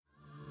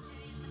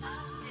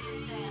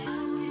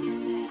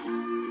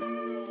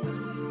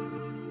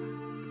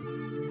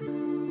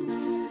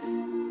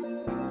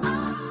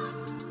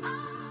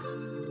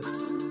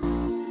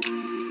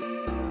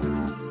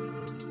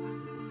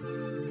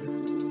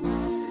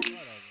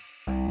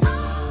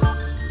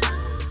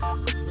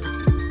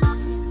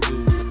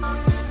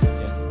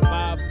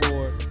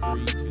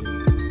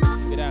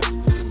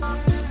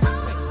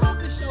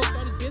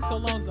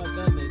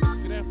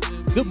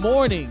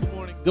morning.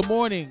 Good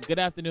morning. Good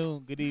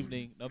afternoon. Good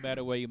evening. No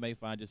matter where you may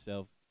find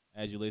yourself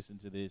as you listen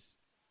to this.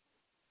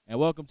 And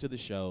welcome to the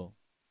show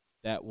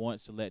that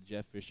wants to let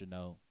Jeff Fisher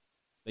know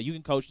that you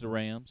can coach the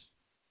Rams.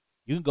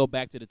 You can go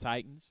back to the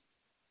Titans.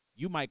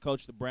 You might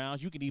coach the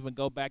Browns. You can even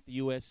go back to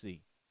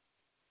USC.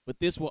 But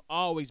this will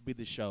always be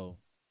the show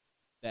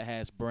that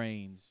has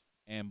brains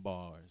and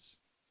bars.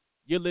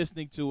 You're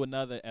listening to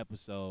another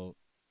episode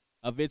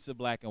of It's a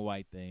Black and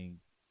White Thing.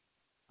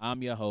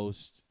 I'm your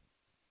host,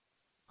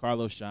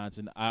 Carlos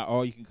Johnson,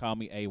 or you can call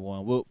me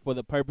A1. Well, for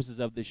the purposes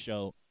of this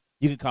show,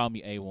 you can call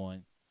me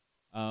A1.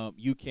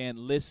 You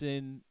can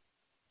listen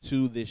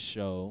to this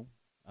show.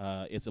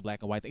 It's a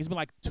Black and White Thing. It's been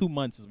like 2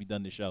 months since we've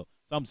done this show,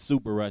 so I'm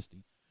super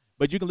rusty.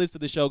 But you can listen to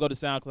the show. Go to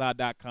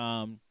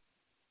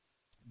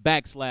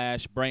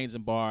SoundCloud.com/Brains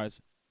and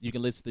Bars. You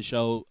can listen to the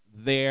show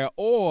there,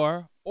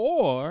 or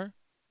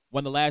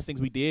one of the last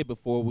things we did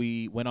before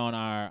we went on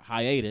our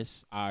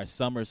hiatus, our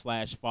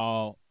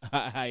summer/fall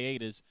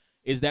hiatus,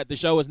 is that the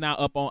show is now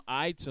up on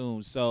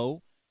iTunes.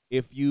 So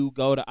if you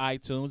go to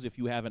iTunes, if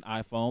you have an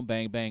iPhone,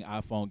 bang, bang,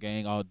 iPhone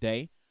gang all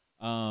day,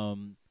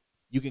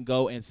 you can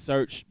go and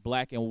search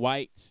Black and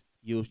White.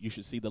 You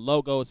should see the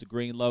logo. It's a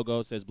green logo.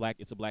 It says Black.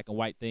 It's a Black and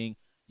White Thing.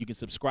 You can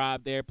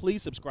subscribe there.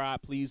 Please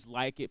subscribe. Please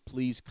like it.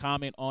 Please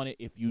comment on it.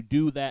 If you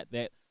do that,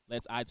 that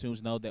lets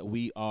iTunes know that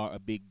we are a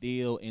big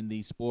deal in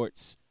the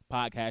sports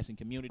podcasting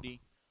community.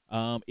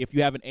 If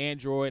you have an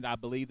Android, I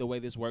believe the way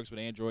this works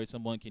with Android,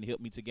 someone can help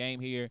me to game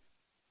here,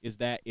 is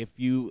that if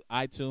you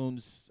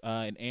iTunes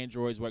and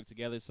Androids work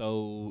together,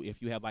 so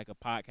if you have like a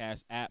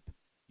podcast app,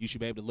 you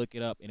should be able to look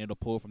it up and it'll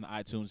pull from the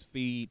iTunes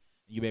feed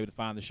and you'll be able to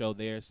find the show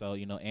there. So,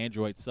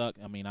 Android suck.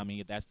 I mean,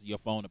 if that's your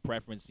phone of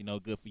preference,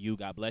 good for you.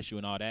 God bless you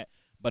and all that.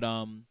 But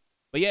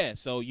yeah,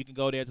 so you can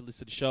go there to listen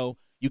to the show.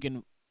 You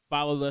can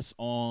follow us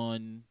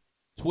on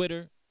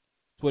Twitter,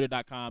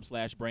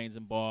 twitter.com/brains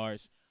and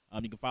bars.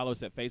 You can follow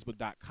us at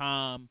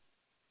facebook.com,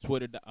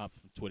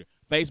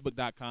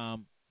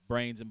 facebook.com,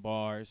 Brains and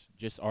Bars.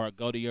 Or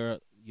go to you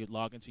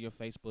log into your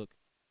Facebook,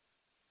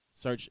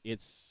 search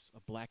It's a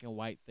Black and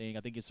White Thing. I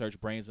think you search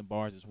Brains and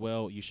Bars as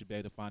well. You should be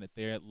able to find it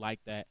there.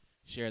 Like that,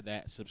 share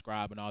that,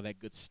 subscribe, and all that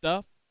good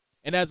stuff.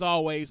 And as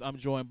always, I'm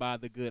joined by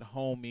the good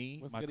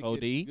homie, my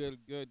Cody.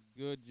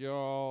 Good,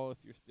 y'all. If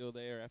you're still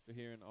there after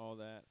hearing all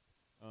that.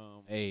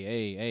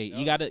 Hey! No.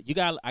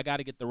 I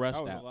gotta get the rust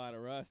out. That was a lot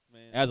of rust,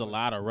 man. That's a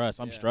lot of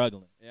rust. I'm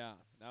struggling. Yeah,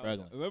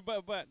 struggling.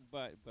 But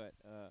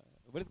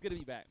it's good to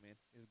be back, man.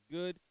 It's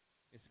good.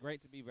 It's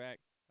great to be back.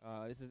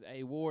 This is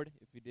A Ward,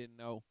 if you didn't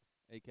know,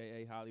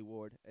 a.k.a. Holly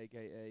Ward,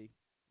 a.k.a.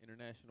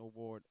 International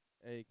Ward,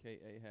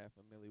 a.k.a. Half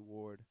a Millie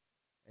Ward,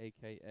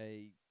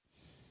 a.k.a.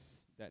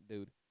 that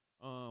dude.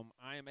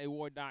 I am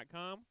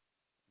award.com.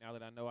 Now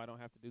that I know I don't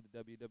have to do the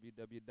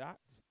www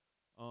dots.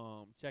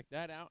 Check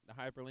that out. The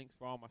hyperlinks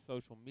for all my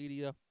social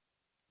media.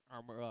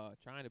 I'm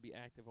trying to be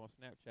active on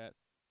Snapchat,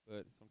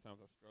 but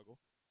sometimes I struggle.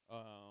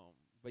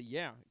 But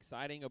yeah,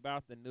 exciting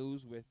about the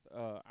news with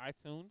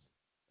iTunes.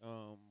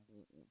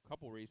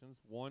 Couple reasons.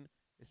 One,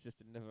 it's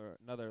just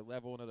another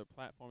level, another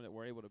platform that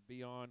we're able to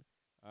be on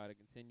to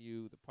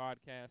continue the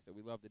podcast that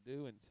we love to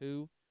do. And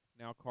two,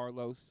 now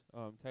Carlos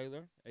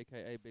Taylor,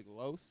 a.k.a. Big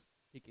Los,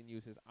 he can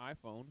use his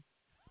iPhone,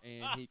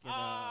 and he can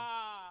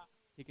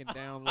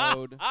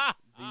download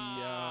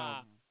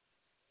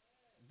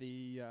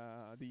the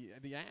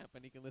app,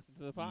 and he can listen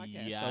to the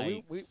podcast. Yikes.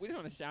 So we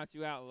want to shout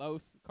you out,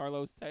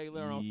 Carlos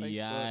Taylor on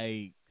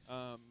Facebook.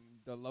 Yikes.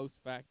 The Los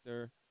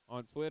Factor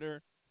on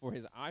Twitter for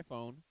his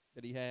iPhone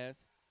that he has.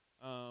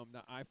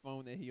 The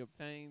iPhone that he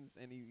obtains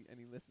and he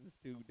listens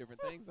to different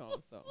things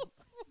on. So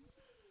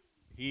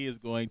he is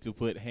going to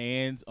put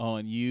hands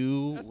on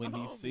you That's when the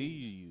he homie.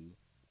 sees you.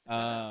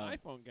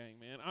 iPhone gang,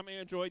 man. I'm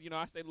Android,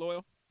 I stay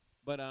loyal.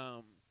 But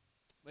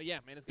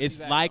yeah, man, it's good It's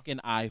to be back, like an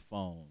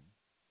iPhone.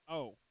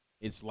 Oh.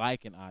 It's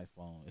like an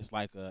iPhone. It's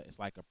like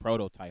a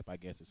prototype, I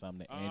guess, or something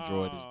that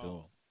Android is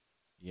doing.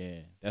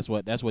 Yeah, that's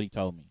what he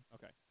told me.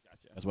 Okay,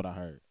 gotcha. That's what I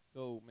heard.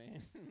 Cool,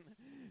 man.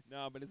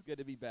 No, but it's good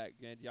to be back,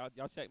 man. Y'all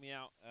check me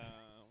out.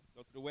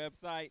 Go to the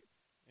website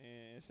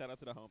and shout out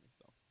to the homies.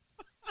 So.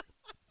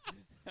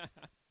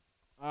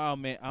 Oh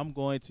man,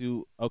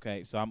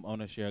 so I'm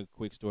gonna share a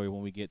quick story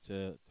when we get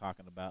to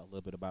talking about a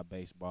little bit about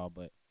baseball,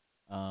 but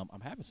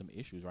I'm having some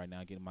issues right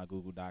now getting my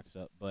Google Docs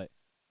up. But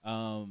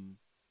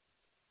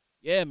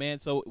yeah, man,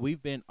 so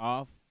we've been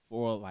off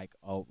for like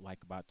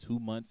about 2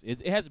 months.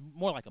 It has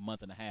more like a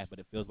month and a half, but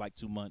it feels like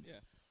 2 months.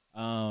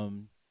 Yeah.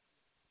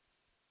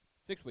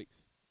 6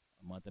 weeks.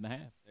 A month and a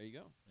half. There you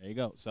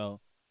go.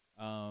 So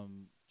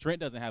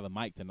Trent doesn't have a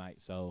mic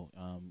tonight, so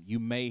you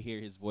may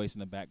hear his voice in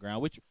the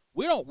background, which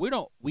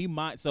we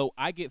might. So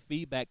I get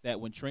feedback that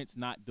when Trent's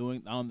not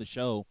doing on the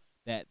show,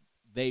 that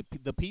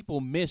the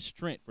people miss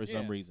Trent for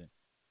some reason.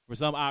 For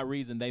some odd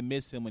reason, they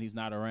miss him when he's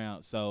not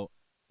around. So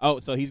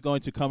he's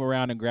going to come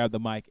around and grab the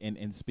mic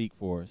and speak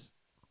for us.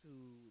 To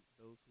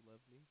those who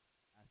love me,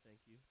 I thank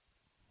you.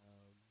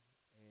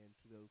 And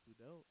to those who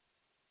don't,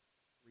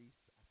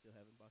 Reese, I still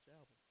haven't bought your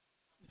album.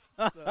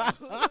 So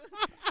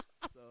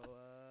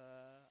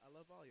I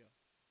love all y'all.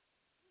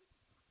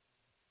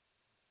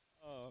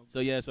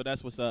 So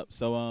that's what's up.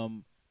 So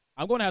I'm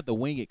gonna have to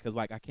wing it because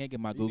like I can't get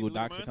my You Google need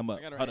to look at Docs to mine? come up.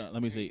 I got it Hold right on,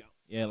 let me here. There you see.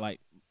 go. Yeah,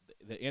 like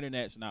the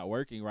internet's not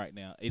working right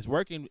now. It's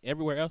working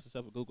everywhere else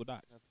except for Google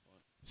Docs. That's fun.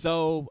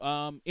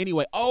 So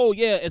anyway, oh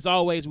yeah, as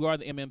always, we are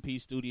the MMP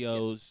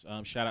Studios.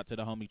 Shout out to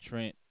the homie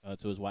Trent,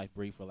 to his wife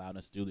Bree for allowing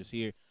us to do this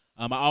here.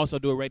 I also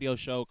do a radio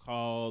show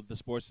called The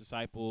Sports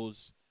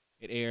Disciples.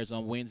 It airs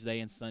on Wednesday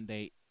and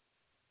Sunday.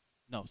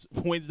 No,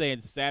 Wednesday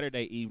and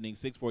Saturday evening,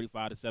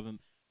 6:45 to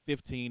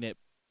 7:15 at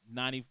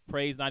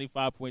Praise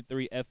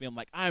 95.3 FM.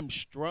 Like I'm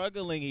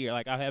struggling here.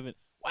 Like I haven't.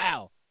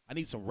 Wow, I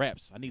need some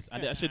reps.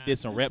 I should did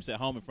some reps at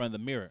home in front of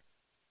the mirror.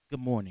 Good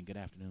morning, good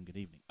afternoon, good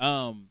evening.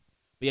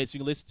 But yes, you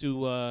can listen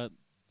to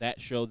that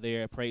show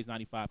there, Praise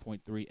 95.3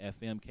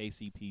 FM,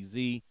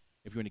 KCPZ.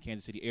 If you're in the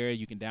Kansas City area,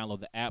 you can download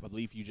the app. I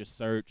believe if you just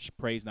search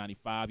Praise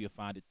 95, you'll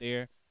find it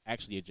there.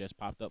 Actually, it just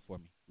popped up for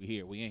me. We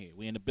in here.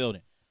 We in the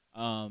building.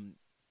 So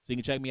you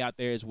can check me out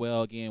there as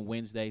well. Again,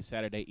 Wednesday,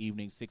 Saturday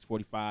evening,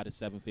 6:45 to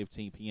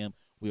 7:15 p.m.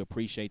 We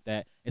appreciate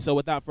that. And so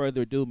without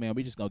further ado, man,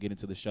 we just going to get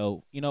into the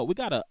show. You know, we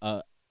got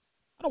I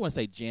don't want to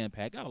say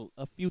jam-packed. Got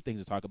a few things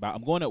to talk about.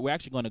 We're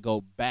actually going to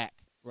go back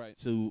Right.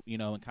 to, you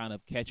know, and kind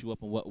of catch you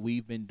up on what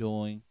we've been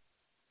doing,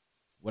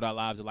 what our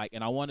lives are like.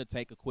 And I want to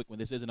take a quick one.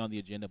 This isn't on the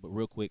agenda, but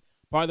real quick.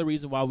 Part of the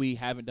reason why we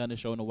haven't done the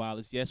show in a while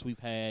is, yes, we've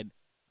had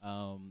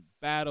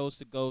battles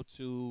to go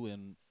to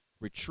and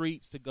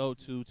retreats to go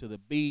to the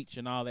beach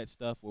and all that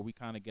stuff where we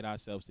kind of get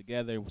ourselves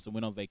together. So we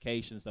went on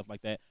vacation and stuff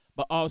like that.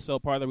 But also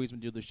part of the reason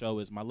we do the show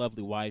is my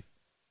lovely wife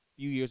a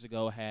few years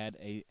ago had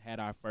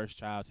our first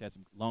child. She had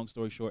some, long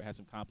story short, had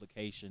some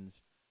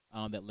complications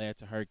that led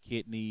to her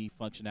kidney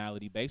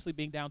functionality basically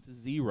being down to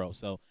zero.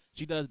 So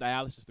she does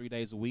dialysis 3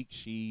 days a week.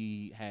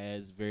 She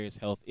has various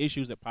health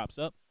issues that pops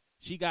up.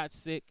 She got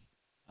sick.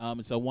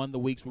 And so one of the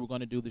weeks we were going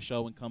to do the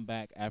show and come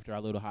back after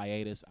our little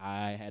hiatus,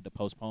 I had to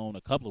postpone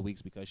a couple of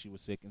weeks because she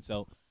was sick. And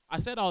so I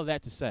said all of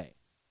that to say,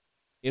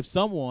 if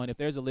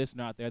there's a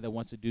listener out there that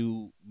wants to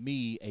do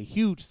me a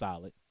huge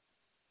solid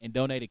and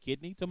donate a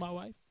kidney to my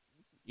wife,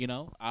 you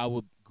know, I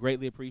would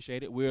greatly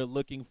appreciate it. We're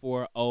looking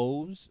for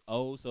O's.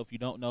 So if you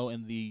don't know,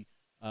 in the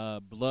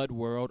blood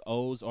world,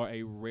 O's are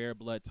a rare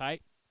blood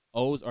type.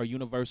 O's are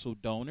universal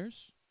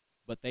donors,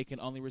 but they can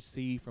only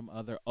receive from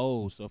other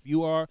O's. So if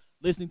you are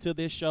listening to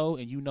this show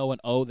and you know an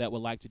O that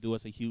would like to do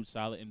us a huge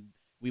solid, and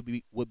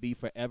we would be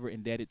forever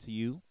indebted to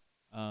you,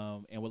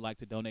 and would like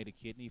to donate a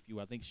kidney,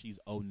 I think she's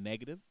O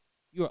negative.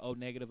 You are O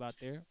negative out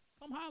there,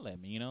 come holler at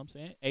me. You know what I'm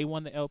saying?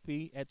 A1 the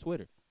LP at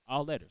Twitter,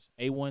 all letters.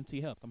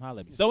 A1T Health, come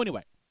holler at me. So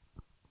anyway,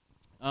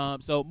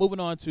 so moving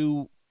on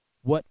to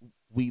what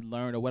we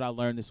learned or what I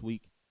learned this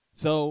week.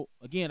 So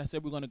again, I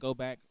said we're going to go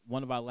back.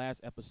 One of our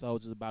last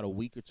episodes is about a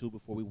week or two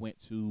before we went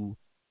to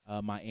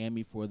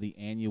Miami for the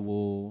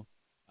annual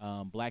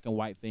Black and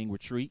White Thing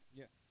retreat.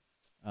 Yes.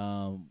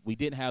 We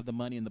didn't have the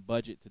money in the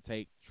budget to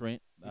take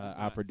Trent,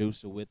 our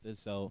producer, with us.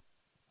 So,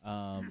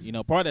 you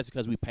know, part of that's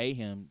because we pay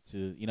him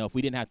to, you know, if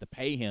we didn't have to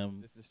pay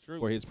him This is true.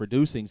 for his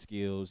producing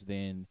skills,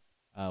 then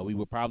we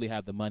would probably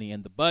have the money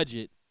in the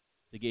budget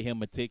to get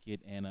him a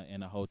ticket and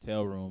a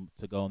hotel room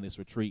to go on this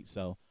retreat.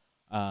 So,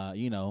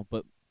 you know,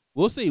 but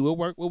we'll see. We'll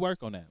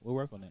work on that. We'll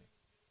work on that.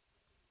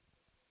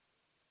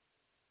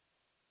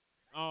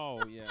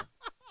 Oh yeah.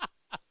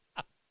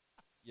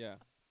 Yeah.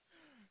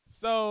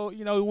 So,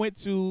 you know, we went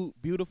to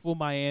beautiful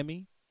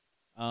Miami.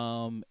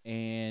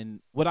 And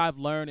what I've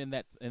learned in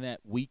that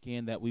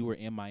weekend that we were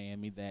in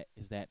Miami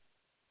is that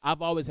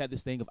I've always had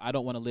this thing of I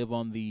don't want to live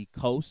on the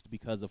coast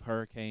because of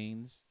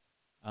hurricanes.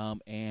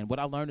 And what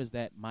I learned is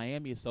that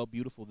Miami is so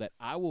beautiful that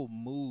I will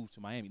move to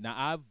Miami. Now,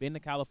 I've been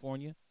to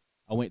California.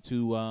 I went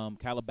to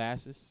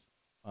Calabasas.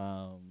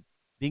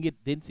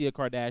 Didn't see a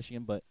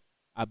Kardashian, but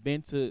I've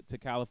been to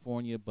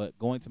California. But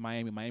going to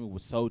Miami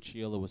was so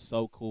chill. It was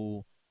so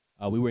cool.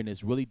 We were in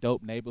this really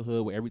dope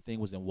neighborhood where everything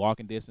was in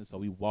walking distance, so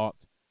we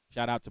walked.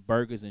 Shout out to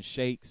Burgers and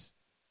Shakes.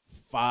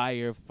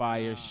 Fire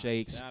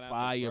shakes, Shout out to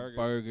fire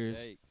burgers.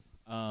 and Shakes.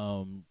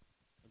 I'm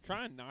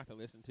trying not to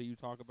listen to you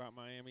talk about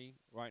Miami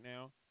right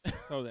now,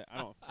 so that I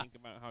don't think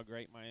about how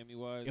great Miami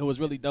was. It was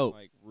really and, dope.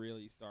 Like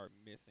really start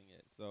missing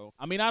it. So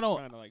I mean, I I'm don't.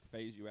 trying to like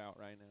phase you out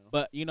right now.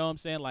 But you know what I'm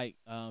saying? Like,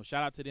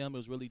 shout out to them. It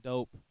was really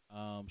dope.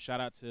 Shout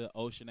out to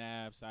Ocean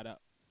Ave. Shout out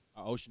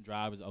Ocean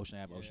Drive is Ocean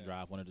Ave, Ocean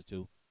Drive, one of the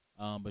two.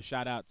 But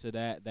shout out to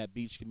that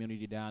beach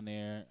community down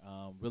there.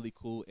 Really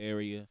cool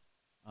area.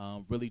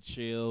 Really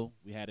chill.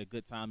 We had a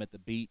good time at the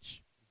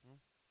beach.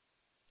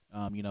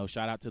 You know,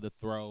 shout out to the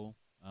throw.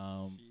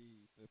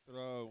 The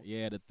throw.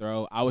 Yeah, the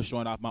throw. I was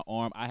showing off my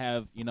arm. I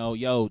have, you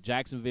know,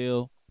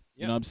 Jacksonville.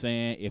 You know what I'm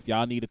saying? If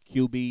y'all need a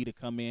QB to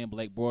come in,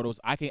 Blake Bortles,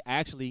 I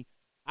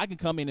can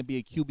come in and be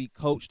a QB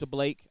coach to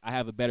Blake. I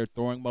have a better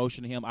throwing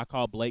motion than him. I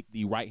call Blake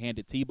the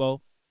right-handed Tebow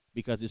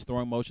because his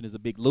throwing motion is a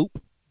big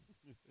loop.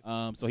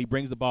 So he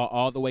brings the ball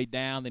all the way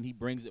down, then he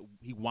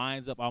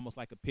winds up almost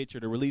like a pitcher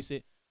to release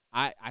it.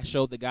 I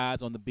showed the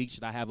guys on the beach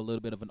that I have a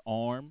little bit of an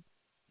arm,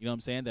 you know what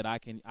I'm saying, that I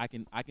can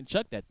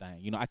chuck that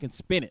thing. You know, I can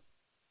spin it,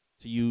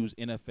 to use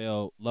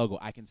NFL logo.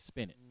 I can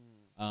spin it.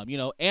 You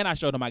know, and I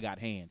showed them I got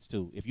hands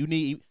too. If you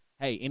need,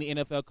 hey, any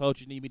NFL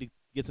coach, you need me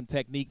get some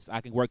techniques.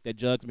 I can work that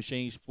jugs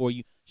machine for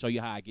you, show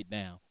you how I get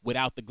down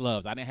without the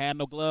gloves. I didn't have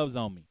no gloves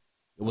on me.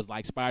 It was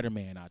like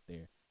Spider-Man out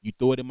there. You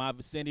threw it in my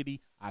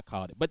vicinity, I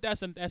caught it. But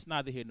that's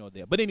neither here nor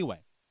there. But anyway,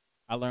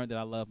 I learned that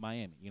I love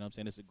Miami. You know what I'm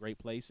saying? It's a great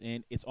place,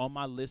 and it's on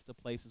my list of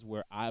places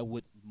where I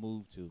would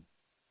move to.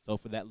 So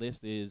for that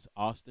list is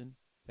Austin,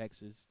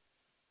 Texas,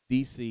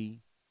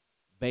 D.C.,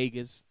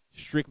 Vegas,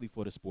 strictly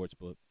for the sports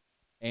book,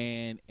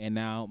 and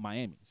now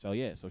Miami. So,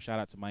 yeah, so shout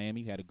out to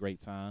Miami. Had a great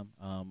time.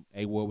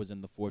 A-Ward was in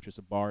the Fortress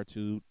of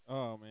Baritude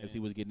as he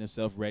was getting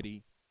himself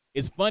ready.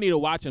 It's funny to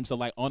watch him. So,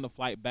 like, on the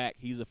flight back,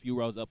 he's a few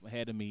rows up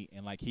ahead of me,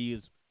 and, like, he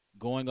is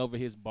going over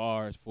his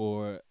bars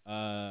for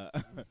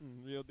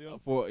real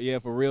deal.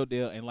 for real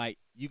deal. And, like,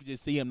 you can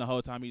just see him the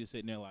whole time. He's just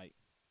sitting there, like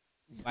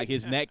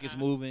his neck is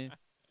moving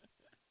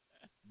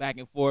back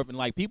and forth, and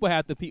like people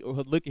have to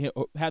look at him,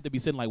 have to be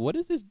sitting like, what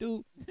is this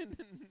dude?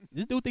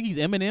 This dude think he's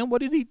Eminem?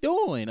 What is he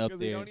doing up there?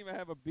 Because he don't even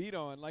have a beat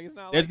on. Like it's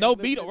not. There's like no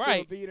he's beat listening on, to a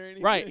right? beat or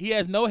anything. Right. He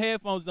has no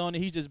headphones on,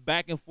 and he's just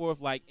back and forth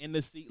like in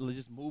the seat,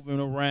 just moving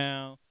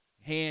around,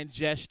 hand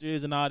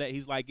gestures and all that.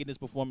 He's like getting his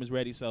performance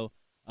ready. So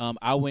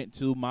I went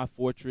to my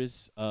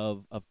fortress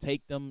of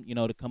take them,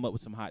 to come up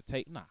with some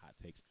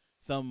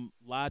some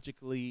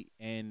logically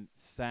and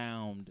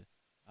sound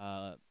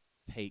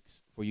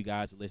takes for you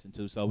guys to listen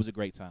to. So it was a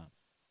great time.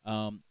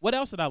 What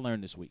else did I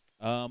learn this week?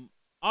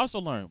 Also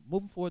learned,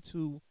 moving forward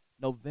to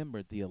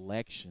November, the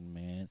election,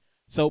 man.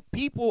 So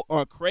people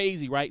are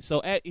crazy, right?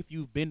 So if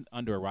you've been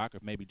under a rock or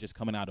maybe just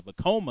coming out of a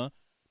coma,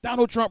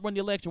 Donald Trump won the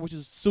election, which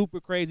is super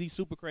crazy,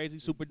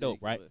 super dope,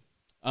 right?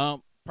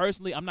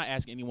 Personally, I'm not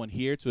asking anyone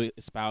here to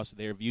espouse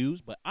their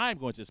views, but I'm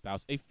going to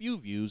espouse a few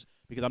views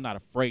because I'm not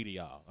afraid of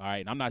y'all, all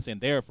right? And I'm not saying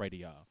they're afraid of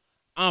y'all.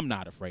 I'm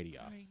not afraid of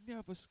y'all. I ain't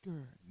never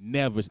scared.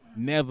 Never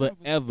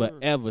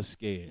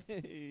scared.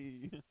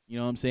 Hey. You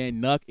know what I'm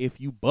saying? Nuck if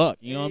you buck.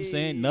 You know what I'm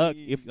saying? Nuck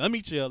if. Let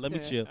me chill.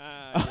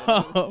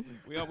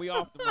 Yeah, we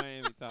off the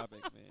Miami topic,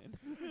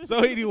 man. So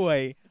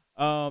anyway,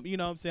 you know what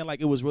I'm saying? Like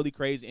it was really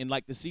crazy, and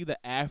like to see the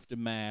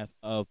aftermath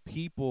of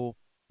people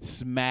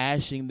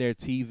smashing their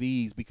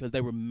TVs because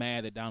they were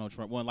mad that Donald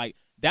Trump won. Like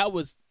that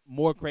was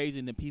more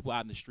crazy than people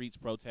out in the streets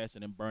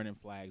protesting and burning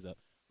flags up.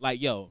 Like,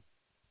 yo,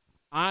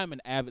 I'm an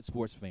avid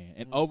sports fan,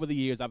 and over the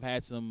years I've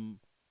had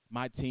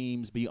my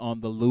teams be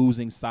on the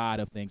losing side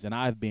of things, and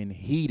I've been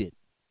heated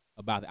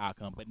about the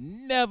outcome. But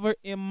never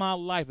in my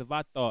life have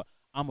I thought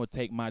I'm going to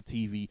take my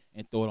TV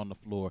and throw it on the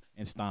floor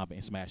and stomp it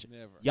and smash it.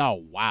 Never.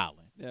 Y'all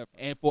wildin'. Never.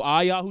 And for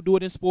all y'all who do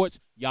it in sports,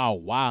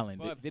 y'all wildin'.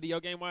 But video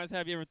game-wise,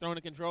 have you ever thrown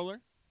a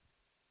controller?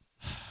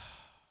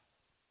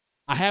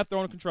 I have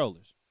thrown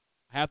controllers.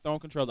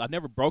 I've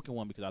never broken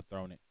one because I've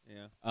thrown it.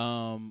 Yeah.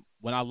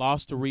 When I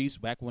lost to Reese,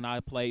 back when I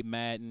played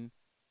Madden,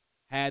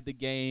 had the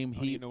game,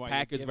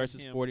 Packers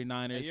versus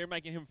 49ers. Hey, you're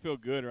making him feel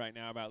good right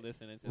now about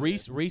listening to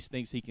Reese this. Reese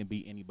thinks he can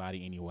beat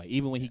anybody anyway.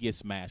 Even when he gets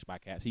smashed by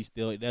cats,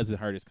 it doesn't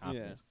hurt his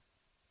confidence.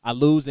 I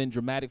lose in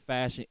dramatic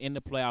fashion in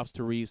the playoffs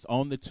to Reese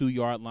on the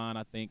 2-yard line.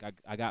 I think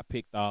I got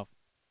picked off.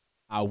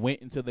 I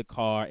went into the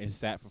car and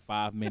sat for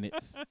 5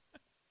 minutes.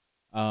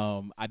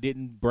 I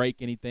didn't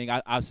break anything.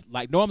 I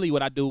like normally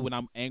what I do when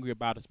I'm angry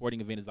about a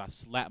sporting event is I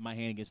slap my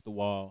hand against the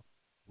wall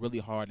really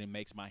hard and it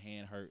makes my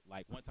hand hurt.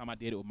 Like one time I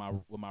did it with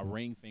my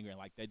ring finger and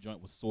like that joint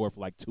was sore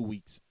for like 2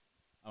 weeks.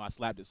 I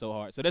slapped it so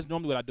hard. So that's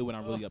normally what I do when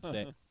I'm really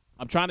upset.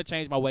 I'm trying to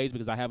change my ways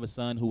because I have a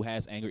son who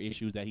has anger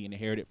issues that he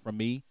inherited from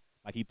me.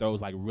 Like he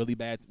throws like really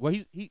bad. Well,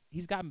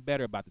 he's gotten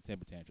better about the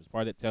temper tantrums.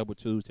 Part of that terrible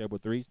 2s, terrible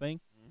 3s thing.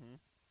 Mm-hmm.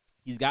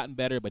 He's gotten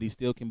better, but he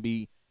still can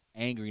be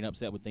angry and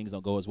upset when things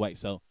don't go his way.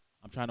 So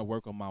I'm trying to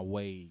work on my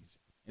ways.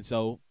 And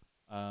so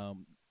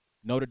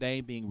Notre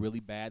Dame being really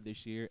bad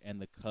this year and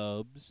the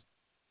Cubs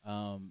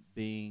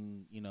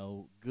being,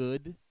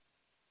 good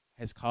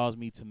has caused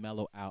me to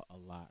mellow out a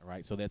lot,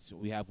 right? So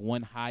we have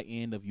one high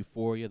end of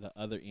euphoria, the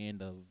other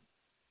end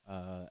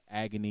of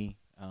agony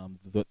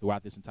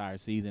throughout this entire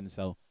season. And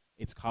so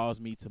it's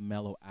caused me to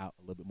mellow out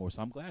a little bit more.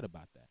 So I'm glad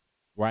about that,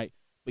 right?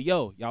 But,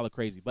 y'all are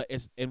crazy. But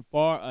as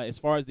far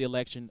as the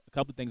election, a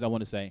couple of things I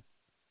want to say.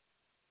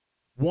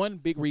 One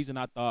big reason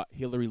I thought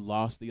Hillary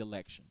lost the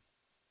election,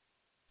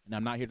 and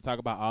I'm not here to talk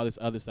about all this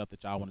other stuff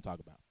that y'all want to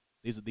talk about.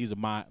 These are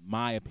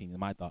my opinion,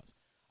 my thoughts.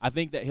 I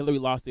think that Hillary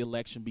lost the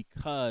election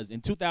because in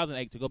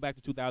 2008, to go back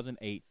to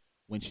 2008,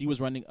 when she was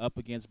running up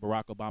against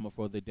Barack Obama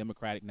for the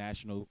Democratic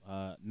National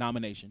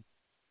nomination,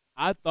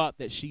 I thought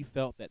that she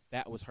felt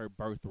that was her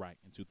birthright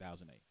in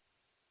 2008.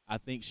 I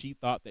think she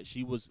thought that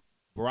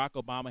Barack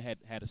Obama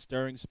had a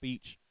stirring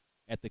speech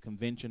at the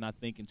convention, I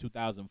think, in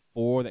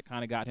 2004 that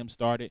kind of got him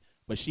started,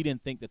 but she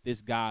didn't think that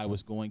this guy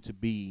was going to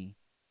be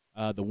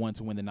the one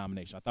to win the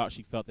nomination. I thought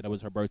she felt that it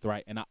was her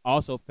birthright, and I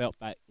also felt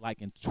that,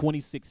 like in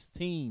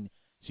 2016,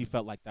 she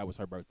felt like that was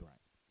her birthright.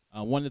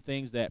 One of the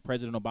things that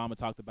President Obama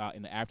talked about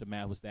in the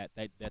aftermath was that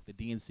the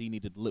DNC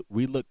needed to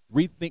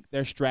rethink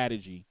their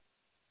strategy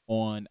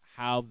on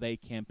how they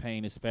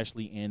campaign,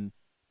 especially in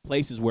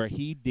places where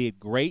he did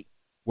great,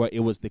 where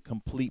it was the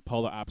complete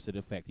polar opposite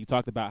effect. He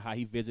talked about how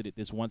he visited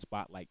this one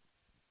spot like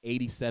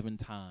 87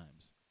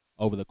 times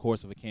over the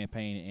course of a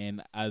campaign,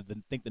 and I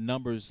think the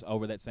numbers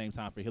over that same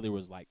time for Hillary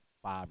was like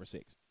 5 or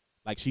 6.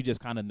 Like she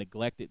just kind of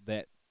neglected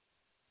that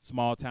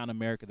small town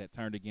America that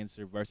turned against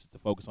her versus to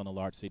focus on the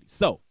large city.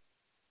 So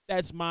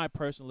that's my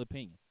personal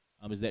opinion.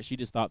 Is that she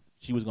just thought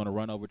she was going to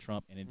run over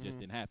Trump, and it just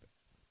didn't happen.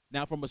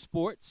 Now, from a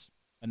sports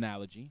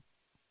analogy,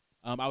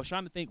 I was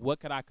trying to think what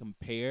could I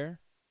compare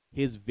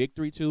his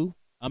victory to.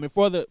 I mean,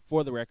 for the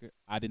record,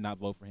 I did not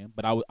vote for him,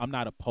 but I'm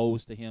not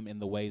opposed to him in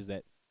the ways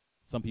that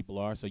some people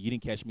are. So you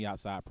didn't catch me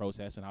outside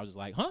protesting. I was just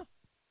like,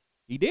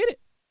 he did it.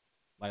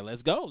 Like,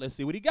 let's go. Let's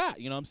see what he got.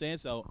 You know what I'm saying?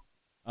 So,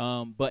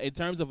 but in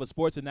terms of a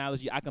sports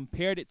analogy, I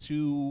compared it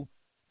to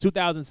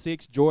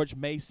 2006 George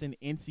Mason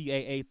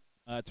NCAA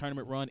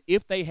tournament run.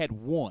 If they had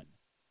won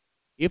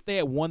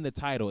the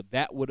title,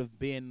 that would have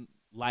been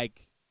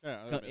like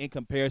in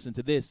comparison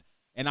to this.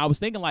 And I was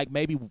thinking like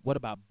maybe what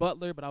about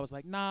Butler? But I was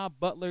like, nah,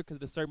 Butler, because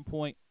at a certain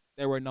point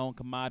they were a known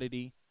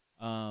commodity.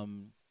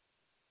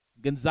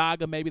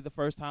 Gonzaga maybe the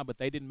first time, but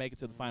they didn't make it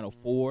to the Final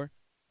Four.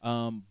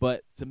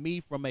 But to me,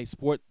 from a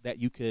sport that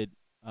you could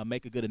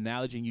make a good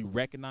analogy and you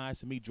recognize,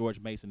 to me, George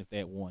Mason if they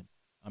had won.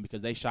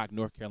 Because they shocked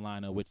North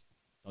Carolina, which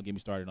don't get me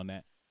started on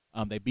that.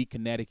 They beat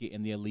Connecticut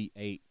in the Elite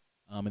Eight.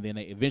 And then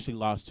they eventually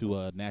lost to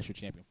a national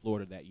champion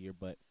Florida that year.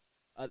 But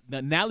the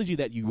analogy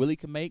that you really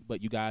can make,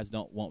 but you guys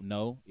won't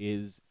know,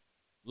 is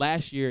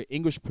last year,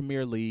 English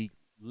Premier League,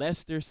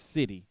 Leicester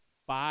City,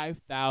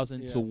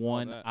 5,000 to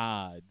 1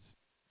 odds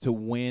to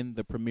win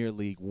the Premier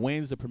League.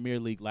 Wins the Premier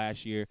League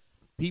last year.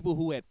 People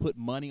who had put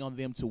money on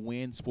them to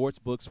win, sports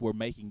books were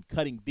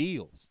cutting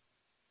deals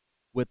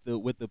with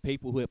the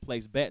people who had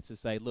placed bets to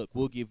say, look,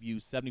 we'll give you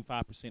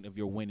 75% of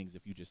your winnings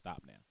if you just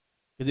stop now.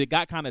 Because it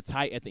got kind of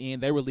tight at the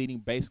end. They were leading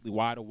basically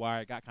wire to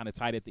wire. It got kind of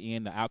tight at the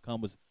end. The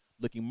outcome was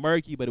looking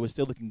murky, but it was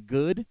still looking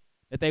good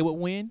that they would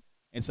win.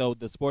 And so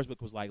the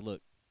sportsbook was like,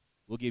 look,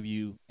 we'll give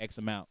you X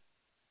amount.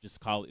 Just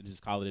call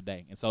it a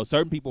day. And so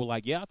certain people were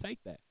like, yeah, I'll take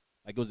that.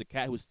 Like it was a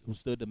cat who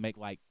stood to make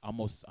like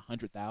almost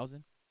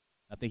 100,000.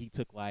 I think he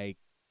took like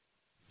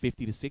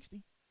 50 to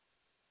 60.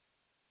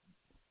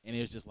 And it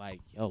was just like,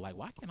 yo, like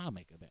why can't I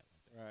make a bet like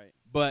that? Right.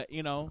 But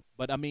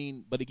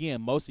but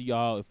again, most of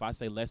y'all, if I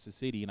say Leicester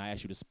City and I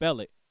ask you to spell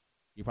it,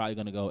 you're probably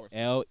gonna go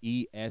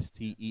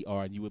Lester,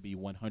 and you would be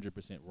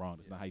 100% wrong.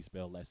 That's not how you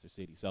spell Leicester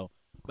City. So,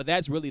 but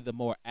that's really the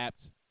more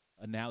apt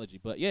analogy.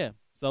 But yeah,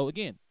 so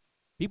again,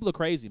 people are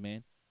crazy,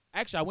 man.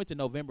 Actually, I went to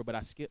November, but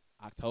I skipped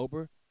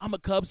October. I'm a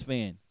Cubs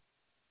fan,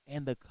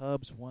 and the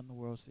Cubs won the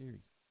World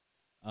Series.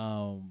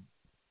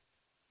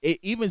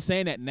 Even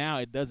saying that now,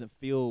 it doesn't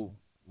feel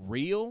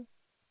real.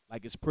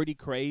 Like it's pretty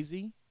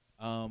crazy.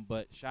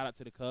 But shout out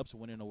to the Cubs for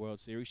winning the World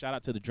Series. Shout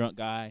out to the drunk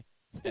guy,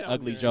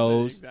 Ugly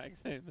Joe's, exact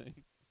same thing.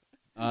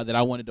 that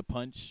I wanted to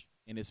punch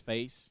in his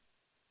face.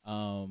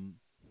 Man,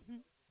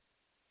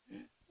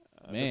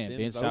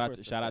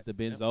 shout out to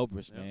Ben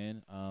Zobrist,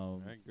 man.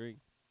 I agree.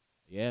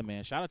 Yeah,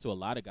 man. Shout out to a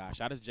lot of guys.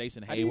 Shout out to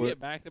Jason How Hayward. do you get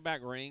back-to-back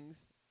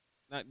rings?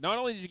 Not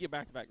only did you get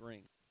back-to-back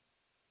rings,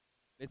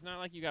 it's not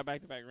like you got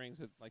back-to-back rings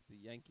with like the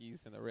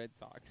Yankees and the Red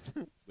Sox.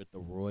 With the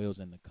Royals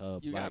and the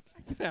Cubs. You like, got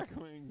back-to-back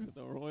rings with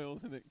the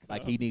Royals and the Cubs.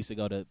 Like he needs to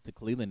go to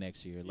Cleveland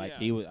next year. Like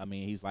Yeah.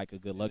 he's like a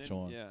good luck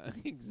charm. Yeah,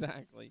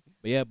 exactly.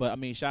 But I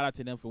mean, shout out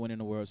to them for winning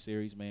the World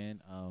Series,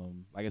 man.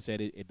 Like I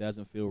said, it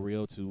doesn't feel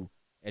real to,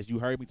 as you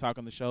heard me talk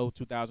on the show,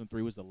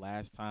 2003 was the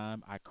last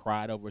time I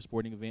cried over a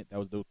sporting event. That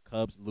was the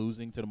Cubs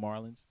losing to the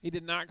Marlins. He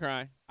did not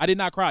cry. I did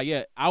not cry.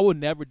 Yeah, I will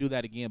never do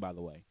that again, by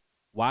the way.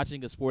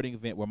 Watching a sporting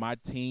event where my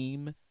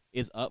team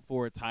is up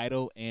for a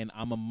title and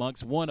I'm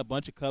amongst a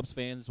bunch of Cubs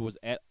fans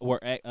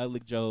were at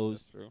Ugly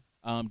Joe's. That's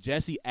true.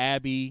 Jesse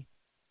Abbey,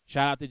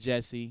 shout out to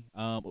Jesse,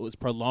 was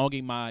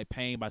prolonging my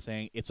pain by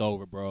saying, it's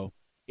over, bro.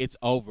 It's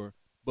over.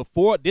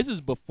 This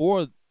is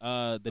before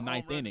the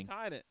ninth inning.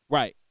 Tied it.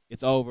 Right.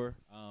 It's over.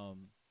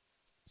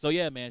 So,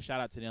 yeah, man,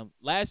 shout out to them.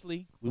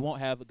 Lastly, we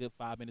won't have a good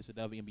 5 minutes of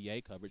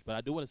WNBA coverage, but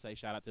I do want to say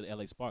shout out to the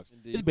LA Sparks.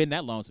 Indeed. It's been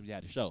that long since we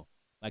had the show.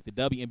 Like, the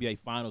WNBA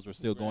finals were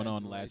still going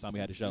on the last time we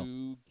had the show.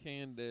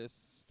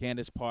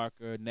 Candace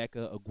Parker,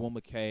 Nneka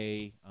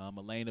Ogwumike,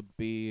 Elena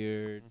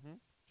Beard. Mm-hmm.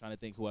 Trying to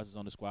think who else is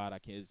on the squad.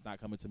 It's not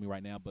coming to me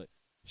right now, but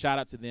shout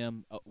out to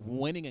them.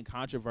 Winning in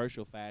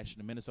controversial fashion.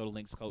 The Minnesota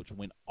Lynx coach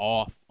went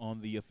off on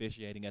the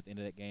officiating at the end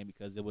of that game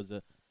because there was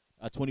a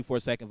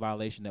 24-second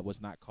violation that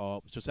was not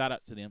called. So shout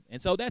out to them. And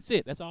so that's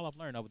it. That's all I've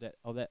learned over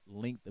that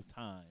length of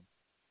time.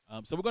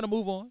 So we're going to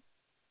move on,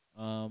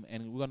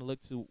 and we're going to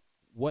look to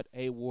what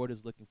A Ward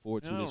is looking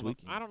forward to this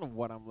weekend. I don't know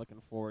what I'm looking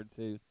forward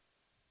to.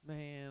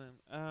 Man,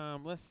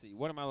 let's see.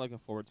 What am I looking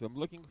forward to? I'm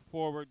looking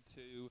forward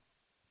to,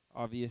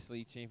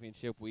 obviously,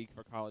 championship week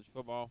for college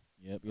football.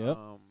 Yep.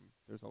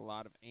 There's a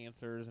lot of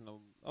answers, and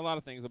a lot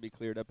of things will be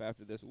cleared up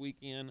after this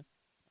weekend.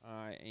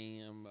 I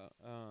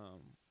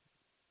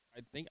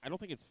don't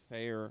think it's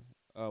fair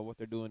what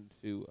they're doing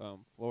to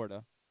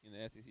Florida in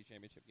the SEC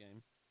championship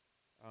game.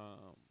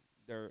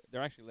 They're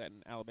actually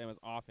letting Alabama's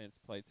offense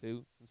play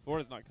too, since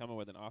Florida's not coming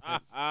with an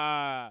offense.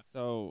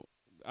 So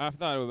I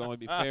thought it would only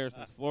be fair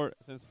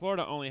since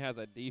Florida only has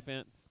a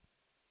defense,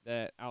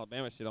 that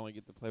Alabama should only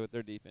get to play with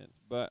their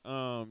defense. But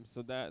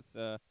so that's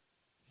but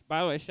By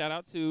the way, shout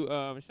out to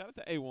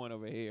A1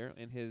 over here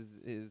and his.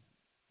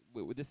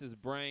 This is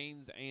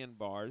Brains and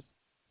Bars,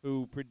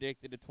 who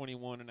predicted a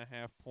 21.5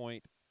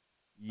 point.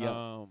 Yep.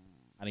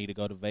 I need to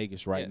go to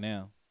Vegas right yes.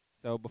 now.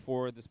 So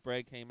before the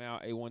spread came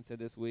out, A1 said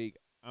this week,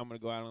 I'm going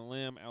to go out on a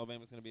limb.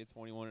 Alabama's going to be a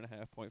 21.5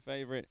 point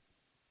favorite.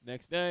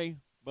 Next day,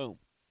 boom.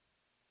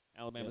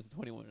 Alabama's a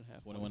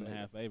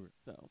 21.5 favorite.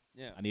 So,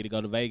 yeah. I need to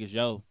go to Vegas,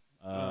 yo.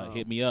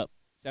 Hit me up.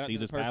 Shout out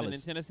Caesar's to the person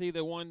Palace. in Tennessee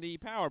that won the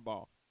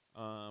Powerball.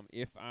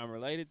 If I'm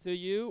related to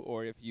you,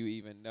 or if you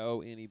even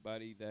know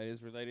anybody that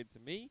is related to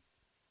me,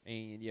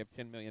 and you have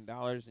 $10 million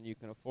and you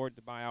can afford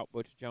to buy out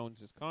Butch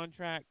Jones's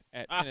contract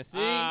at Tennessee,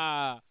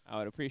 I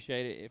would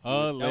appreciate it if you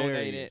would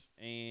donate it,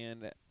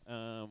 and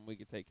we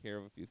could take care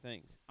of a few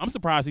things. I'm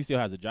surprised he still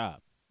has a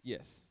job.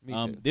 Yes, me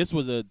too. This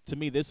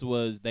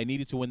was they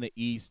needed to win the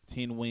East,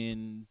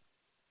 10-win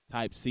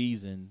type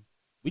season.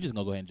 We just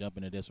gonna go ahead and jump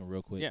into this one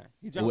real quick. Yeah,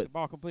 he dropped the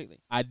ball completely.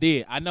 I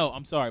did. I know.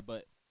 I'm sorry,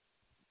 but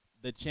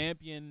the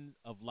champion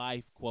of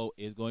life quote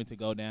is going to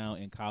go down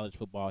in college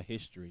football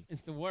history.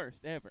 It's the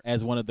worst ever.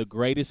 As one of the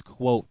greatest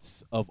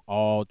quotes of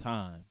all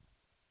time.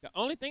 The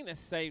only thing that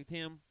saved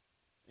him,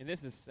 and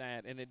this is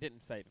sad, and it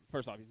didn't save him.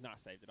 First off, he's not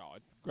saved at all.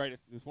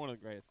 It's one of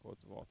the greatest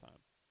quotes of all time.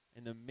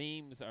 And the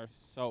memes are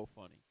so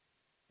funny.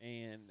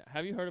 And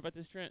have you heard about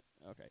this, Trent?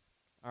 Okay.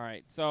 All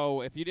right.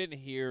 So if you didn't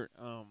hear,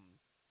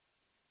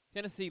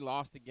 Tennessee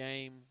lost the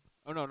game.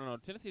 Oh, no.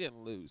 Tennessee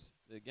didn't lose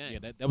the game.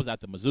 Yeah, that was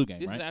at the Mizzou game,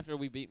 This right? is after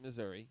we beat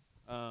Missouri.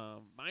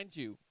 Mind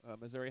you,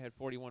 Missouri had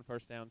 41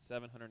 first downs,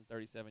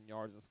 737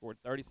 yards, and scored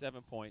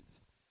 37 points,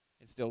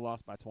 and still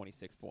lost by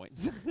 26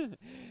 points.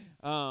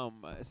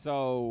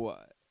 So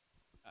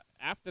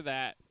after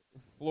that,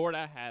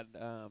 Florida had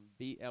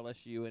beat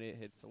LSU, and it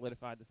had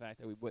solidified the fact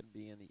that we wouldn't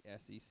be in the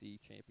SEC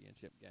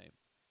championship game.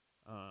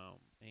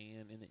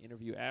 And in the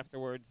interview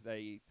afterwards,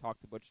 they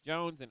talked to Butch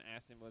Jones and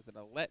asked him, was it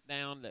a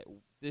letdown that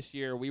this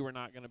year we were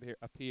not going to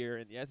appear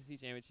in the SEC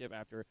championship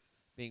after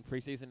being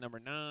preseason number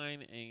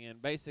 9,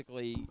 and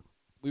basically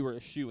we were a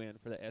shoo-in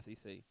for the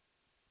SEC.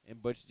 And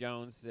Butch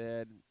Jones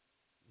said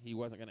he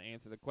wasn't going to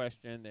answer the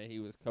question, that he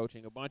was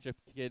coaching a bunch of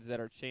kids that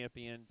are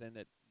champions,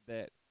 and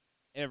that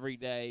every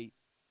day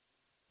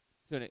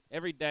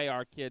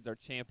our kids are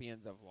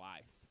champions of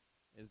life,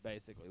 is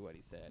basically what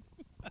he said.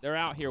 They're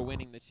out here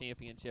winning the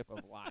championship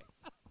of life,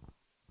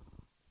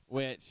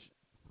 which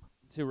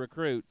to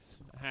recruits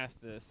has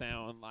to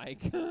sound like,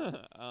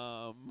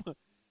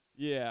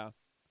 yeah.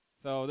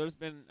 So there's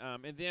been,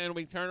 and then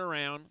we turn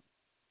around,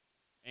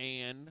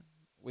 and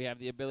we have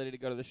the ability to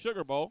go to the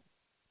Sugar Bowl,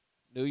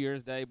 New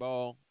Year's Day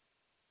Bowl.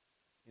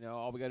 You know,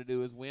 all we got to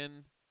do is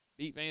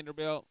beat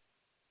Vanderbilt.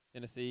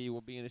 Tennessee will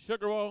be in the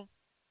Sugar Bowl,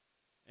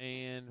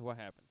 and what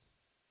happens?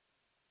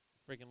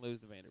 Freaking lose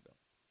to Vanderbilt.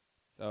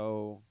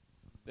 So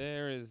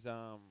there is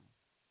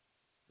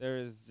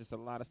just a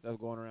lot of stuff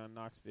going around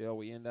Knoxville.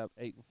 We end up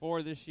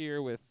 8-4 this year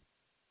with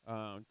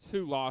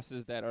 2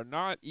 losses that are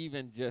not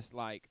even just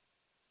like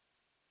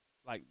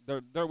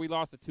we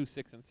lost to 2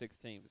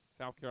 6-6 teams,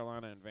 South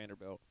Carolina and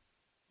Vanderbilt,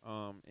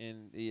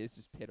 and it's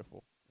just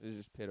pitiful. It's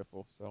just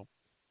pitiful. So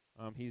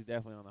he's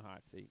definitely on the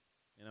hot seat,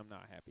 and I'm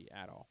not happy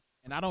at all.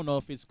 And I don't know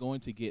if it's going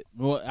to get –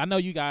 well, I know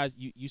you guys,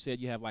 you said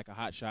you have like a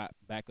hot shot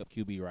backup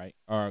QB, right?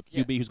 Or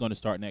QB who's going to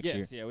start next year.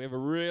 Yes, yeah. We have a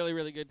really,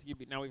 really good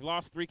QB. Now, we've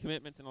lost 3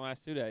 commitments in the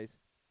last 2 days.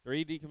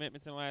 3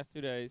 decommitments in the last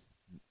 2 days.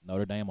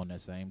 Notre Dame on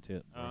that same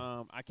tip.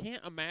 I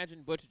can't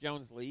imagine Butch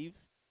Jones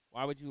leaves.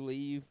 Why would you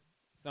leave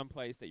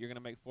someplace that you're going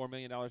to make $4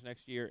 million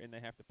next year and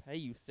they have to pay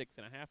you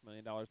 $6.5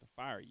 million to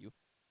fire you?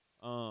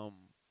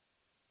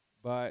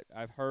 But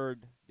I've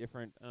heard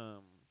different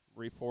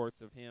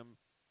reports of him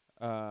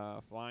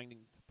flying to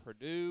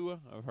Purdue.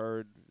 I've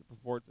heard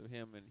reports of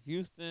him in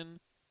Houston.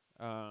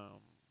 But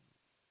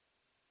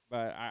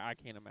I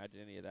can't imagine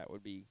any of that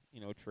would be,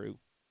 true.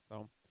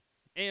 So,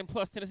 and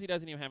plus Tennessee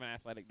doesn't even have an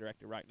athletic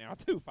director right now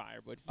to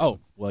fire Butch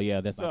Jones. Oh, well, yeah,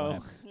 that's not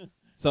going to happen.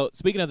 So,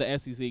 speaking of the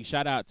SEC,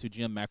 shout out to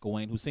Jim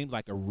McElwain, who seems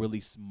like a really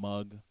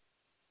smug,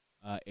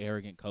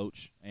 arrogant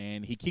coach,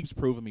 and he keeps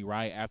proving me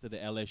right. After the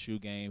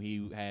LSU game,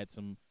 he had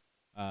some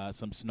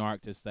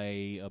snark to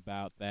say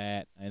about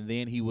that, and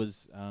then he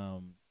was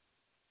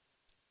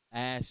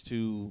asked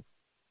to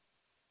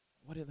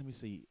let me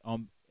see.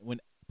 When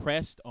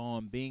pressed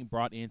on being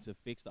brought in to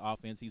fix the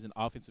offense, he's an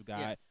offensive guy.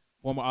 Yeah.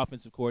 Former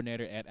offensive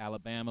coordinator at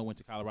Alabama, went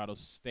to Colorado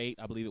State,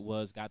 I believe it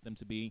was, got them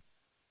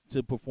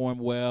to perform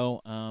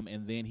well,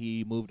 and then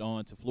he moved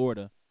on to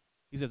Florida.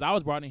 He says, I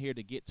was brought in here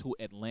to get to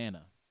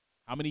Atlanta.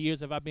 How many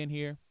years have I been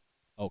here?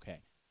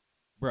 Okay.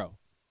 Bro,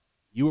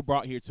 you were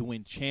brought here to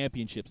win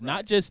championships,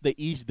 not just the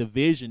East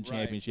Division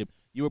championship. Right.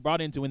 You were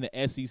brought in to win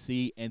the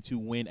SEC and to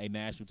win a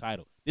national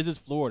title. This is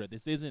Florida.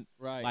 This isn't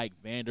like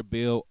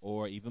Vanderbilt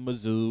or even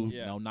Mizzou.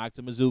 Yeah. Knock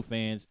to Mizzou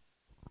fans.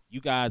 You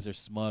guys are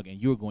smug,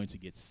 and you're going to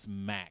get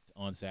smacked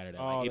on Saturday.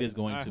 It is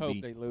going to be. I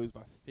hope they lose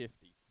by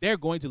 50. They're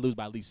going to lose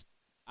by at least.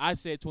 I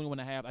said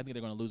 21.5. I think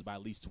they're going to lose by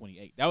at least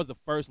 28. That was the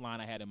first line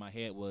I had in my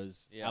head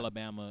was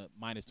Alabama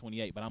minus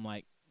 28. But I'm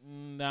like,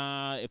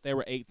 nah. If they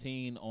were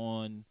 18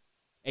 on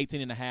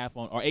 18.5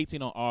 on or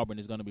 18 on Auburn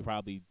is going to be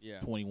probably Yeah.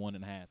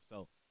 21.5.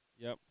 So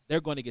Yep.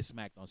 they're going to get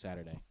smacked on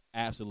Saturday.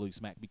 Absolutely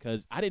smacked,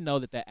 because I didn't know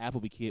that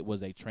Appleby kid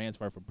was a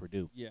transfer from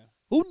Purdue. Yeah.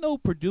 Who knew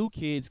Purdue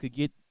kids could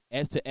get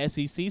to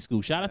SEC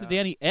school? Shout out to Yeah.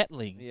 Danny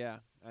Etling, Yeah.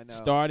 I know.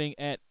 starting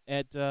at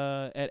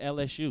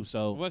LSU.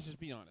 So Well, let's just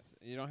be honest.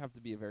 You don't have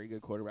to be a very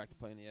good quarterback to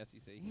play in the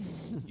SEC.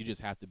 you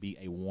just have to be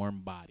a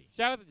warm body.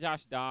 Shout out to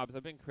Josh Dobbs.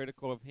 I've been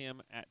critical of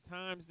him at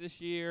times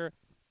this year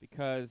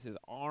because his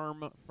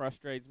arm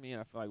frustrates me, and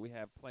I feel like we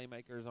have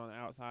playmakers on the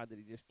outside that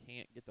he just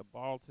can't get the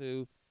ball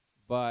to.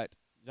 But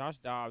Josh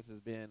Dobbs has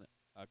been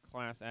a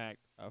class act,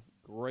 a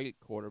great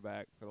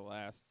quarterback for the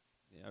last.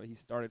 He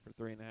started for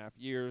 3.5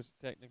 years.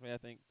 Technically, I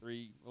think a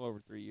little over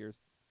 3 years,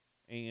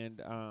 and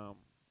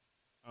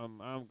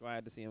I'm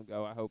glad to see him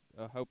go. I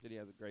hope that he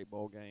has a great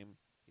bowl game.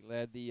 He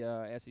led the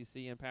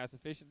SEC in pass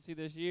efficiency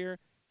this year.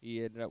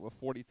 He ended up with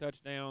 40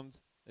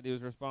 touchdowns that he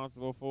was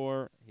responsible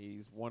for.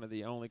 He's one of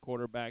the only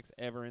quarterbacks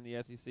ever in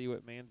the SEC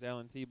with Manziel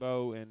and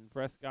Tebow and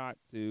Prescott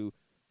to,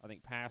 I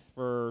think, pass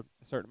for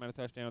a certain amount of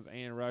touchdowns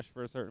and rush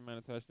for a certain amount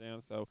of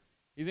touchdowns. So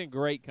he's in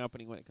great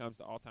company when it comes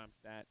to all-time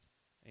stats,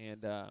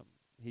 and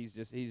he's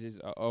just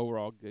an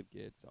overall good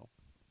kid. So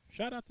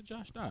Shout out to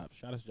Josh Dobbs.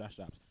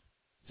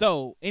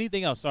 So,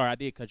 anything else? Sorry, I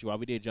did cut you off.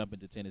 We did jump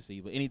into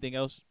Tennessee, but anything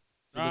else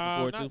you're looking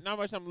forward to? Not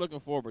much I'm looking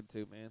forward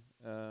to, man.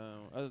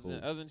 Other Cool.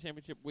 than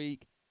championship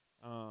week,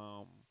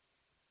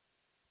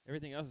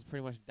 everything else has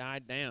pretty much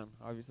died down.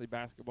 Obviously,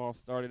 basketball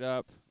started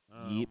up.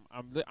 Yep.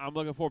 I'm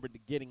looking forward to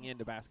getting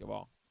into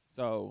basketball.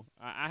 So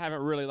I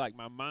haven't really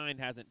my mind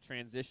hasn't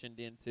transitioned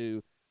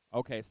into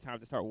okay, it's time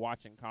to start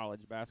watching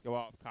college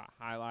basketball. I've caught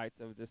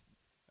highlights of this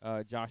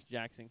Josh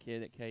Jackson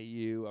kid at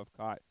KU. I've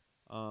caught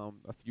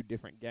a few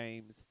different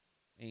games,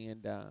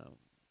 and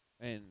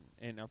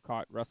I've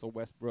caught Russell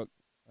Westbrook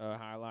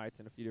highlights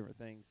and a few different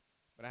things,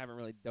 but I haven't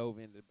really dove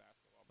into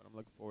basketball. But I'm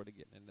looking forward to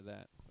getting into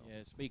that. So.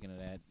 Yeah, speaking of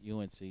that,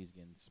 UNC is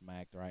getting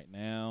smacked right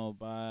now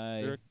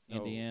by Sure.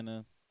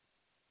 Indiana,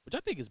 which I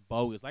think is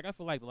bogus. I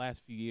feel like the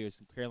last few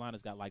years,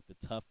 Carolina's got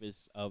the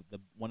toughest of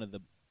one of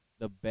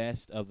the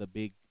best of the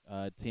Big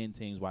 10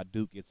 teams, while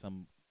Duke gets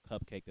some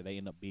cupcake that they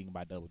end up beating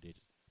by double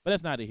digits. But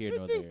that's neither here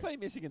nor there. Duke played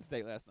Michigan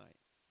State last night.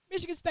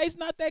 Michigan State's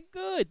not that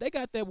good. They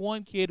got that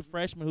one kid,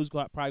 freshman, who's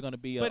probably going to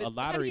be a lottery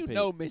How do you pick.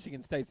 know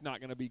Michigan State's not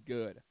going to be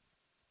good?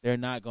 They're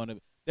not going to.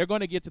 They're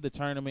going to get to the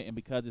tournament, and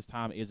because it's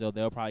Tom Izzo,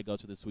 they'll probably go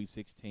to the Sweet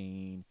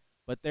 16.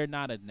 But they're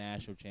not a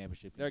national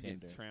championship They're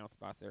contender. getting trounced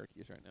by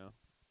Syracuse right now.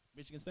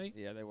 Michigan State?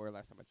 Yeah, they were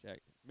last time I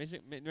checked.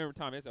 Remember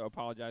Tom Izzo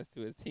apologized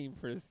to his team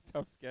for his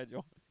tough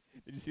schedule.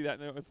 Did you see that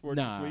in the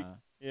sports this week?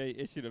 Yeah, he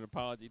issued an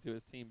apology to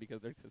his team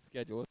because their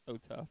schedule was so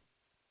tough.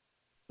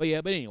 But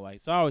anyway,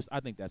 I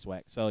think that's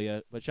whack. So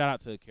yeah, but shout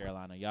out to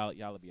Carolina, y'all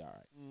will be all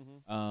right.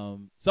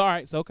 Mm-hmm. So all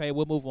right, so okay,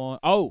 we'll move on.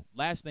 Oh,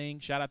 last thing,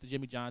 shout out to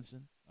Jimmy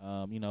Johnson.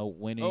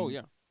 Winning. Oh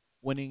yeah.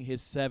 Winning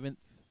his 7th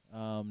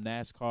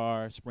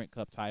NASCAR Sprint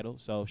Cup title.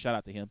 So shout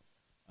out to him.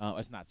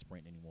 It's not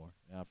Sprint anymore.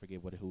 I forget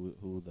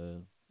who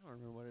the. I don't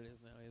remember what it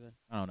is now either.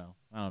 I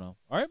don't know.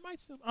 Or it might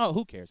still. Oh,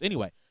 who cares?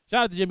 Anyway,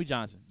 shout out to Jimmy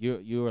Johnson.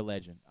 You're a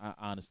legend.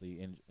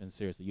 Honestly and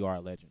seriously, you are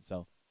a legend.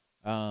 So,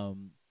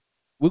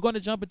 we're going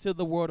to jump into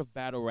the world of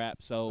battle rap.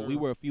 So Sure. we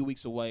were a few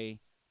weeks away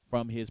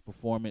from his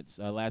performance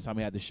last time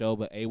we had the show,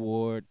 but A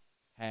Ward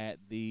had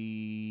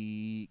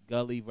the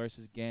Gully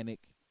versus Gannick.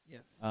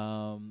 Yes.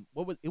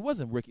 It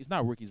wasn't Ricky. It's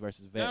not Rookies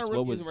versus Vets. Not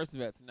Rookies versus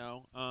Vets.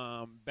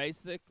 No.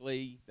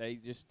 Basically, they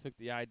just took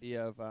the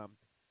idea of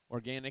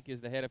Organic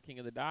is the head of King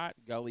of the Dot.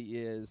 Gully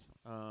is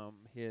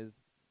his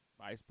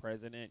vice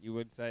president, you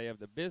would say, of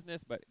the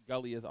business, but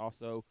Gully is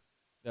also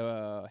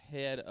the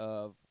head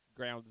of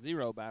Ground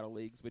Zero Battle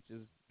Leagues, which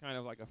is kind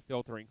of like a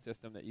filtering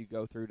system that you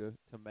go through to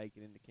make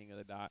it into King of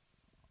the Dot.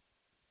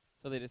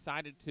 So they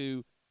decided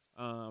to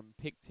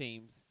pick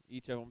teams.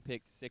 Each of them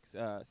picked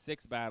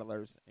six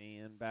battlers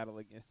and battle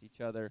against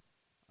each other.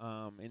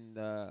 And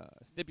the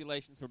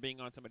stipulations for being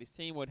on somebody's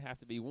team would have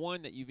to be,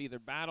 one, that you've either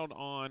battled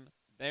on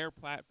their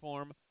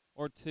platform,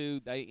 or two,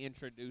 they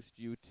introduced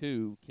you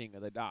to King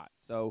of the Dot.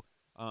 So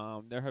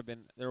there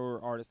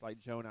were artists like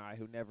Jonai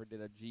who never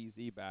did a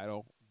GZ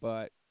battle,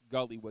 but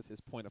Gully was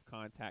his point of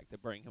contact to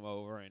bring him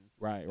over and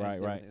Right.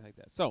 everything like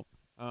that. So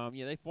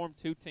they formed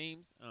two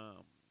teams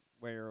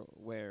where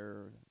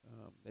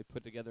they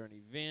put together an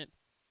event,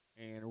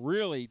 and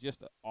really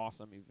just an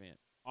awesome event,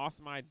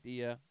 awesome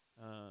idea.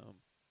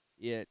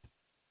 It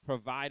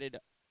provided,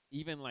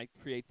 even like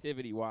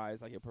creativity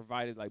wise, like it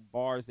provided like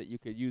bars that you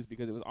could use,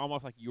 because it was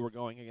almost like you were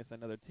going against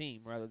another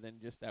team rather than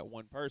just that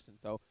one person.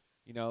 So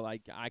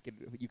like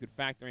you could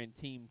factor in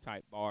team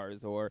type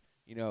bars, or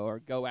or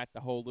go at the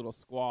whole little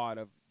squad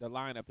of the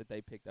lineup that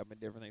they picked up and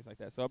different things like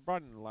that. So it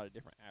brought in a lot of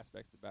different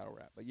aspects to battle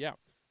rap. But yeah,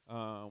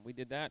 we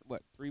did that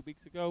 3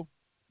 weeks ago.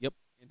 Yep.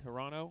 In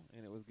Toronto,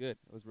 and it was good.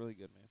 It was really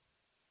good, man.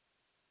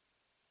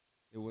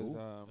 It was.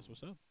 Cool. That's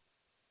what's up.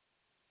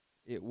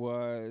 It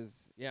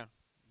was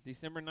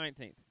December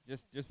 19th.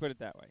 Just put it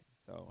that way.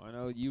 So I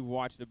know you've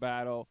watched the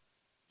battle.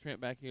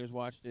 Trent back here has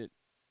watched it.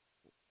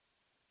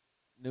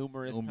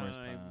 numerous Numerous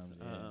times. times,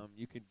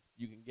 yeah.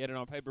 You can get it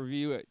on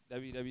pay-per-view at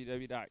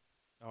www.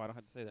 Oh, I don't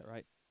have to say that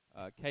right.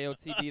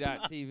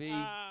 KOTD.tv.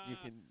 You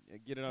can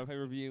get it on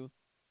pay-per-view.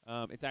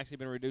 It's actually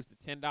been reduced to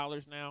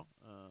 $10 now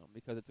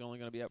because it's only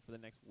going to be up for the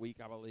next week,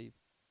 I believe.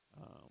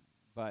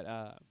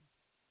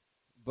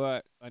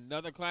 But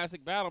another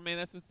classic battle, man.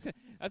 That's what's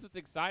that's what's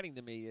exciting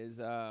to me is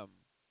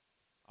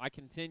I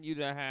continue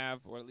to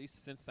have, or at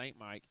least since St.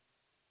 Mike,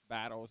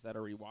 battles that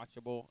are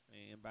rewatchable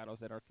and battles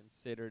that are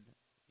considered,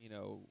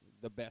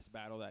 the best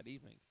battle that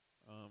evening.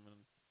 And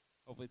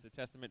hopefully it's a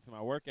testament to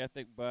my work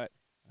ethic, but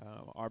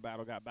our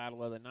battle got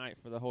battle of the night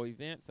for the whole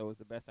event, so it was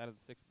the best out of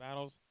the 6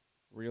 battles.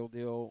 Real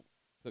Deal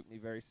took me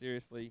very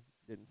seriously,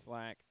 didn't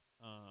slack,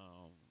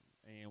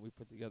 and we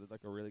put together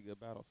like a really good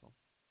battle. So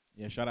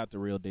Yeah, shout out to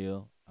Real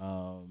Deal.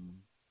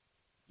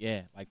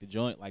 Yeah, like the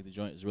joint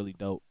is really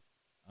dope.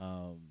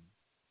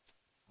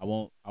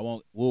 We'll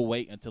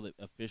wait until it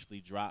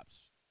officially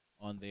drops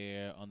on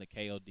the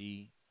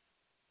KOD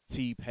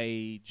T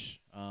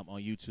page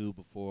on YouTube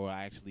before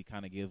I actually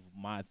kind of give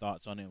my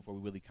thoughts on it, before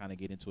we really kind of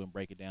get into it and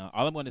break it down.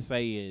 All I'm going to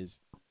say is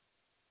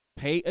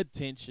pay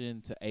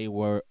attention to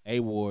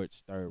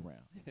A-Ward's third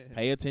round.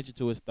 Pay attention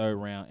to his third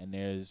round, and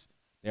there's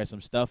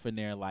some stuff in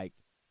there like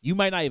you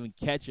might not even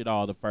catch it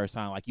all the first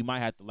time. Like you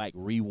might have to like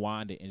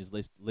rewind it and just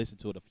listen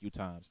to it a few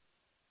times.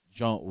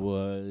 Joint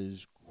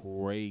was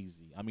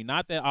crazy. I mean,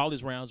 not that all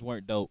his rounds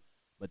weren't dope,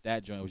 but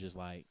that joint was just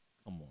like,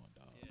 come on,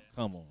 dog. Yeah.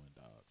 Come on,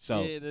 dog.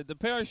 So yeah, the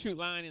parachute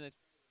line in the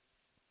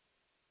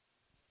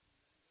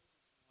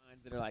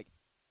lines that are like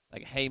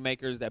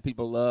haymakers that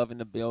people love in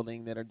the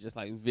building that are just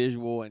like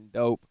visual and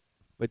dope.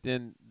 But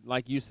then,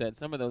 like you said,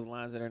 some of those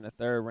lines that are in the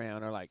third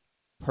round are like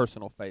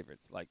personal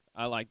favorites. Like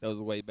I like those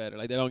way better.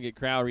 Like they don't get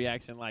crowd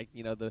reaction like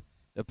the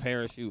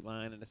parachute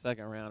line in the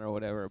second round or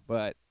whatever.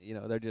 But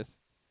they're just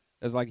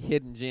there's like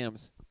hidden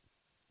gems.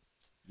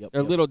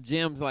 They're little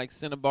gems like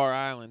Cinnabar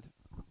Island.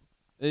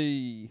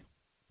 Hey.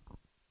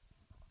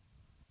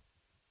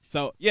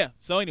 So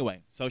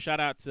anyway, shout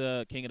out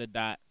to King of the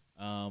Dot.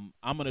 I'm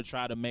gonna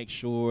try to make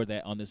sure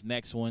that on this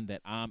next one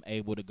that I'm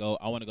able to go.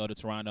 I want to go to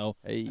Toronto.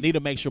 Hey. I need to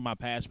make sure my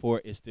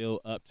passport is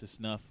still up to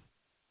snuff.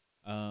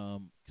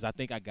 Because I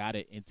think I got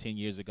it in 10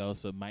 years ago,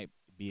 so it might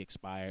be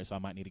expired. So I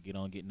might need to get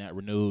on getting that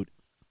renewed.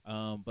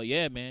 But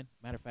yeah, man.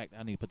 Matter of fact,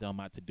 I need to put that on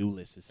my to-do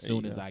list as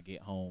soon as I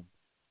get home.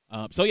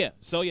 So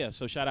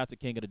shout out to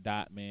King of the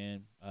Dot,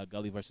 man.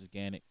 Gully versus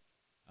Gannick.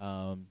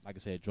 Like I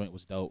said, joint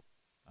was dope.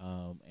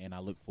 And I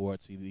look forward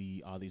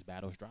to all these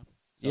battles dropping.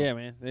 So, yeah,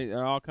 man.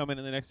 They're all coming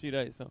in the next few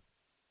days. So.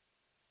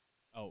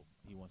 Oh,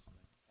 he wants to.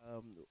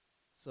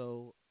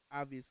 So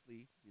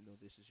obviously,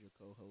 this is your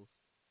co-host.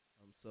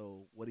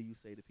 So what do you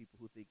say to people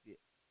who think that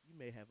you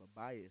may have a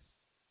bias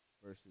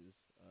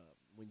versus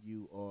when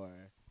you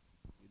are,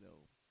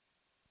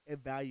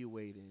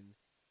 evaluating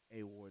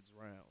A-Ward's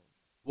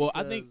rounds? Well,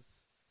 I think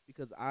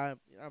because I've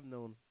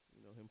known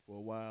him for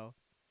a while,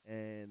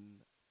 and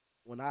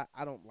when I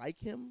don't like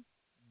him,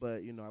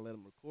 but I let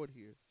him record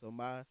here, so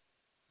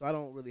I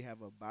don't really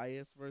have a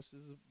bias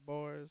versus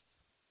bars,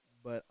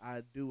 but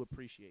I do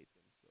appreciate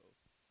them. So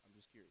I'm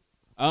just curious.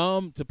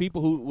 To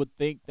people who would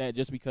think that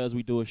just because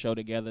we do a show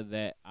together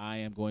that I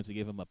am going to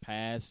give him a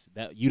pass,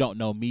 that you don't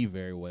know me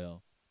very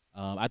well.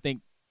 I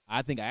think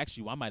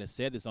actually I might have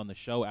said this on the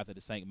show after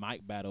the St.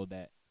 Mike battle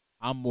that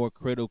I'm more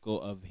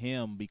critical of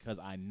him because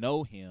I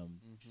know him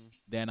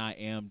than I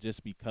am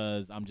just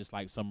because I'm just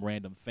like some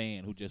random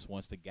fan who just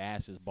wants to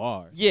gas his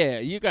bars. Yeah,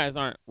 you guys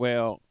aren't.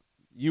 Well,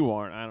 you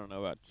aren't. I don't know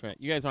about Trent.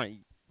 You guys aren't.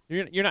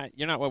 You're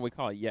not what we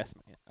call a yes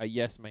man. A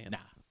yes man. Nah.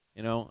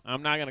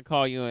 I'm not gonna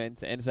call you and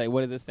say,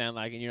 what does this sound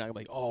like? And you're not gonna be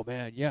like, oh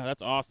man, yeah,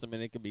 that's awesome,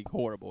 and it could be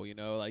horrible.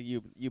 Like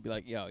you'd be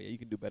like, yo, yeah, you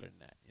can do better than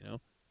that.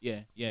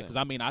 Yeah, because So.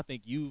 I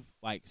think you've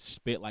like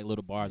spit like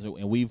little bars,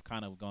 and we've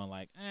kind of gone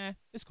like,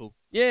 it's cool.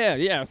 Yeah.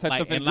 I've Like,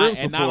 stuff in and groups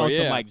not before, on yeah.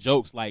 some like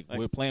jokes like Like-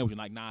 we're playing with you,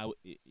 like nah,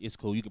 it's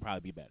cool. You could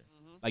probably be better.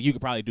 Mhm. Like you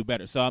could probably do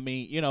better. So I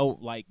mean,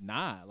 like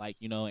nah, like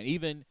and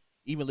even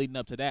leading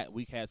up to that,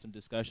 we had some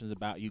discussions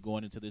about you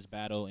going into this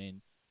battle,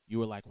 and you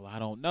were like, well, I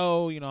don't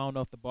know, I don't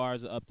know if the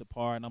bars are up to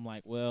par, and I'm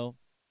like, well,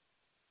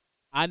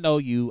 I know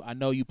you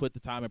put the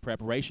time and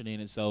preparation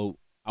in, and so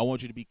I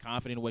want you to be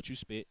confident in what you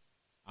spit.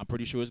 I'm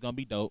pretty sure it's gonna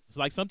be dope. It's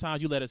like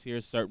sometimes you let us hear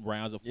certain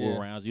rounds or full Yeah.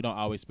 rounds. You don't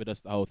always spit us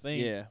the whole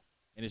thing. Yeah.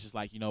 And it's just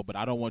like, but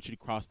I don't want you to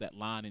cross that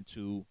line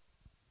into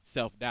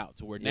self-doubt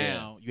to where Yeah.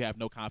 now you have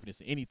no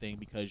confidence in anything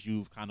because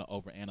you've kind of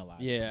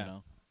overanalyzed Yeah.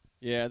 it,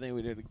 Yeah, I think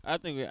we did. I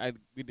think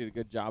we did a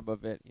good job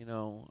of it.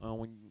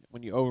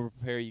 When you over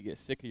prepare, you get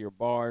sick of your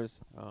bars,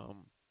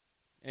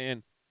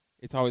 and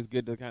it's always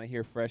good to kind of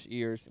hear fresh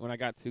ears. When I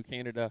got to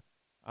Canada,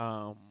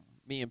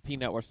 me and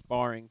Peanut were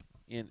sparring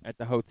at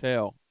the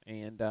hotel,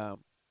 and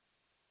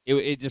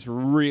it just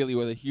really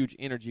was a huge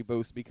energy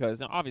boost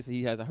because obviously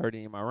he hasn't heard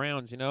any of my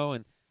rounds,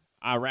 and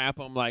I rap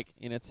him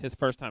and it's his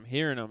first time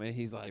hearing them, and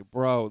he's like,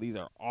 bro, these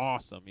are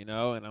awesome, and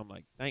I'm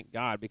like, thank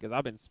God, because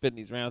I've been spitting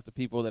these rounds to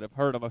people that have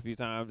heard them a few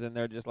times, and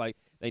they're just like,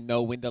 they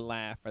know when to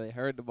laugh, or they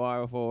heard the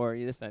bar before, or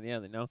this, that, and the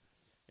other,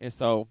 And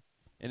so,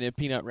 and then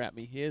Peanut rapped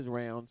me his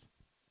rounds,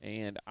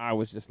 and I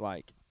was just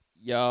like,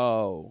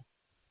 yo.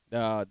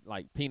 The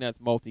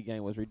Peanuts multi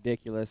game was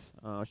ridiculous.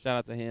 Shout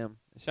out to him.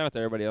 Shout out to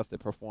everybody else that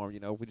performed.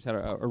 We just had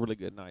a really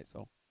good night.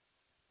 So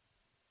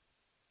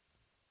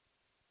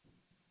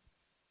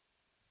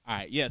All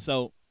right, yeah.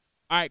 So,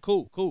 all right,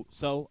 cool.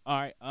 So, all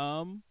right,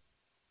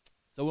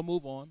 so we'll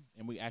move on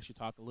and we actually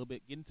talk a little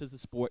bit, get into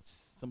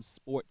some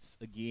sports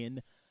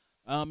again.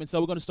 And so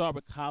we're going to start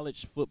with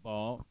college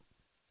football.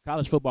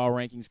 College football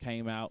rankings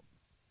came out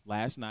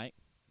last night.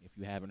 If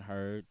you haven't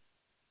heard,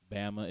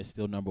 Bama is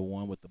still number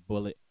one with the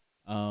bullet.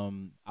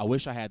 I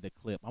wish I had the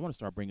clip. I want to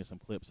start bringing some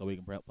clips so we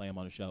can play them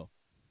on the show.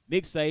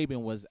 Nick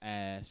Saban was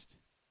asked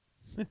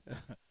did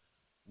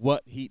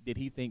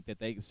he think that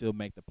they could still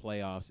make the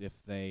playoffs if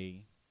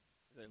they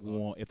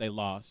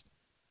lost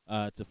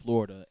to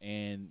Florida,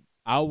 and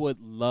I would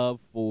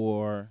love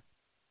for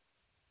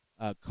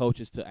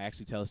coaches to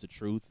actually tell us the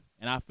truth.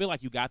 And I feel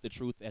like you got the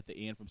truth at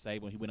the end from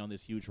Saban when he went on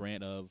this huge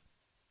rant of,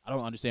 I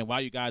don't understand why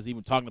you guys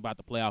even talking about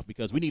the playoffs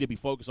because we need to be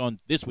focused on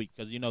this week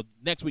because,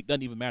 next week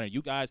doesn't even matter.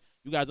 You guys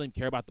don't even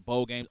care about the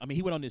bowl games. I mean,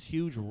 he went on this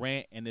huge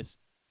rant and this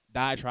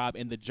diatribe,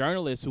 and the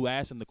journalist who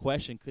asked him the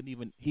question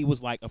he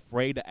was like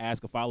afraid to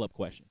ask a follow-up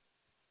question.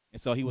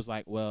 And so he was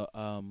like, well,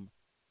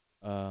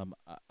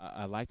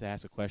 I'd like to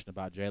ask a question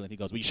about Jalen. He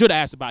goes, well, you should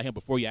have asked about him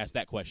before you asked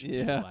that question.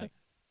 Yeah. Like,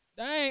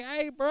 dang,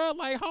 hey, bro,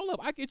 like, hold up.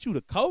 I get you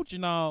the coach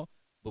and all,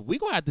 but we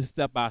going to have to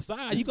step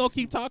outside. You going to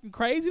keep talking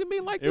crazy to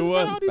me like this? It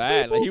was all these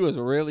bad. people? Like, he was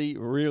really,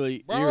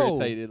 really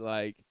irritated.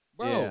 Like,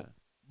 bro. Yeah.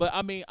 But,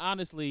 I mean,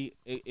 honestly,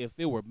 if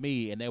it were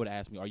me and they would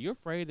ask me, are you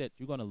afraid that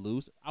you're going to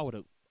lose? I would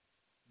have.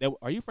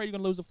 Are you afraid you're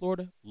going to lose to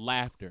Florida?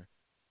 Laughter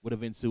would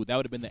have ensued. That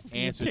would have been the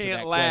answer to that You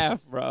can't laugh,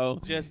 question.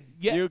 bro.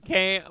 You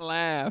can't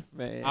laugh,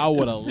 man. I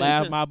would have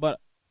laughed my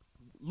butt.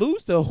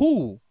 Lose to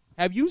who?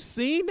 Have you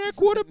seen their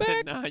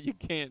quarterback? No, you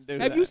can't do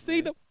that. Have you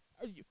seen man.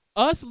 them?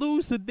 Us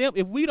lose to them.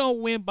 If we don't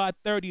win by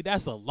 30,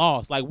 that's a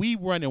loss. Like, we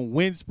running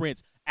wind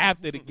sprints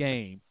after the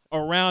game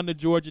around the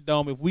Georgia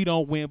Dome if we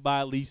don't win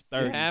by at least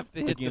 30. You have to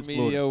hit the against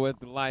media Florida. with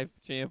the life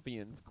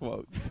champions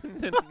quotes.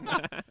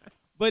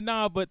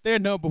 But they're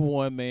number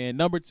one, man.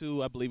 Number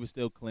two, I believe, is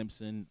still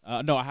Clemson.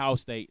 Ohio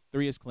State.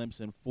 3 is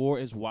Clemson. 4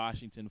 is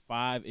Washington.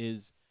 5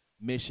 is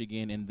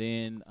Michigan. And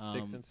then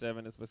 6 and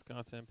 7 is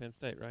Wisconsin and Penn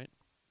State, right?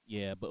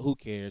 yeah, but who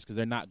cares? Because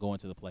they're not going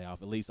to the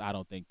playoff. At least I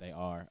don't think they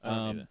are. I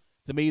don't either.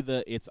 To me,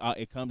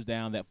 it comes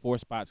down that 4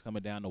 spots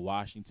coming down to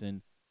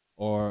Washington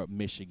or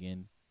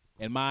Michigan.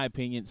 In my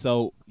opinion,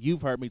 so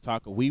you've heard me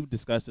talk. We've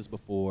discussed this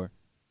before.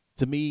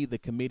 To me, the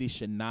committee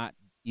should not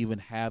even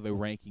have a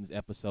rankings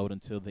episode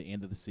until the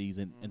end of the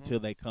season, until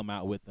they come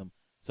out with them.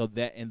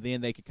 And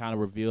then they can kind of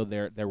reveal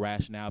their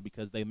rationale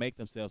because they make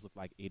themselves look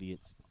like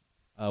idiots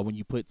when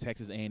you put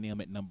Texas A&M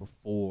at number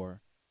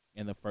 4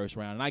 in the first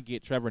round. And I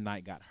get Trevor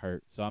Knight got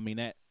hurt, so I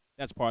mean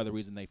that's part of the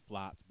reason they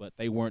flopped. But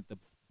they weren't the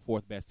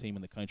 4th best team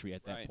in the country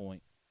at that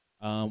point.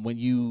 When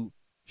you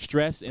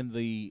stress in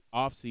the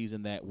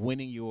offseason that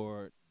winning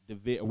your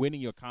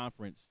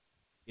conference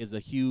is a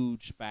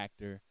huge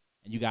factor,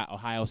 and you got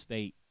Ohio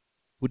State,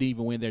 who didn't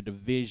even win their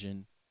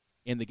division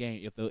in the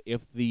game.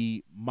 If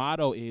the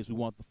motto is we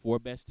want the 4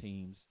 best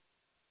teams,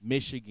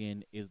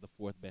 Michigan is the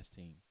 4th best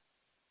team.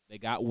 They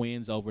got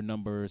wins over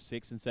number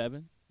 6 and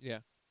 7. Yeah.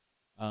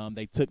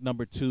 They took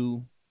number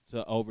 2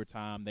 to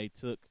overtime. They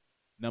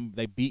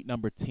beat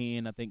number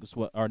 10, I think,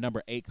 or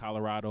number 8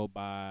 Colorado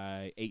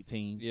by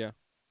 18. Yeah.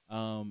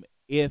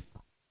 If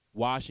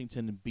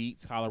Washington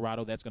beats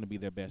Colorado, that's going to be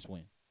their best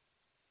win.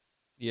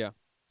 Yeah.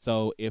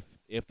 So if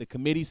the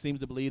committee seems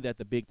to believe that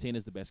the Big Ten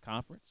is the best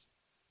conference,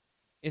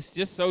 it's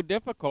just so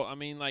difficult. I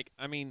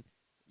mean,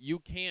 you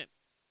can't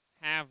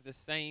have the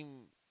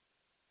same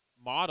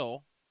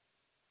model.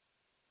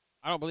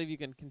 I don't believe you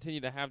can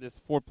continue to have this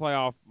 4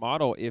 playoff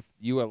model if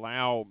you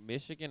allow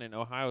Michigan and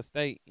Ohio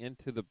State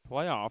into the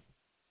playoff.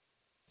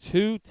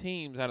 2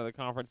 teams out of the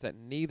conference that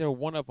neither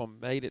one of them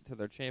made it to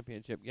their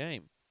championship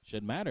game.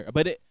 shouldn't matter.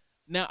 But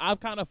now I've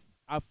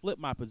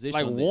flipped my position.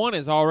 Like on this. one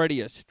is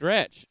already a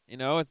stretch.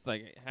 It's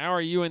like, how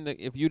are you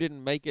if you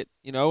didn't make it?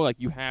 Like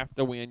you have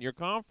to win your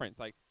conference.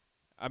 Like,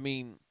 I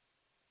mean,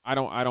 I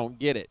don't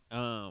get it.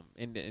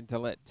 And to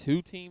let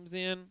 2 teams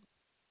in,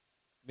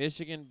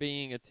 Michigan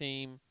being a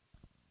team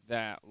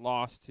that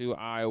lost to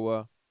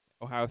Iowa,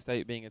 Ohio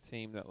State being a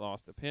team that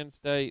lost to Penn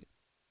State.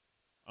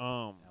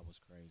 That was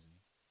crazy.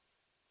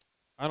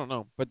 I don't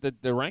know, but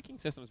the ranking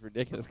system is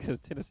ridiculous because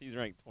Tennessee's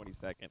ranked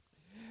 22nd.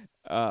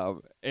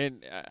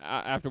 And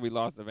after we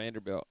lost to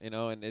Vanderbilt,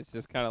 and it's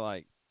just kind of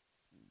like,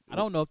 I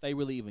don't know if they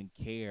really even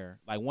care.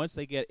 Like once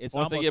they get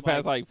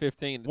past like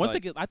 15, they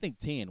get, I think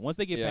 10. Once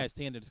they get past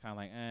 10, they're just kind of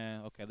like,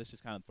 okay, let's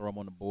just kind of throw them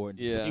on the board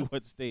and see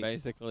what sticks.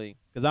 Basically,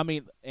 because I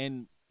mean,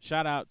 and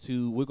shout out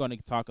to, we're going to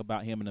talk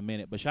about him in a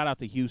minute, but shout out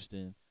to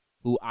Houston,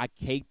 who I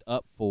caked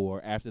up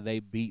for after they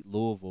beat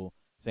Louisville,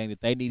 saying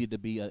that they needed to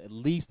be at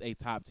least a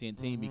top 10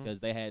 team because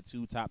they had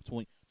 2 top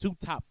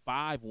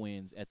 5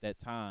 wins at that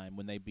time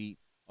when they beat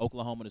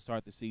Oklahoma to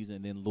start the season,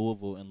 and then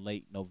Louisville in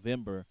late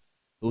November,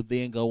 who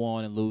then go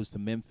on and lose to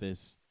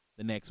Memphis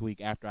the next week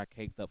after I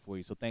caked up for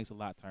you. So thanks a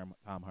lot,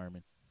 Tom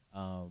Herman.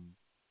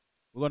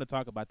 We're going to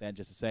talk about that in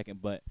just a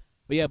second. But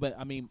yeah, but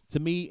I mean, to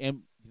me,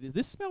 and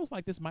this smells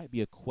like this might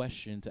be a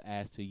question to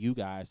ask to you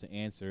guys to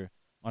answer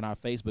on our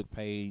Facebook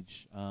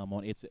page.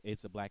 On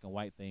it's a black and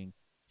white thing.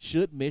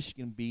 Should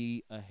Michigan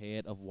be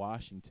ahead of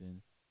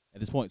Washington at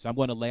this point? So I'm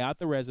going to lay out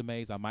the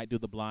resumes. I might do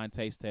the blind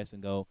taste test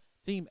and go,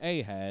 Team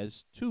A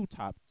has 2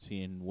 top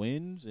 10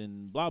 wins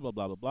and blah, blah,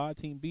 blah, blah, blah.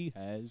 Team B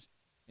has,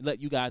 and let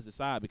you guys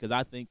decide, because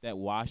I think that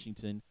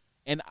Washington,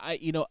 and I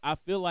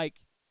feel like,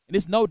 and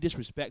it's no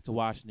disrespect to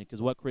Washington,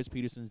 because what Chris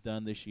Peterson's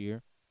done this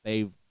year,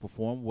 they've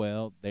performed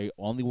well. They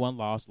only one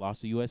lost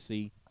to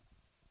USC,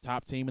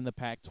 top team in the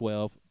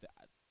Pac-12.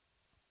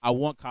 I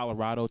want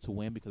Colorado to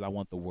win because I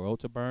want the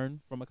world to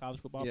burn from a college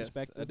football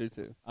perspective. I do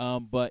too.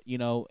 But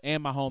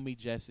and my homie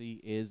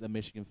Jesse is a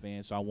Michigan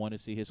fan, so I want to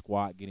see his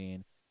squad get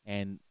in.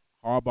 And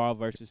Harbaugh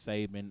versus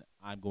Saban,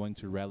 I'm going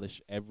to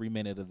relish every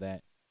minute of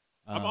that.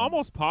 I'm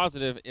almost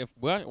positive if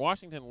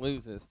Washington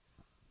loses,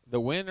 the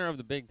winner of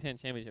the Big Ten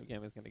championship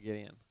game is going to get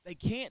in. They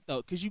can't,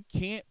 though, because you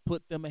can't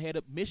put them ahead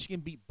of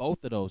Michigan. Beat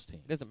both of those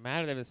teams. It doesn't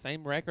matter. They have the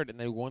same record and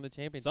they won the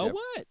championship. So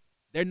what?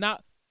 They're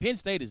not. Penn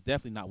State is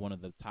definitely not one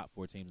of the top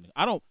 4 teams.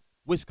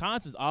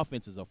 Wisconsin's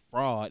offense is a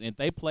fraud, and if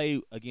they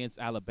play against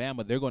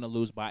Alabama, they're going to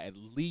lose by at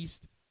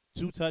least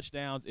 2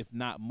 touchdowns, if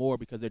not more,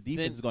 because their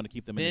defense is going to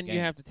keep them in the game. Then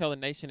you have to tell the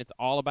nation it's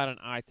all about an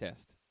eye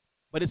test.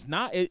 But it's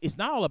not. It's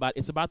not all about.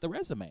 It's about the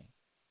resume.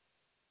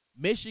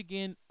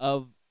 Michigan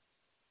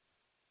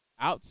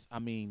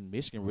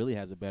Michigan really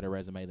has a better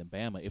resume than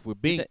Bama. If we're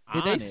being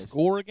honest, did they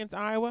score against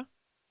Iowa?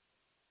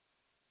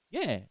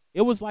 Yeah,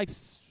 it was like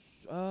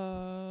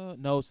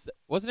no.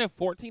 Wasn't it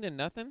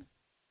 14-0?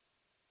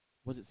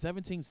 Was it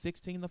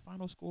 17-16 the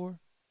final score?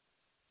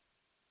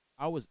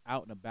 I was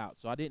out and about,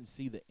 so I didn't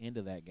see the end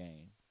of that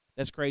game.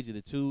 That's crazy.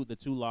 The two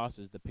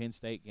losses, the Penn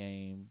State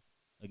game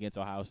against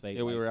Ohio State.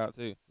 Yeah, we were out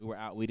too. We were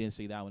out. We didn't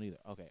see that one either.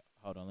 Okay,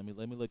 hold on.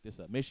 Let me look this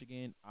up.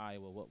 Michigan,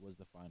 Iowa. What was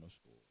the final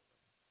score?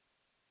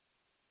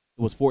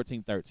 It was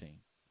 14-13.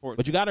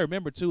 But you got to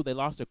remember too, they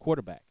lost their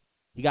quarterback.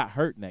 He got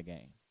hurt in that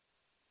game.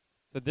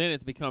 So then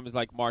it becomes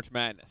like March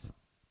Madness.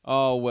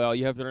 Oh, well,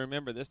 you have to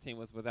remember this team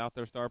was without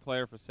their star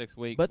player for 6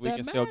 weeks. But we that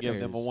can still give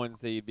them a matters. 1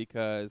 seed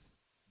because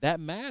That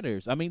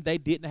matters. I mean, they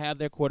didn't have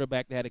their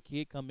quarterback. They had a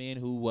kid come in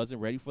who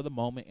wasn't ready for the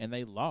moment, and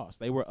they lost.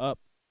 They were up,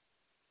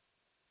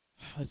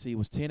 let's see, it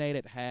was 10-8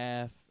 at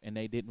half, and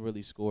they didn't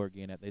really score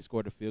again. They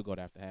scored a field goal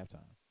after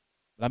halftime.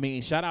 But, I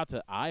mean, shout out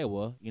to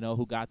Iowa,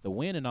 who got the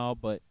win and all,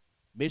 but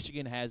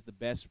Michigan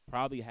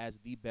probably has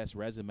the best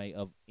resume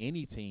of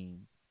any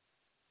team.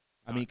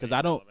 I mean, because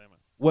Alabama.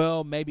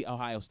 Well, maybe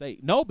Ohio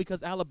State. No,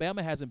 because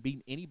Alabama hasn't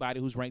beaten anybody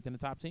who's ranked in the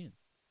top 10.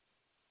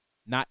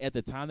 Not at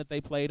the time that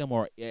they played them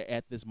or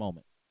at this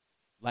moment.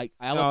 Like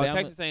Alabama. No,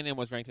 Texas A&M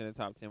was ranked in the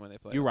top 10 when they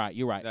played. You're right.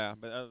 Yeah,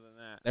 but other than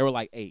that. They were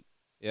like 8.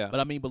 Yeah.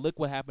 But look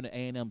what happened to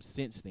A&M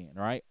since then,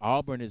 right?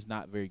 Auburn is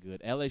not very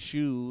good.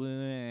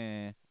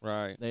 LSU,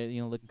 right.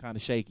 They're looking kind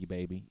of shaky,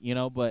 baby.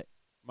 But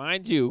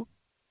mind you,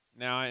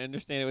 now I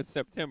understand it was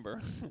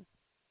September,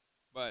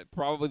 but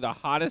probably the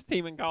hottest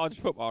team in college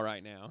football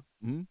right now.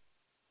 Mhm.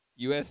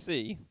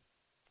 USC.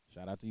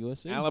 Shout out to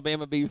USC.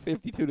 Alabama beat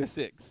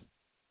 52-6.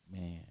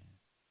 Man.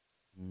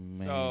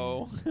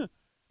 So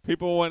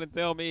people want to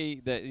tell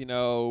me that,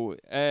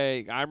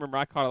 hey, I remember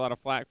I caught a lot of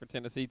flack for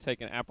Tennessee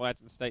taking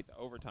Appalachian State to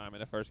overtime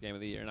in the first game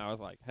of the year. And I was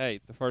like, hey,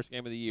 it's the first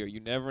game of the year. You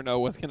never know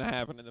what's going to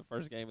happen in the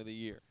first game of the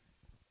year.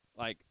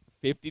 Like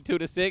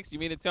 52-6, you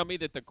mean to tell me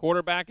that the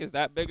quarterback is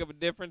that big of a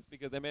difference?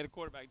 Because they made a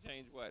quarterback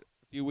change, a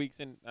few weeks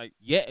in?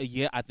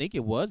 Yeah, I think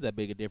it was that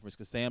big a difference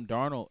because Sam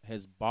Darnold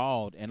has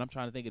balled. And I'm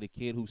trying to think of the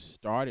kid who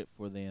started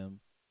for them,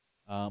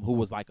 who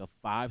was like a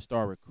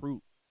 5-star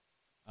recruit.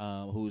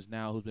 Who's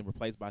been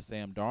replaced by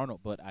Sam Darnold,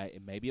 but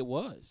maybe it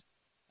was.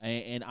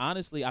 And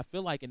honestly, I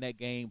feel like in that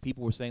game,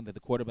 people were saying that the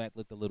quarterback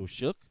looked a little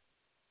shook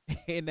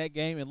in that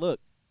game. And look,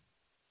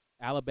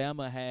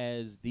 Alabama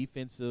has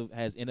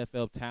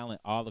NFL talent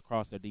all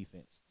across their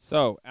defense.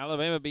 So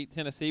Alabama beat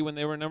Tennessee when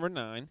they were number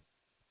 9.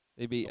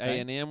 They beat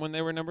Okay. A&M when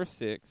they were number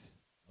 6.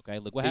 Okay,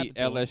 look what Beat happened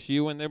to them.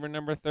 LSU when they were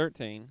number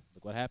 13.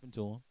 Look what happened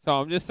to them. So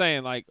I'm just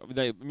saying,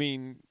 granted,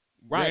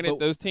 but-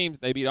 those teams,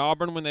 they beat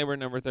Auburn when they were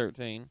number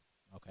 13.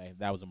 Okay,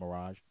 that was a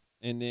mirage.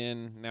 And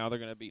then now they're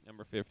going to beat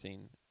number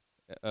 15,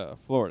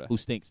 Florida. Who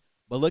stinks?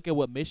 But look at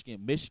what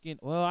Michigan.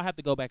 Well, I have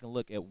to go back and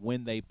look at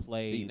when they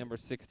played. Beat number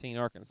 16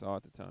 Arkansas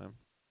at the time.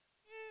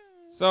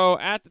 So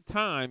at the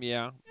time,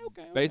 yeah.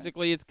 Okay.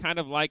 Basically, it's kind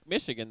of like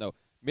Michigan, though.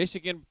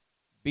 Michigan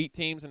beat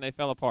teams and they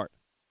fell apart.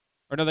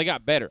 Or no, they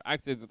got better.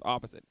 Actually, it's the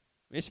opposite.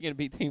 Michigan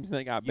beat teams and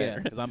they got Yeah,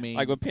 better. because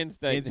like with Penn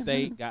State. Penn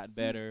State got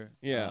better.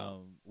 Yeah.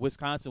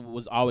 Wisconsin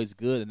was always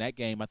good, and that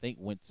game I think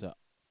went to.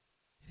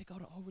 Did it go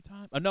to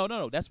overtime? Oh,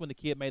 no. That's when the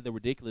kid made the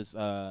ridiculous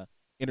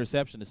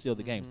interception to seal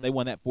the game. So Mhm. they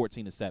won that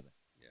 14-7.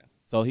 Yeah.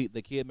 So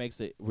the kid makes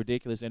a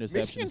ridiculous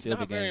interception Michigan's to seal the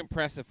not very game.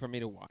 impressive for me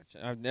to watch.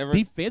 I've never.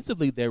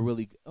 Defensively, they're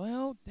really good.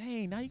 Well,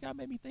 dang, now you got to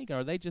make me think.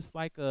 Are they just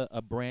like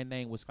a brand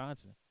name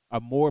Wisconsin?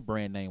 A more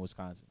brand name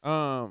Wisconsin?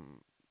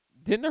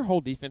 Didn't their whole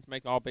defense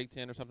make all Big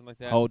Ten or something like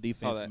that? Whole Saw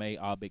defense that. made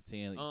all Big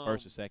Ten,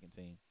 first or second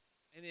team.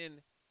 And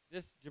then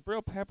this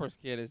Jabril Peppers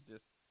kid is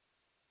just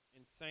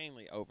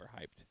insanely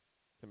overhyped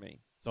to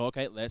me. So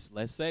okay, let's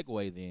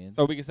segue then.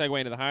 So we can segue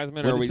into the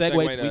Heisman, Well, or we segue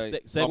segue to- to we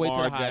se- segue to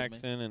Lamar the Heisman.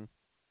 Jackson and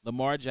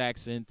Lamar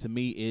Jackson, to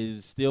me,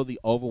 is still the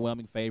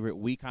overwhelming favorite.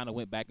 We kind of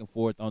went back and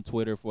forth on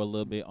Twitter for a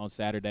little bit on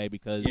Saturday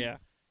because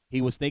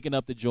he was thinking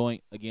up the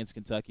joint against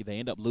Kentucky. They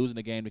end up losing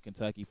the game to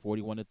Kentucky,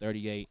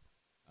 41-38.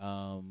 I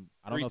don't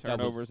three know if that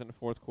turnovers was. in the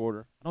fourth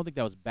quarter. I don't think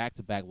that was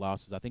back-to-back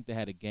losses. I think they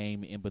had a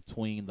game in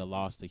between the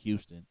loss to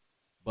Houston.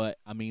 But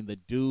I mean, the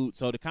dude.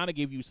 So to kind of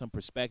give you some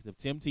perspective,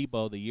 Tim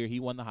Tebow, the year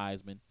he won the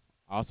Heisman,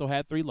 also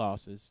had 3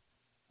 losses,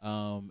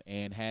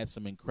 and had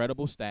some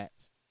incredible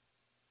stats.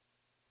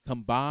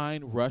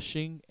 Combined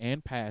rushing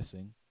and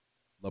passing,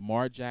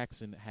 Lamar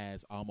Jackson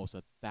has almost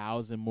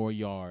 1,000 more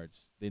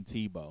yards than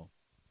Tebow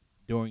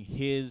during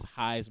his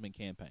Heisman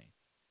campaign.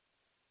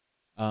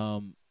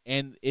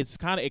 And it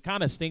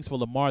kind of stinks for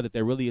Lamar that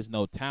there really is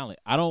no talent.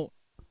 I don't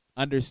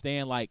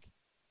understand, like,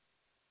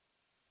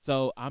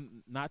 so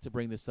I'm not to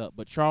bring this up,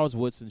 but Charles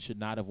Woodson should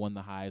not have won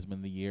the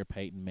Heisman the year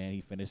Peyton Manning.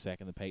 He finished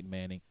second to Peyton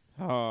Manning.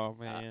 Oh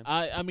man,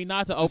 I mean,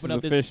 not to open this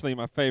up is this. officially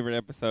my favorite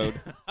episode.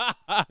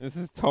 This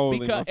is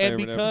totally my favorite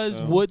because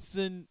episode.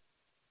 Woodson,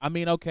 I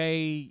mean,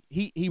 okay,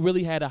 he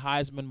really had a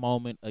Heisman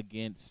moment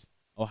against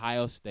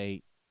Ohio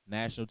State,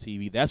 national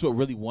TV. That's what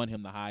really won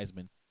him the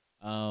Heisman.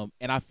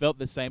 And I felt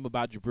the same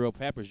about Jabril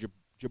Peppers.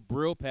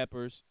 Jabril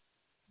Peppers,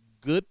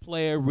 good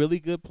player, really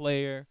good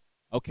player.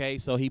 Okay,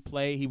 so he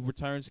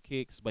returns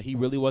kicks, but he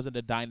really wasn't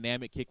a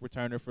dynamic kick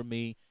returner for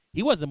me.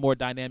 He wasn't more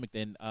dynamic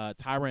than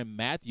Tyrann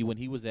Mathieu when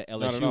he was at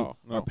LSU, Not at all,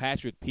 no. or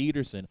Patrick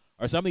Peterson,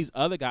 or some of these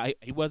other guys.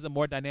 He wasn't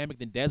more dynamic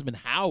than Desmond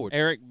Howard.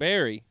 Eric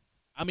Berry.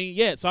 I mean,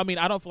 yeah. So I mean,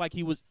 I don't feel like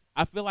he was.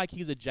 I feel like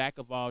he's a jack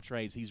of all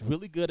trades. He's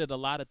really good at a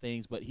lot of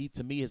things, but he,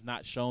 to me, has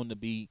not shown to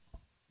be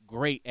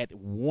great at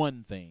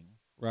one thing.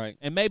 Right.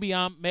 And maybe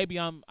I'm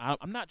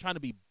not trying to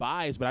be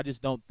biased, but I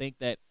just don't think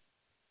that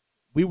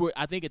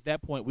I think at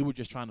that point we were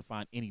just trying to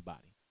find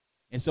anybody.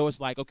 And so it's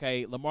like,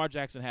 okay, Lamar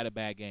Jackson had a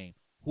bad game.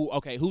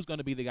 Who's going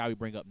to be the guy we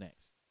bring up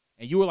next?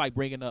 And you were like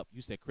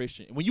you said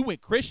Christian. And when you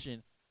went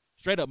Christian,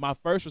 straight up, my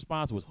first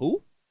response was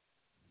who?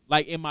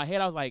 Like in my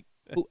head, I was like,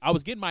 who? I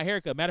was getting my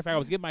haircut. Matter of fact, I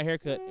was getting my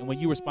haircut, and when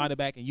you responded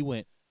back and you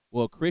went,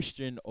 well,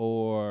 Christian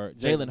or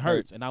Jalen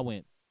Hurts, and I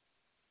went,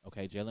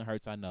 okay, Jalen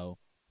Hurts, I know.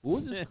 Who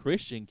is this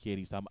Christian kid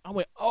he's talking about? I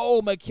went,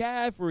 oh,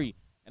 McCaffrey.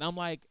 And I'm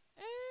like,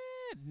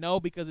 no,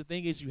 because the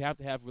thing is you have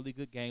to have really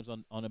good games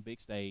on a big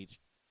stage.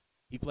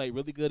 He played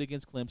really good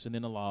against Clemson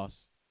in a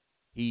loss.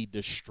 He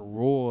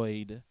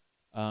destroyed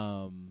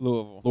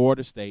Louisville.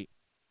 Florida State.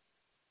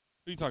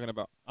 Who are you talking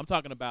about? I'm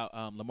talking about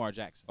Lamar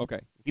Jackson.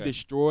 Okay. He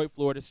destroyed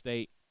Florida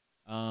State.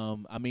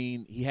 I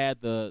mean, he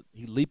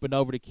leaping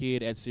over the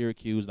kid at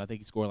Syracuse, and I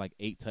think he scored like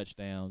 8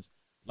 touchdowns.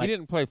 He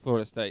didn't play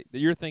Florida State.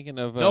 You're thinking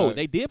of no,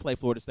 they did play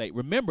Florida State.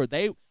 Remember,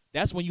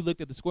 that's when you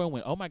looked at the score and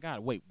went, oh my God,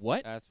 wait,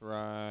 what? That's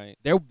right.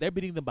 They're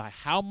beating them by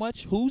how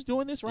much? Who's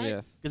doing this, right?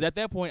 Yes. Because at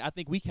that point, I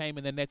think we came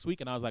in the next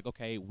week, and I was like,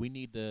 okay, we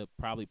need to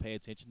probably pay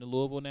attention to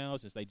Louisville now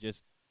since they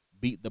just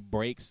beat the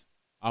brakes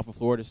off of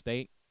Florida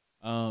State.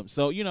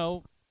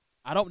 So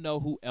I don't know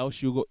who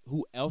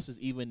else is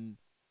even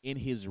in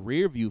his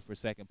rear view for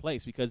second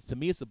place, because to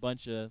me it's a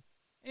bunch of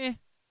I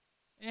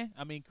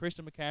mean,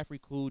 Christian McCaffrey,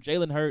 cool.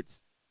 Jalen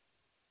Hurts,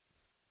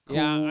 cool.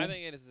 Yeah, I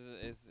think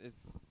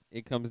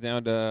it comes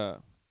down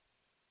to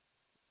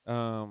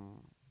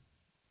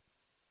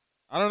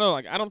I don't know.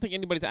 Like, I don't think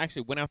anybody's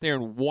actually went out there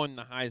and won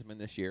the Heisman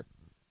this year.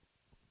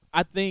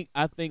 I think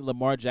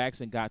Lamar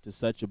Jackson got to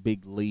such a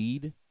big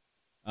lead,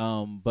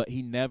 but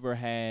he never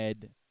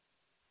had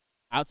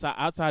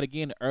outside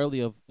again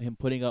early of him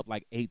putting up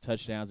like 8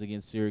 touchdowns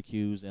against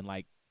Syracuse and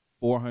like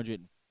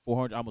 400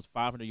 almost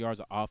 500 yards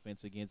of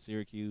offense against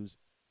Syracuse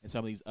and some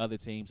of these other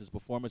teams. His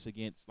performance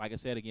against, like I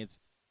said, against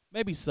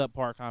maybe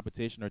subpar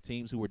competition or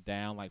teams who were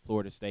down like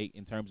Florida State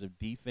in terms of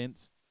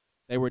defense,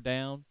 they were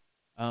down.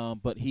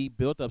 But he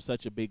built up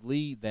such a big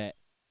lead that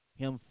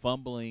him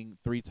fumbling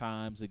 3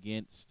 times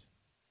against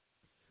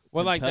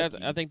like Kentucky.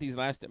 that, I think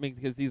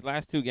because these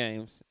last 2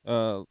 games,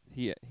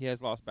 he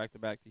has lost back to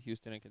back to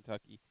Houston and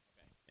Kentucky,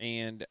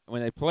 and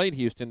when they played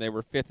Houston, they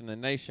were 5th in the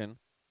nation,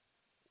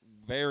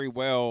 very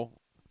well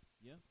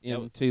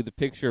into the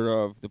picture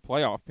of the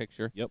playoff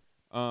picture. Yep.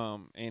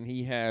 And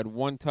he had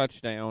 1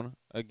 touchdown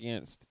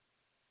against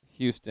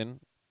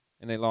Houston,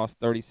 and they lost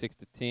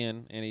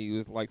 36-10, and he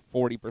was like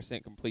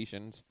 40%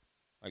 completions,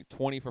 like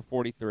 20 for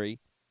 43,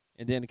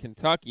 and then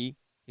Kentucky.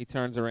 He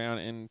turns around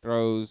and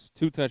throws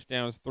 2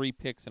 touchdowns, 3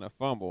 picks, and a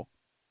fumble.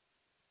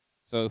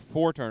 So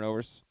 4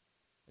 turnovers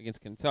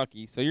against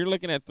Kentucky. So you're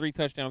looking at 3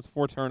 touchdowns,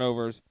 4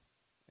 turnovers,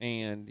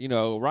 and,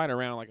 right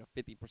around like a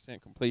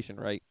 50% completion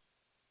rate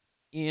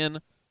in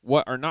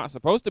what are not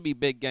supposed to be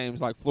big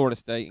games like Florida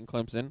State and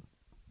Clemson,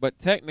 but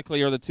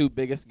technically are the 2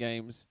 biggest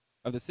games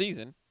of the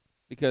season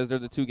because they're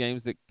the 2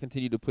 games that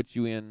continue to put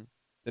you in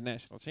the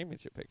national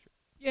championship picture.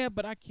 Yeah,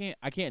 but I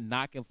can't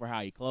knock him for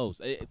how he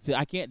closed.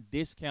 I can't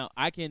discount.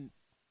 I can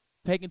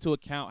take into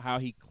account how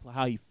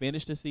he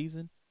finished the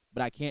season,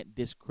 but I can't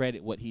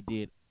discredit what he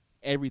did,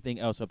 everything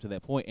else up to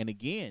that point. And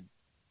again,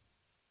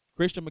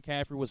 Christian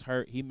McCaffrey was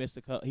hurt. He missed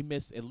he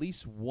missed at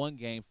least one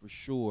game for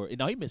sure.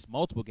 No, he missed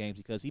multiple games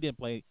because he didn't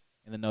play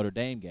in the Notre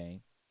Dame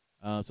game.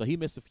 So he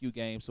missed a few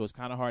games. So it's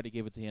kind of hard to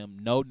give it to him.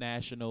 No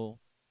national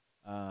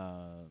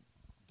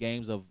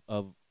games of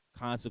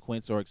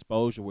consequence or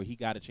exposure where he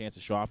got a chance to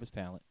show off his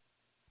talent.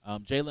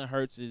 Jalen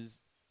Hurts is,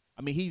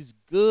 I mean, he's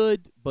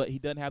good, but he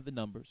doesn't have the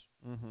numbers.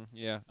 Mm-hmm,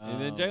 yeah.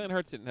 And then Jalen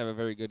Hurts didn't have a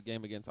very good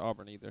game against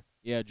Auburn either.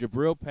 Yeah,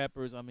 Jabril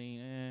Peppers, I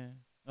mean,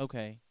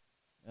 okay.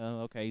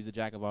 Okay, he's a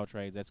jack of all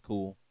trades. That's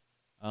cool.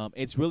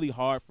 It's really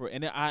hard for,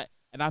 and I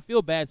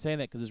feel bad saying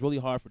that because it's really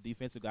hard for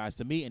defensive guys.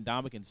 To me,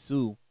 Ndamukong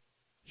Suh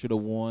should have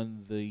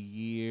won the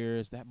year.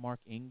 Is that Mark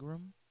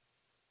Ingram?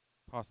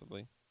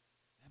 Possibly.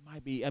 That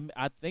might be.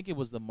 I think it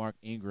was the Mark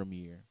Ingram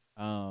year.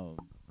 But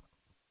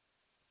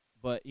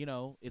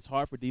it's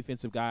hard for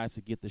defensive guys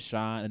to get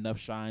enough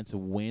shine to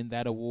win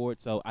that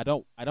award. So I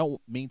don't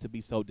mean to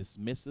be so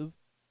dismissive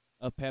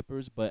of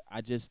Peppers, but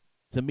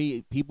to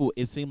me,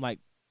 it seemed like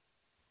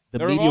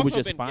the media was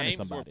just finding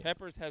somebody. Where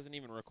Peppers hasn't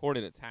even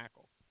recorded a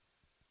tackle.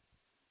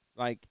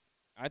 Like,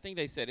 I think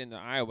they said in the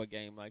Iowa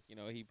game, like,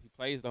 he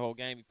plays the whole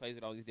game, he plays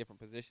at all these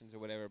different positions or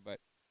whatever. But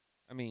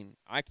I mean,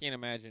 I can't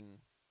imagine.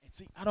 And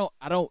see, I don't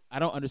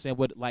understand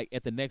what, like,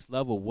 at the next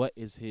level, what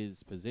is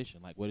his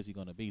position? Like, what is he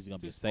going to be? Is he going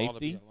to be a safety? To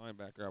be a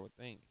linebacker, I would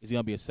think. Is he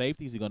going to be a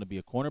safety? Is he going to be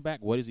a cornerback?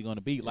 What is he going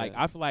to be? Yeah. Like,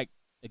 I feel like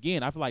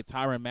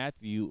Tyrann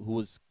Mathieu, who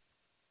was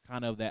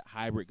kind of that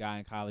hybrid guy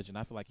in college, and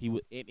I feel like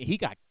he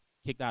got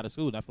kicked out of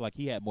school, and I feel like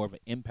he had more of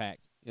an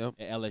impact at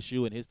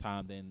LSU in his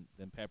time than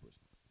Peppers.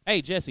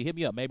 Hey, Jesse, hit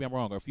me up. Maybe I'm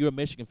wrong. Or if you're a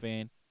Michigan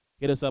fan,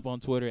 hit us up on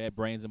Twitter at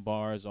Brains and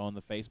Bars on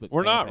the Facebook.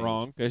 We're not page.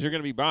 wrong because you're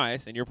going to be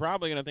biased, and you're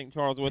probably going to think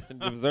Charles Woodson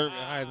deserved a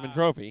Heisman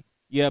Trophy.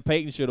 Yeah,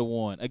 Peyton should have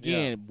won.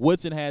 Again,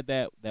 Woodson had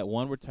that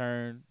one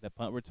return, that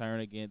punt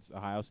return against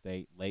Ohio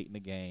State late in the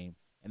game,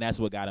 and that's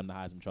what got him the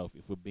Heisman Trophy,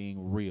 if we're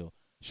being real.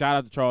 Shout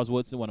out to Charles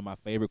Woodson, one of my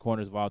favorite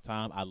corners of all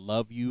time. I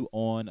love you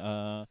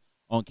on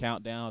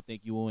Countdown. I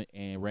think you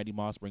and Randy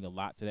Moss bring a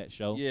lot to that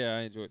show. Yeah,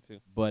 I enjoy it too.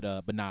 But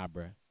nah,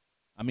 bruh.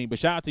 I mean, but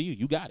shout out to you.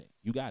 You got it.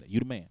 You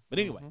the man. But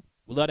anyway,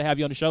 we'd love to have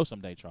you on the show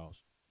someday,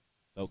 Charles.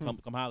 So come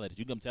holler at us.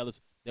 You can tell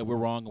us that we're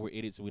wrong and we're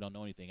idiots and we don't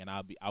know anything, and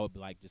I would be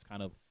like just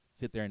kind of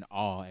sit there in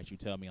awe as you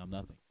tell me I'm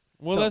nothing.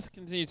 Well, let's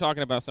continue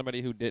talking about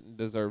somebody who didn't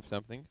deserve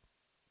something.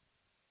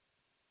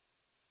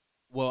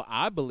 Well,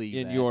 I believe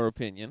in your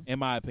opinion. In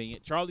my opinion,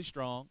 Charlie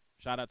Strong.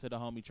 Shout out to the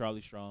homie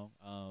Charlie Strong.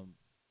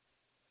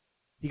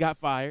 He got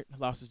fired,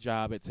 lost his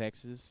job at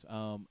Texas.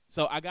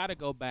 So I got to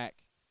go back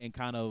and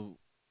kind of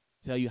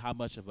tell you how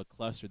much of a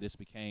cluster this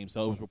became.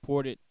 So it was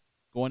reported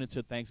going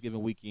into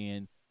Thanksgiving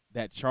weekend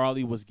that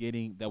Charlie was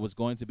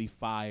going to be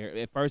fired.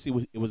 At first, it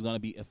was going to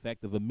be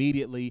effective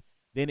immediately.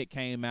 Then it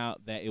came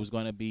out that it was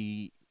going to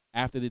be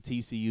after the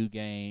TCU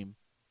game.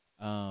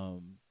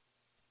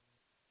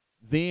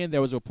 Then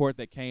there was a report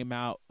that came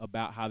out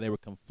about how they were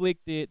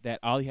conflicted, that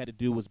all he had to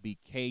do was beat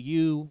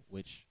KU,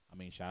 which, I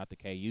mean, shout out to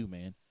KU,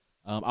 man.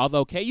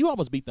 Although KU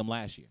almost beat them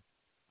last year.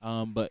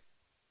 But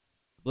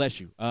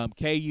bless you.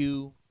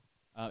 KU,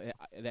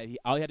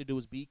 all he had to do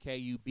was beat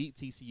KU, beat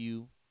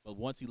TCU. But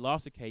once he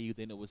lost to KU,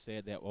 then it was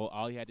said that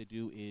all he had to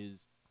do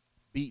is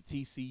beat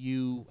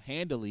TCU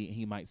handily and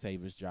he might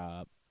save his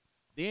job.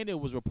 Then it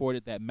was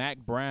reported that Mack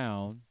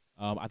Brown,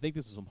 I think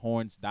this is from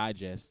Horns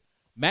Digest,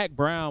 Mack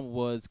Brown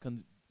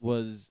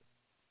was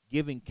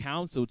giving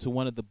counsel to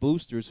one of the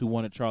boosters who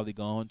wanted Charlie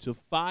gone to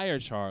fire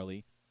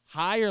Charlie,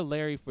 hire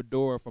Larry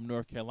Fedora from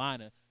North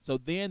Carolina, so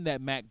then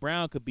that Mack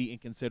Brown could be in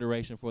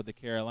consideration for the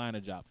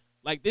Carolina job.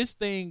 Like, this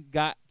thing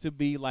got to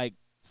be like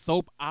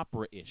soap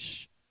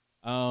opera-ish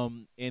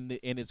in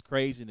its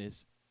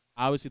craziness.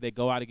 Obviously, they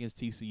go out against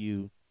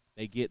TCU.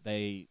 They get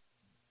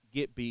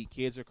beat.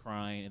 Kids are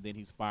crying, and then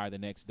he's fired the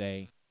next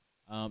day.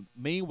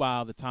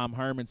 Meanwhile, the Tom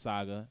Herman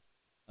saga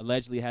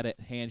allegedly had a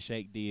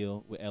handshake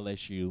deal with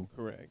LSU.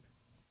 Correct.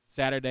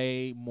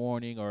 Saturday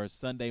morning or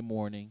Sunday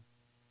morning,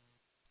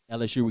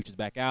 LSU reaches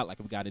back out like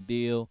we got a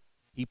deal.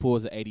 He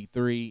pulls an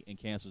 83 and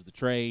cancels the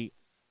trade.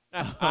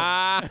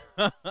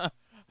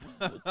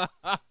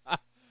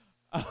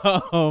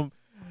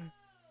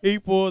 He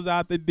pulls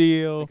out the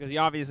deal because he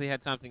obviously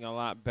had something a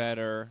lot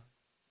better.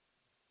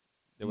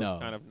 There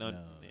was kind of none.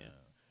 No.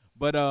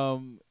 But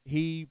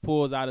he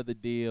pulls out of the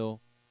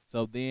deal.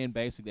 So then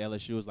basically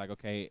LSU was like,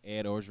 okay,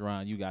 Ed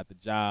Orgeron, you got the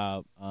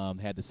job.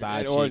 Had the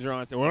side chick. Ed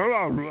Orgeron said,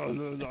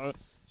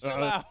 chill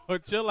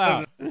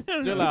out.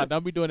 Chill out.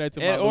 Don't be doing that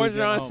to Ed my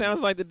Orgeron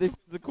sounds like the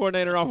defensive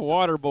coordinator off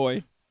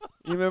Waterboy.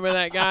 You remember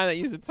that guy that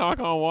used to talk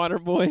on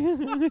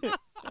Waterboy?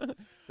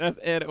 That's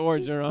Ed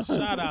Orgeron.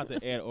 Shout out to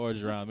Ed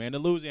Orgeron, man. The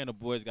Louisiana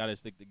boys got to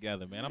stick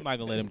together, man. I'm not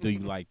going to let him do you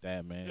like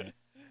that, man.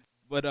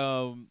 But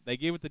they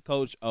give it to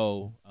Coach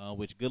O,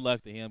 which good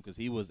luck to him because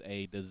he was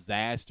a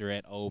disaster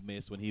at Ole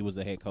Miss when he was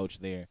the head coach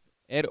there.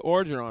 Ed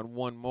Orgeron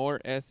won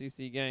more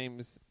SEC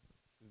games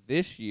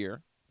this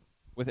year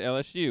with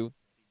LSU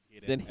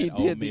than he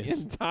did the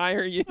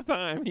entire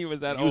time he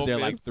was at Ole Miss. He was there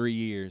like 3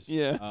 years.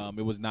 Yeah.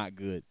 It was not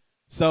good.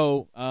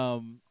 So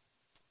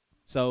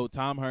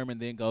Tom Herman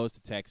then goes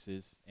to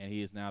Texas, and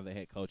he is now the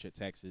head coach at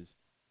Texas.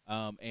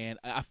 And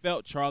I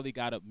felt Charlie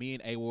got up. Me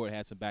and A Ward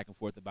had some back and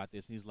forth about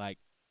this. And he's like,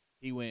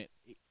 he went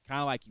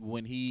kind of like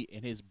when he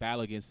in his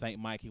battle against St.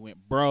 Mike, he went,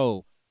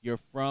 "Bro, you're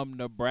from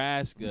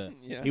Nebraska."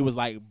 Yeah. He was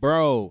like,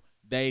 "Bro,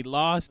 they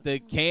lost to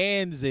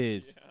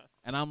Kansas." Yeah.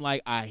 And I'm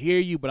like, I hear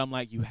you, but I'm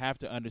like, you have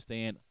to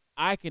understand.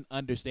 I can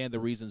understand the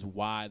reasons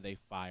why they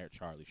fired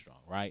Charlie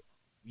Strong, right?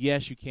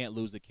 Yes, you can't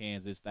lose to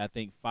Kansas. I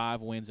think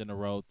 5 wins in a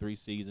row, 3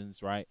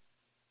 seasons, right?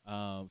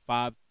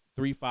 5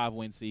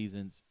 win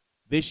seasons.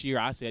 This year,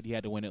 I said he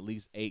had to win at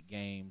least 8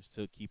 games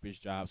to keep his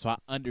job. So I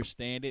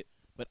understand it,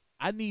 but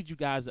I need you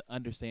guys to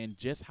understand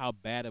just how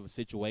bad of a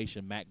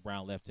situation Mac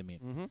Brown left him in.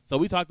 Mm-hmm. So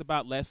we talked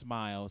about Les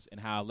Miles and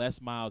how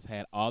Les Miles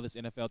had all this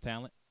NFL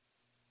talent.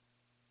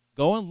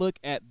 Go and look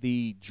at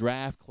the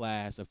draft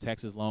class of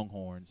Texas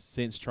Longhorns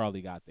since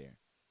Charlie got there.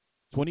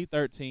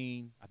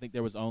 2013, I think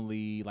there was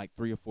only like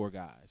 3 or 4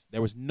 guys.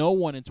 There was no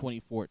one in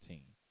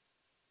 2014.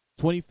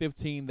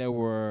 2015, there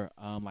were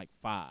like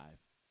 5.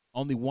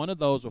 Only one of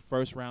those were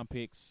first-round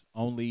picks.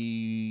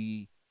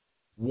 Only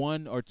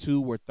 1 or 2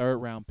 were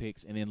third-round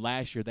picks. And then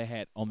last year, they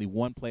had only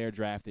 1 player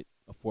drafted,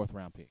 a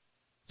 4th-round pick.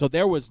 So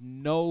there was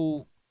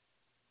no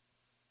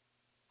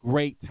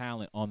great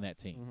talent on that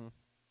team. Mm-hmm.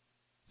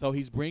 So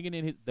he's bringing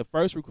in the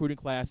first recruiting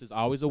class is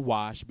always a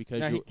wash because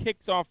Now, he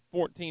kicks off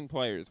 14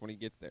 players when he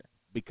gets there.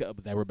 because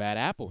they were bad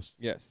apples.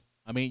 Yes.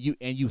 I mean,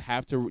 you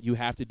have to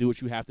do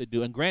what you have to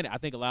do. And granted, I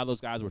think a lot of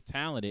those guys were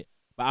talented,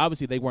 but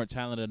obviously they weren't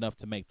talented enough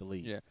to make the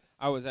league. Yeah.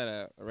 I was at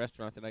a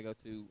restaurant that I go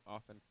to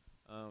often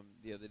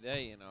the other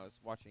day, and I was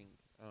watching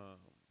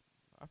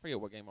I forget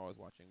what game I was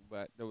watching,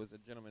 but there was a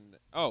gentleman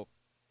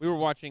we were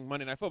watching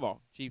Monday Night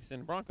Football, Chiefs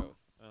and Broncos.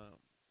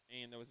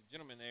 And there was a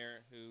gentleman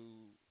there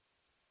who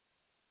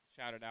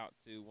shouted out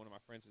to one of my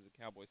friends who's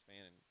a Cowboys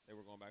fan, and they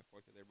were going back and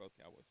forth because they're both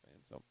Cowboys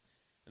fans. So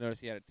I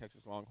noticed he had a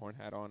Texas Longhorn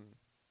hat on.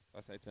 So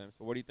I say to him,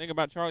 "So what do you think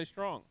about Charlie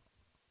Strong?"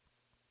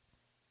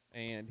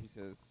 And he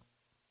says,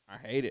 "I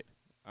hate it."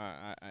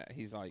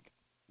 He's like,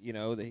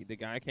 the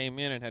guy came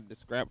in and had to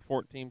scrap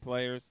 14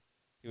 players.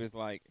 He was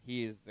like,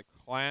 he is the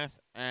class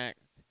act,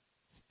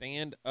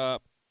 stand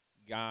up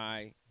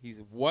guy.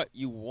 He's what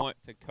you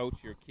want to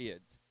coach your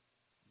kids,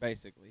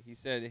 basically. He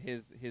said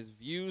his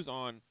views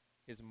on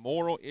his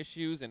moral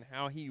issues and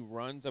how he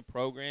runs a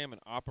program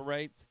and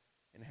operates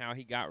and how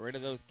he got rid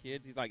of those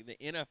kids. He's like, the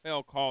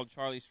NFL called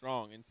Charlie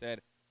Strong and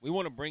said, "We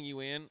want to bring you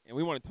in and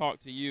we want to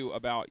talk to you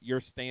about your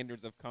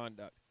standards of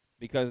conduct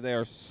because they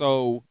are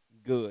so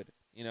good,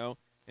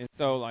 And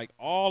so, like,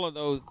 all of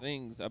those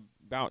things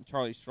about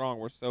Charlie Strong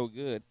were so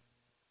good.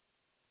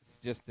 It's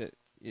just that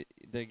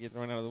they get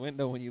thrown out of the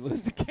window when you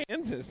lose to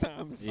Kansas.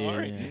 I'm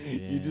sorry.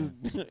 Yeah. You just,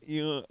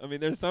 I mean,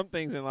 there's some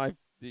things in life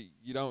that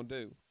you don't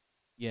do.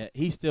 Yeah,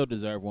 he still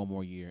deserved one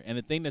more year. And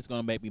the thing that's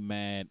going to make me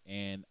mad,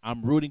 and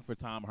I'm rooting for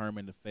Tom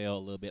Herman to fail a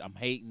little bit. I'm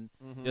hating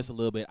just a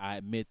little bit. I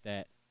admit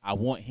that. I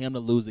want him to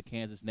lose to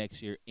Kansas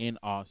next year in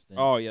Austin.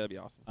 Oh, yeah, that'd be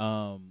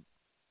awesome.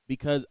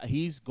 Because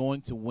he's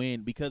going to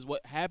win. Because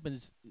what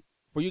happens,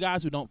 for you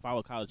guys who don't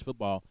follow college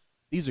football,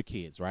 these are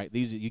kids, right?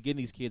 You're getting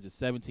these kids as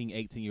 17,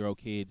 18-year-old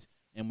kids.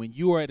 And when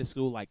you are at a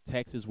school like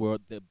Texas where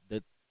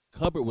the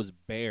cupboard was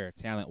bare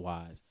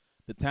talent-wise,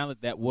 the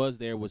talent that was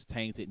there was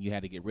tainted and you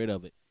had to get rid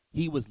of it.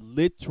 He was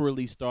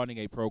literally starting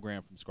a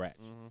program from scratch.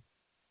 Mm-hmm.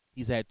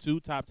 He's had 2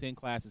 top 10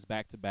 classes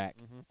back-to-back.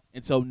 Mm-hmm.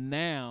 And so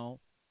now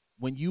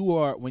when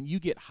you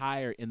get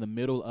hired in the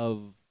middle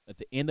of at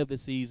the end of the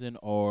season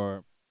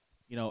or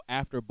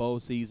after bowl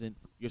season,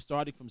 you're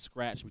starting from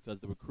scratch because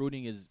the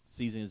recruiting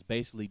season is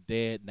basically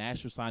dead.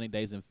 National Signing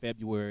Day is in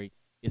February.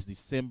 It's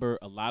December.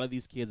 A lot of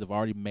these kids have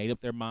already made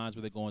up their minds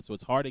where they're going, so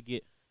it's hard to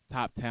get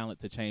top talent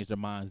to change their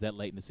minds that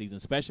late in the season,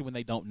 especially when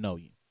they don't know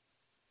you.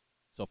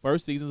 So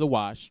first season's a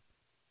wash.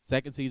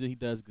 Second season, he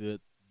does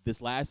good.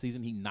 This last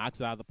season, he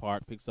knocks it out of the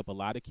park, picks up a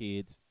lot of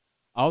kids.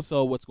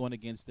 Also, what's going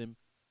against him,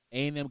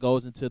 A&M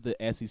goes into the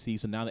SEC,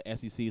 so now the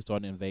SEC is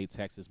starting to invade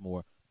Texas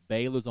more.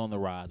 Baylor's on the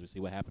rise. We see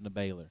what happened to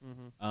Baylor.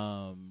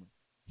 Mm-hmm.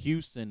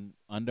 Houston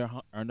under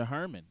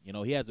Herman.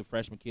 He has a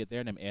freshman kid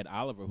there named Ed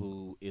Oliver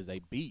who is a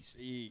beast.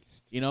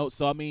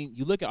 So, I mean,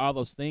 you look at all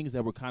those things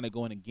that were kind of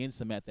going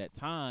against him at that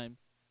time.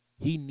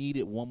 He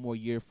needed one more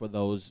year for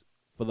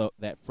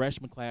that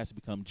freshman class to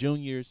become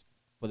juniors,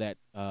 for that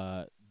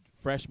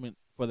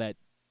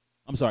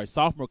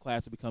sophomore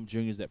class to become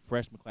juniors, that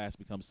freshman class to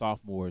become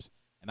sophomores.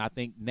 And I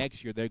think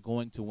next year they're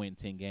going to win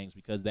 10 games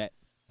because that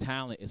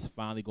talent is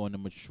finally going to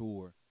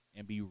mature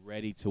and be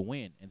ready to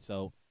win. And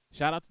so,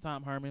 shout out to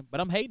Tom Herman,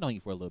 but I'm hating on you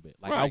for a little bit.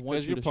 Like, right, I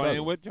want you you're to playing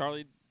struggle. with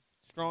Charlie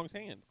Strong's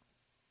hand.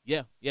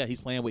 Yeah, he's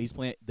playing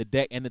the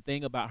deck. And the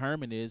thing about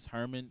Herman is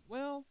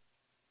well,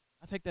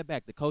 I take that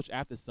back. The coach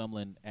after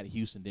Sumlin at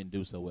Houston didn't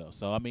do so well.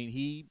 So I mean,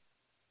 he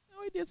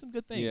did some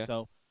good things. Yeah.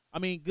 So I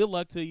mean, good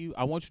luck to you.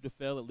 I want you to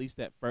fail at least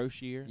that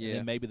first year, Yeah. and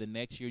then maybe the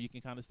next year you can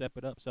kind of step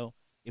it up. So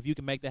if you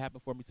can make that happen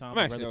for me, Tom, I'm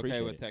I'd actually really okay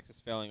appreciate with it.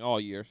 Texas failing all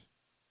years.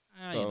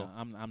 So-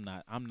 I'm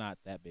not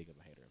that big of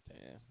a hater of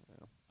Texas.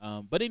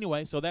 Yeah. But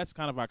anyway, so that's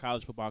kind of our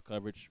college football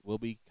coverage. We'll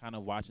be kind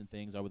of watching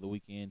things over the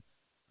weekend.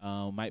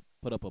 Might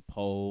put up a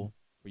poll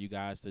for you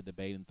guys to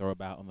debate and throw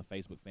about on the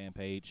Facebook fan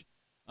page.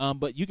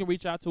 But you can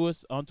reach out to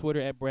us on Twitter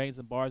at Brains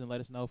and Bars and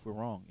let us know if we're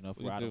wrong, if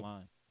Please we're out of do.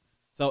 line.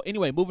 So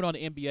anyway, moving on to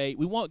NBA.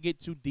 We won't get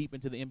too deep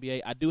into the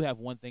NBA. I do have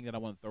one thing that I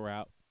want to throw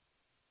out,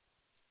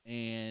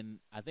 and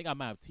I think I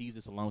might have teased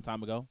this a long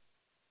time ago.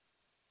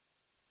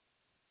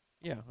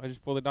 Yeah, I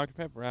just pulled a Dr.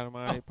 Pepper out of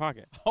my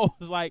pocket.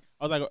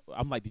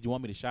 I'm like, did you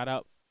want me to shout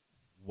out?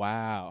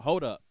 Wow,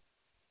 hold up.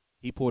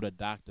 He pulled a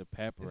Dr.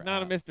 Pepper. It's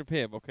not out. a Mr.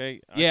 Pibb,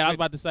 okay? Yeah, I was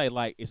about to say,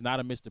 like, it's not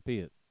a Mr.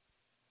 Pibb.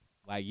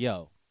 Like,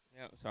 yo,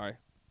 Yeah, sorry.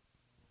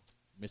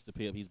 Mr.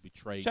 Pibb, he's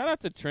betrayed. Shout out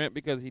to Trent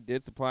because he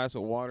did supply us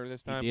with water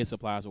this time. He did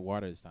supply us with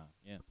water this time.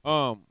 Yeah.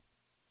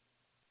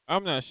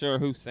 I'm not sure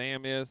who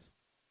Sam is.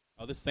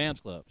 Oh, this is Sam's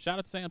Club. Shout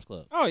out to Sam's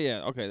Club. Oh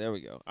yeah, okay, there we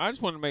go. I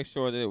just wanted to make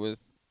sure that it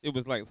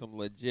was like some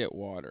legit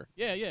water.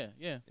 Yeah.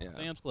 Yeah.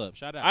 Sam's Club.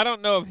 Shout out. I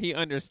don't know if he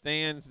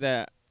understands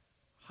that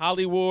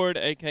Hollywood,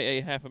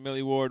 aka Half a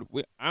Milli Ward.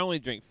 I only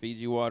drink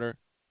Fiji water.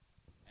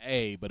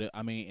 Hey, but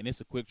and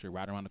it's a quick trip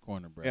right around the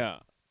corner, bro. Yeah. I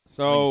think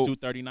So it's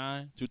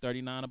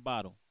 $2.39 a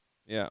bottle.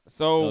 yeah.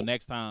 So So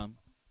next time,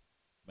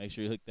 make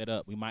sure you hook that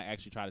up. We might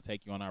actually try to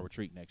take you on our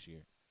retreat next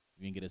year.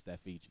 You can get us that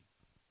Fiji.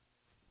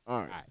 all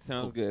right,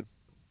 sounds cool. good.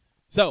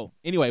 So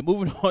anyway,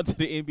 moving on to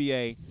the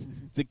NBA,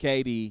 to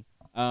KD.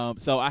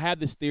 So I have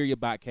this theory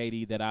about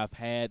KD that I've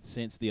had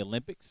since the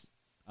Olympics.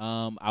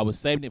 I was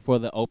saving it for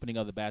the opening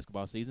of the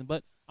basketball season,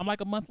 but I'm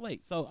like a month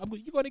late. So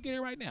you're going to get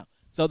it right now.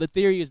 So the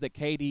theory is that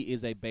KD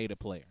is a beta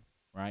player,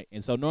 right?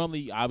 And so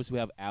normally, obviously, we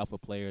have alpha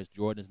players.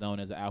 Jordan is known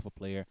as an alpha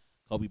player.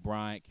 Kobe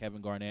Bryant,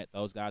 Kevin Garnett,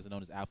 those guys are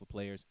known as alpha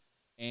players.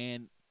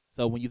 And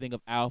so when you think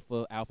of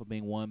alpha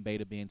being 1,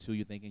 beta being 2,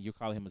 you're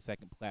calling him a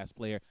second-class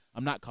player.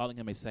 I'm not calling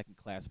him a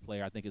second-class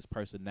player. I think his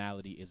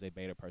personality is a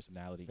beta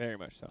personality. Very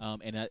much so.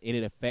 And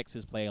it affects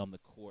his play on the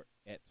court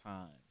at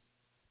times.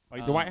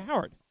 Like Dwight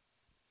Howard.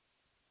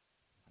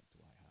 Like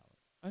Dwight Howard.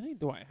 I think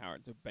Dwight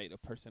Howard's a beta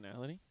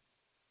personality.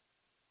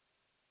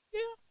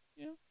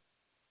 Yeah,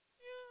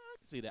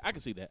 I can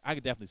see that. I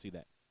can definitely see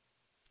that.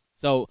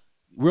 So,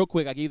 real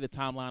quick, I give you the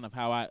timeline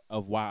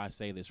of why I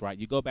say this, right?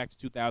 You go back to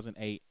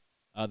 2008,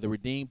 the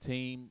Redeem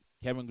team,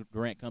 Kevin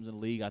Durant comes in the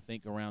league, I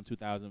think, around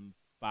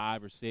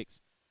 2005 or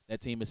 6. That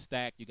team is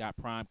stacked. You got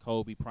prime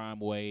Kobe, prime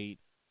Wade,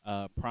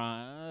 I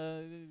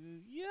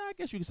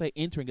guess you could say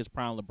entering his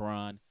prime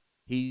LeBron.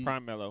 He's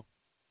Prime Melo.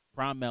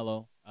 Prime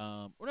Melo.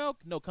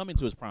 Coming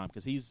to his prime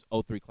because he's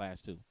 03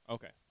 class too.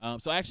 Okay.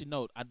 So actually,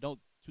 no, I don't.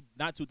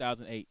 Not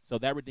 2008. So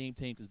that Redeem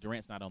team, because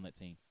Durant's not on that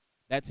team.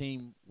 That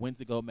team wins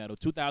the gold medal.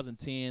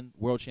 2010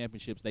 World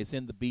Championships. They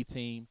send the B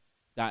team.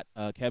 It's got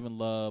Kevin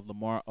Love,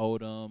 Lamar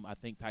Odom. I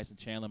think Tyson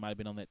Chandler might have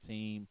been on that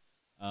team.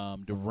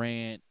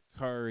 Durant,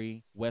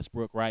 Curry,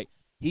 Westbrook. Right.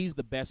 He's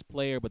the best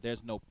player, but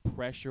there's no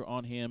pressure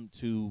on him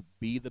to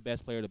be the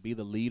best player, to be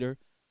the leader.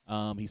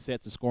 He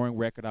sets a scoring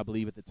record, I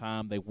believe, at the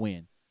time. They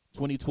win.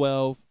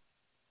 2012,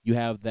 you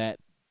have that,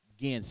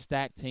 again,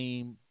 stacked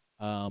team.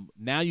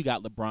 Now you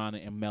got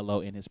LeBron and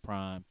Melo in his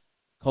prime,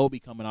 Kobe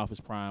coming off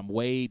his prime,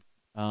 Wade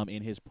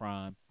in his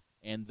prime,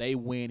 and they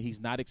win.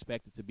 He's not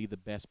expected to be the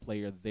best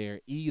player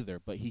there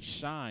either, but he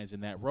shines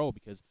in that role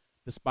because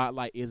the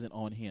spotlight isn't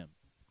on him.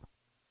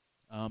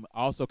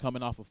 Also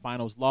coming off a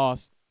finals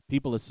loss,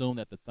 people assume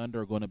that the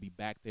Thunder are going to be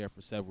back there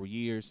for several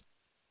years.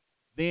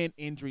 Then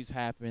injuries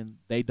happen.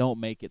 They don't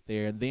make it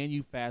there. And then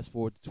you fast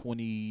forward to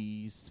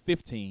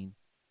 2015,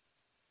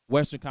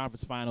 Western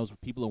Conference Finals, where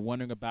people are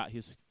wondering about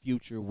his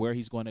future, where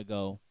he's going to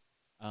go,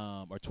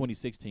 or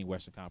 2016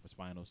 Western Conference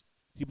Finals.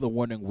 People are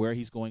wondering where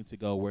he's going to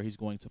go, where he's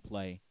going to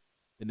play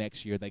the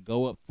next year. They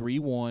go up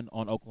 3-1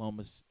 on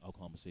Oklahoma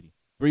City,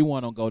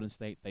 3-1 on Golden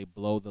State. They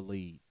blow the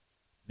lead.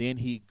 Then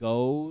he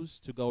goes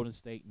to Golden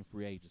State in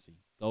free agency,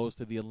 goes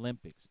to the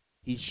Olympics.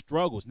 He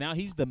struggles. Now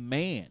he's the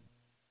man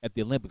at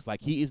the Olympics.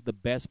 Like, he is the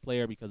best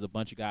player because a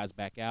bunch of guys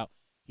back out.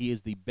 He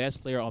is the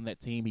best player on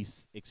that team.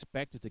 He's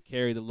expected to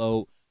carry the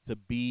load, to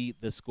be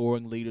the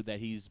scoring leader that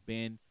he's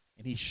been,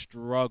 and he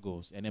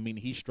struggles. And,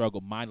 he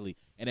struggled mightily.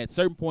 And at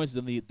certain points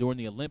during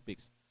the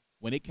Olympics,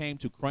 when it came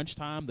to crunch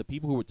time, the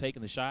people who were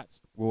taking the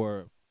shots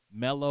were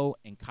Melo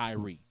and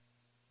Kyrie.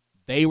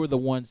 They were the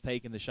ones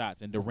taking the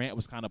shots, and Durant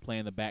was kind of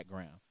playing the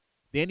background.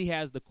 Then he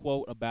has the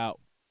quote about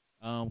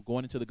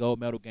going into the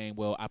gold medal game,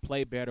 well, I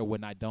play better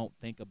when I don't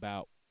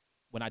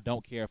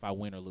care if I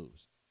win or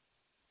lose.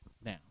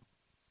 Now,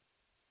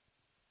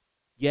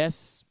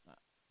 yes,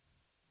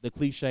 the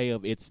cliche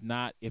of it's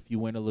not if you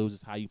win or lose,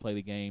 it's how you play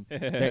the game.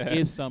 There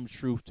is some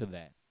truth to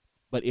that.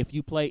 But if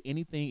you play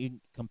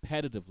anything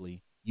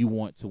competitively, you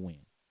want to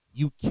win.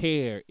 You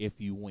care if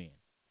you win.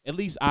 At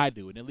least I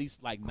do, and at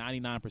least like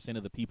 99%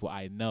 of the people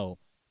I know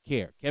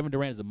care. Kevin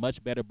Durant is a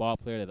much better ball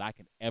player than I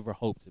can ever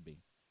hope to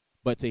be.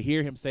 But to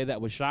hear him say that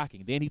was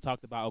shocking. Then he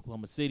talked about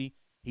Oklahoma City.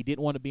 He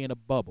didn't want to be in a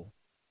bubble.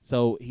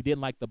 So he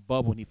didn't like the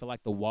bubble, and he felt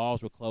like the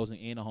walls were closing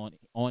in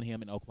on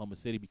him in Oklahoma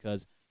City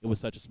because it was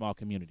such a small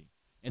community.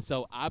 And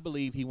so I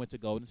believe he went to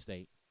Golden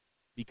State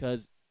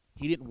because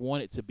he didn't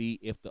want it to be,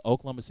 if the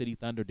Oklahoma City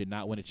Thunder did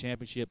not win a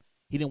championship,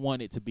 he didn't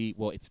want it to be,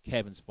 well, it's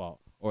Kevin's fault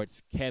or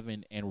it's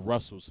Kevin and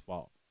Russell's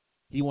fault.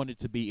 He wanted it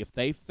to be, if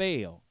they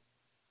fail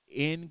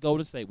in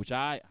Golden State, which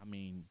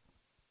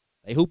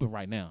They hooping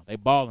right now. They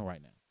balling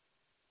right now.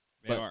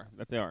 They are.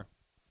 They are.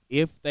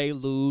 If they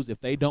lose, if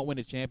they don't win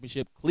the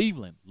championship,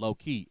 Cleveland, low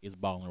key, is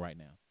balling right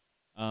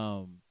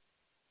now.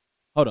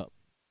 Hold up.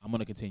 I'm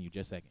gonna continue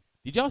just a second.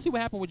 Did y'all see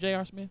what happened with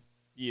J.R. Smith?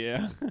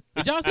 Yeah.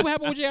 Did y'all see what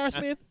happened with J.R.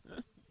 Smith?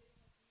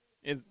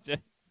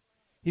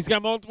 He's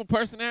got multiple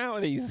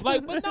personalities.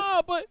 Like, but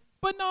hold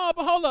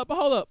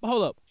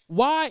up.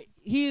 Why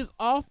he is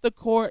off the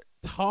court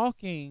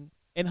talking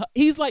and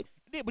he's like,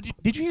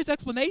 did you hear his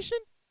explanation?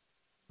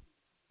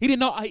 He didn't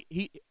know.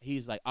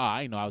 He's like,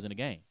 I didn't know I was in the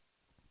game,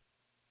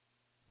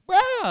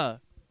 bruh.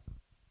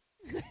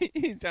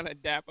 He's trying to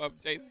dap up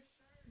Jason.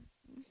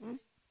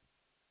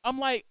 I'm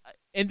like,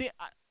 and then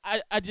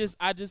I just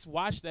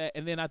watched that,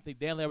 and then I think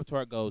Dan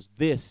Laboratory goes,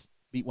 "This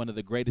beat one of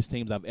the greatest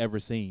teams I've ever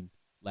seen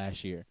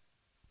last year,"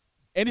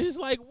 and it's just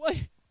like, what?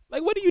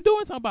 Like, what are you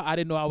doing? Talking about I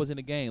didn't know I was in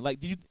the game. Like,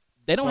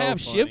 they don't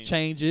have funny. shift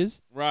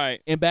changes,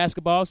 Right, in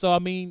basketball. So I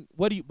mean,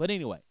 what do you? But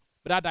anyway,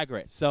 but I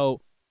digress.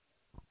 So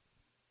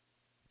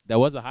that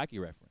was a hockey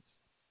reference.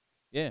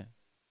 Yeah,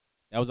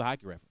 that was a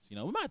hockey reference. You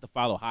know, we might have to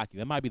follow hockey.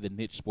 That might be the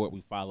niche sport we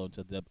follow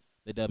until the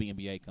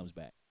WNBA comes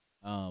back.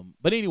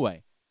 But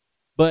anyway.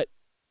 But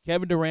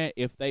Kevin Durant,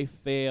 if they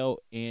fail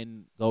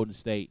in Golden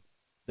State,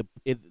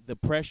 the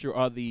pressure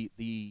or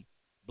the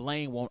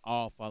blame won't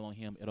all fall on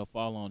him. It'll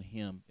fall on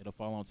him. It'll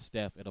fall on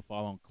Steph. It'll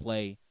fall on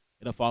Clay.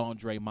 It'll fall on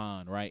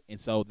Draymond, right? And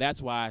so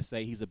that's why I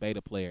say he's a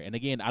beta player. And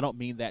again, I don't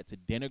mean that to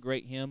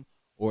denigrate him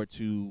or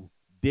to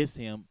diss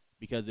him,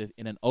 because if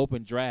in an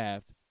open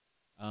draft,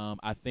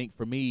 I think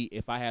for me,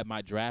 if I had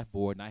my draft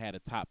board and I had a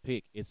top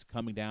pick, it's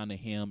coming down to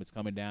him. It's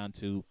coming down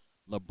to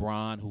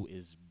LeBron, who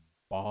is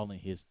balling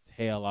his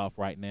tail off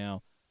right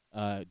now.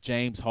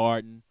 James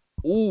Harden.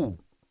 Ooh,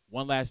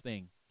 one last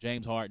thing.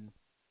 James Harden.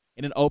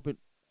 In an open,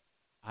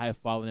 I have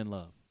fallen in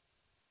love.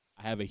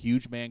 I have a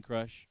huge man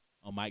crush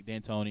on Mike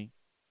D'Antoni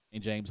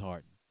and James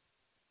Harden.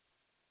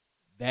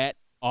 That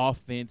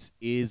offense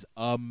is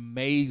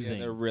amazing.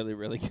 yeah, they're really,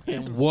 really good.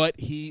 And what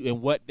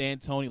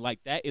D'Antoni, like,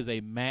 that is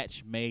a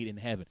match made in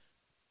heaven.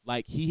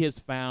 Like, he has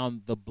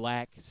found the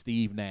black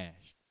Steve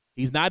Nash.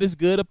 He's not as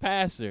good a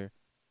passer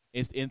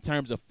in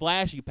terms of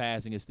flashy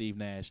passing as Steve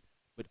Nash,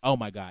 but oh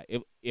my God,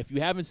 if you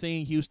haven't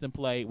seen Houston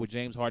play with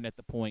James Harden at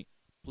the point,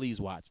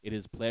 please watch. It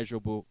is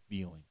pleasurable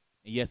viewing.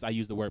 And yes, I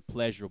use the word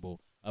pleasurable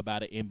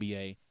about an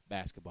NBA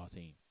basketball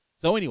team.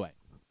 So anyway,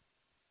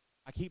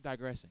 I keep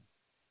digressing.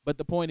 But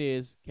the point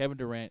is, Kevin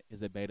Durant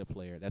is a beta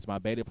player. That's my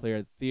beta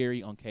player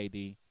theory on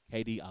KD.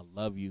 KD, I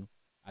love you.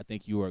 I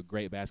think you are a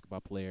great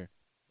basketball player.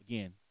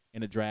 Again,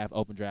 in a draft,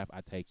 open draft,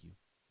 I take you.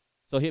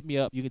 So hit me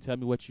up. You can tell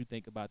me what you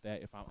think about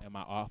that. Am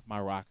I off my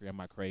rocker? Am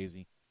I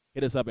crazy?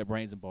 Hit us up at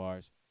Brains and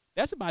Bars.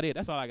 That's about it.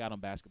 That's all I got on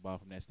basketball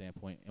from that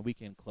standpoint. And we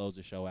can close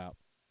the show out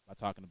by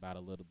talking about a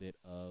little bit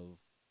of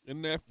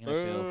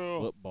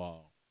NFL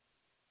football.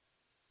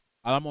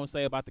 All I'm going to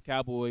say about the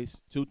Cowboys,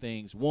 two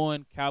things.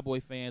 One,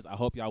 Cowboy fans, I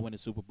hope y'all win the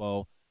Super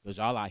Bowl, because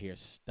y'all out here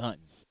stunting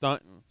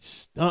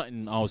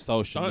on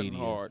social media.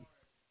 Hard.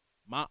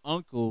 My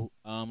uncle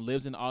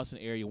lives in the Austin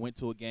area, went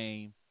to a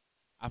game.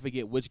 I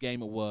forget which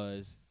game it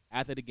was.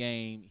 After the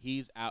game,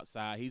 he's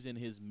outside. He's in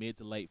his mid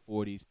to late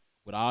 40s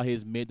with all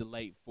his mid to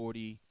late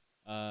 40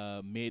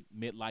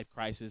 midlife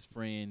crisis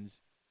friends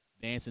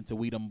dancing to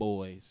We Them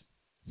Boys,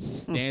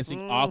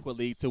 dancing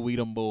awkwardly to We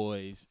Them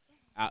Boys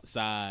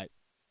outside.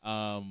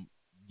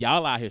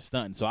 Y'all out here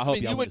stunting. So I hope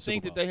y'all you win would the Super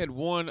think Bowl. that they had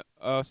won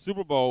a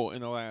Super Bowl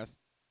in the last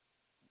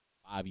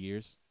 5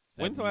 years.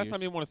 When's the last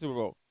time you won a Super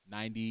Bowl?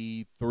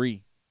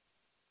 93.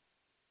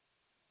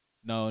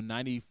 No,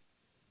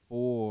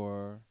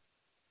 94.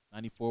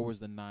 94 was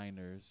the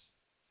Niners.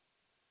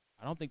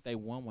 I don't think they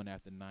won one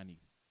after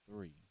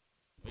 93.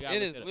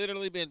 It has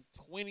literally been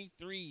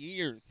 23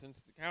 years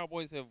since the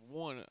Cowboys have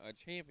won a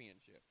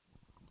championship.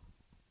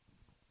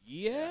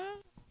 Yeah.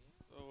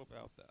 So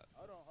about that.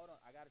 Hold on.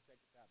 I got to check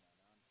this out now.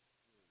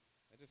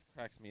 It just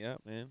cracks me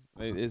up, man.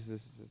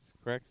 It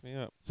cracks me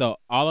up. So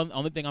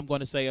only thing I'm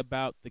going to say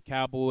about the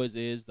Cowboys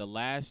is the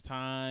last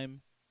time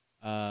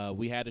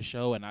we had a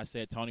show and I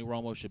said Tony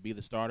Romo should be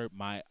the starter,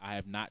 I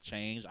have not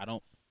changed.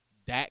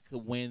 Dak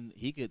could win.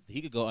 He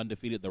could go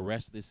undefeated the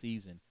rest of the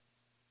season.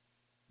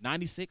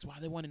 96. Why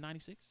they won in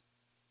 96?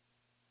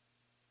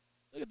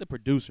 Look at the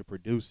producer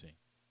producing.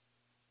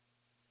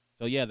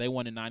 So yeah, they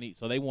won in 90.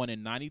 So they won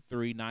in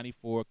 93,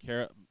 94.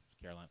 Carolina,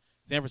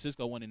 San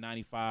Francisco won in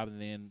 95,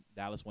 and then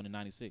Dallas won in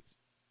 96.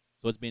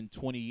 So it's been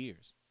 20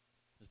 years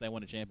since they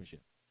won a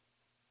championship.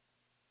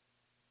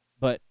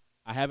 But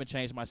I haven't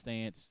changed my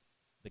stance.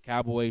 The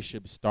Cowboys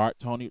should start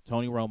Tony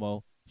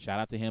Romo. Shout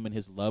out to him and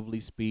his lovely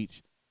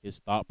speech. His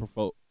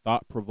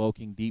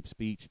thought-provoking deep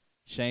speech.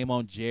 Shame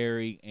on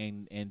Jerry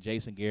and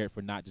Jason Garrett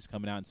for not just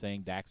coming out and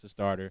saying Dak's a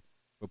starter,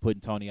 for putting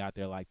Tony out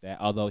there like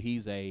that. Although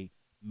he's a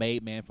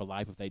made man for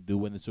life if they do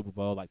win the Super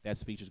Bowl. Like, that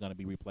speech is going to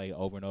be replayed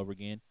over and over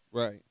again.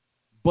 Right.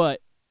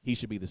 But he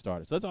should be the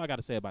starter. So that's all I got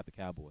to say about the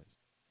Cowboys.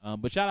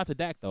 But shout out to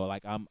Dak, though.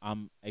 Like,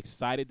 I'm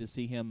excited to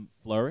see him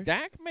flourish.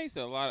 Dak makes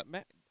a lot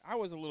of I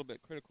was a little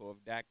bit critical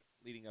of Dak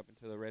leading up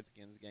into the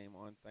Redskins game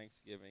on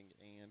Thanksgiving,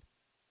 and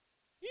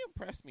he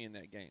impressed me in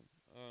that game.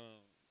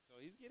 So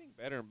he's getting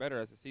better and better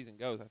as the season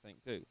goes, I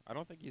think, too. I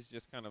don't think he's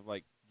just kind of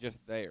like just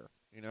there,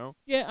 you know?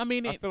 Yeah, I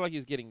mean, I feel like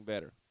he's getting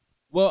better.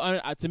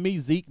 well, to me,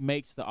 Zeke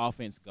makes the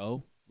offense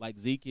go. Like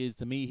Zeke is,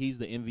 to me, he's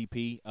the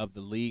MVP of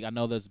the league. I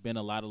know there's been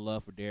a lot of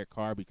love for Derek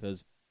Carr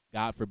because,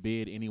 God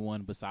forbid,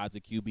 anyone besides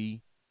a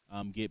QB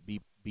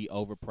be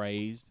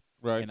overpraised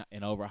Right.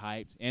 and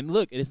overhyped. And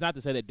look, it's not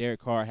to say that Derek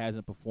Carr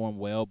hasn't performed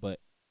well, but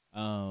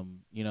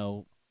you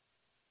know,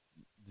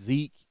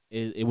 Zeke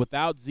is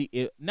without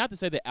Zeke. Not to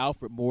say that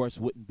Alfred Morris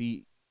wouldn't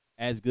be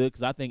as good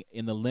because I think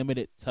in the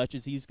limited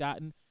touches he's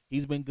gotten,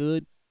 he's been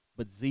good.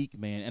 But Zeke,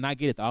 man, and I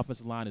get it. The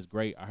offensive line is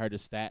great. I heard a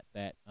stat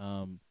that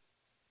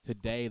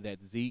today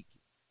that Zeke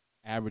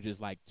averages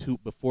like two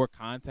before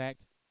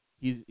contact.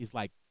 He's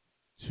like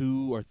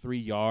 2 or 3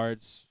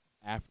 yards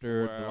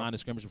after the line of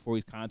scrimmage before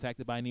he's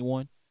contacted by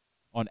anyone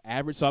on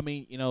average. So I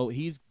mean, you know,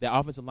 the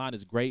offensive line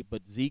is great,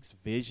 but Zeke's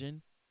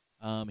vision,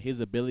 his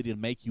ability to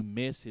make you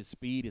miss, his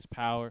speed, his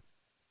power.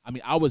 I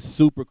mean, I was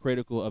super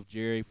critical of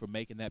Jerry for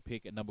making that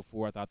pick at number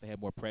 4. I thought they had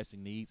more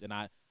pressing needs, and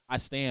I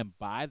stand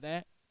by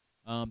that.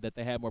 That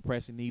they had more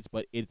pressing needs,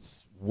 but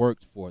it's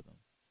worked for them.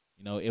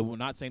 You know, we're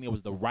not saying it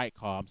was the right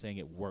call. I'm saying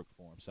it worked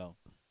for him. So,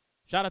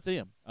 shout out to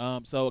him.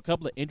 So a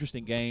couple of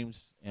interesting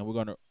games, and we're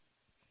gonna.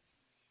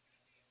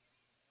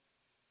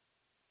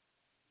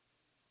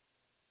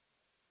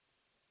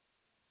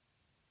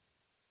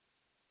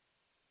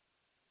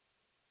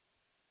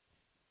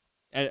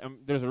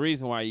 There's a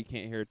reason why you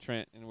can't hear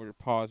Trent, and we're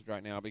paused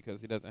right now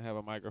because he doesn't have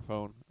a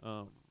microphone.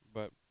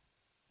 But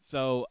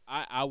So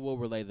I will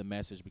relay the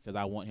message because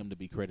I want him to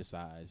be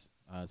criticized.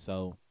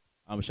 So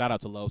shout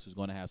out to Los who's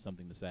going to have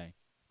something to say.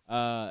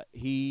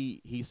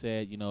 He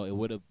said, you know,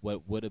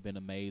 what would have been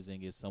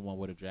amazing is someone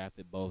would have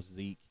drafted both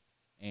Zeke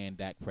and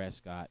Dak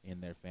Prescott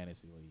in their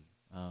fantasy league.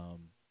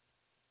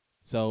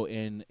 So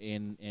in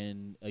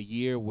a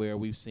year where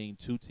we've seen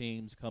 2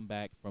 teams come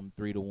back from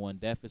 3-1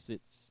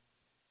 deficits,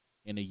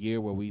 in a year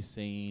where we've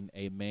seen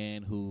a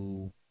man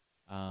whose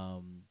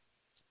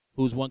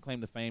one claim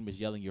to fame is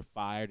yelling "you're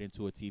fired"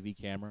 into a TV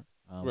camera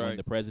win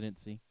the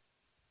presidency.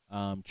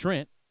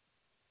 Trent,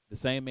 the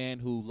same man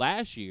who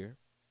last year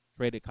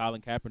traded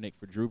Colin Kaepernick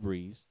for Drew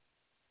Brees.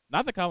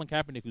 Not the Colin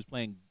Kaepernick who's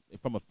playing,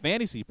 from a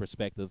fantasy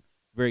perspective,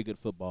 very good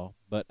football,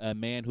 but a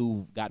man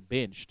who got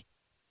benched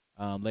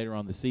later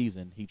on the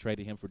season. He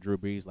traded him for Drew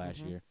Brees last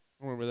year.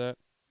 I remember that.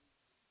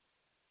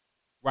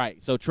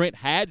 Right. So Trent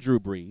had Drew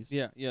Brees.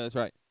 Yeah, that's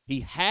right.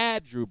 He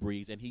had Drew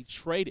Brees, and he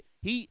traded.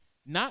 It's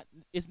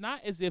not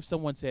as if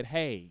someone said,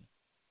 "Hey,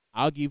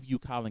 I'll give you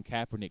Colin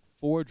Kaepernick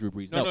for Drew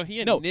Brees." No, he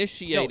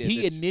initiated.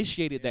 He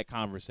initiated that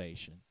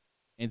conversation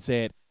and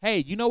said, "Hey,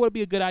 you know what would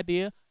be a good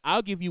idea?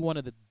 I'll give you one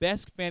of the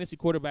best fantasy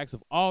quarterbacks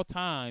of all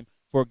time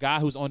for a guy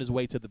who's on his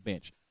way to the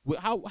bench."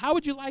 How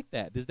would you like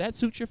that? Does that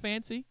suit your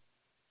fancy?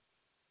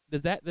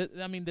 Does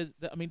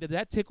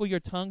that tickle your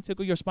tongue,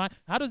 tickle your spine?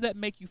 How does that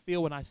make you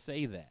feel when I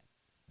say that?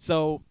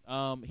 So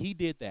he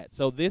did that.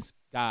 So this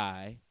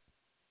guy,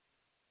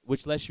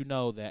 which lets you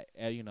know that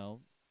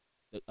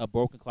a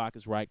broken clock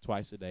is right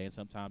twice a day, and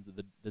sometimes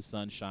the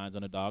sun shines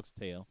on a dog's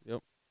tail.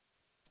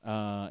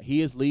 Yep.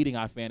 He is leading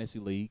our fantasy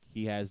league.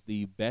 He has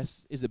the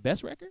best. Is it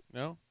best record?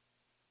 No.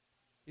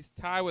 He's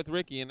tied with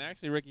Ricky, and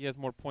actually Ricky has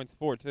more points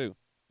for too.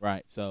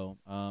 Right. So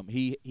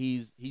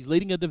he's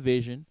leading a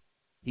division.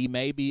 He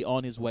may be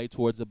on his way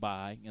towards a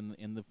bye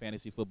in the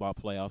fantasy football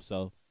playoffs.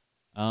 So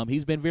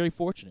he's been very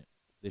fortunate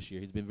this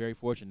year. He's been very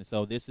fortunate.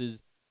 So this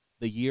is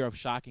the year of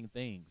shocking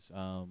things.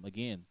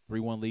 Again,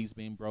 3-1 leagues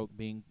being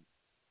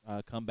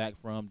come back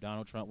from.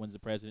 Donald Trump wins the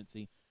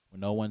presidency when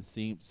no one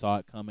saw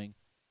it coming.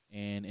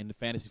 And in the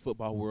fantasy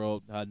football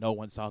world, no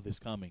one saw this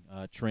coming.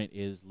 Trent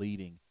is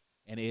leading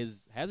and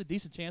has a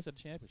decent chance at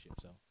the championship.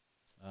 So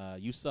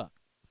you suck.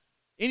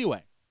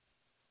 Anyway,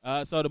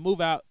 so to move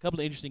out, a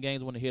couple of interesting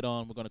games I want to hit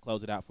on. We're going to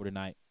close it out for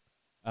tonight.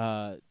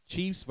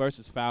 Chiefs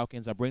versus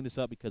Falcons. I bring this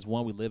up because,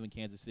 1, we live in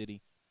Kansas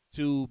City.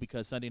 2,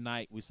 because Sunday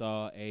night we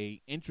saw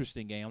a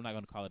interesting game. I'm not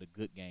going to call it a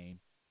good game.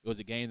 It was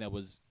a game that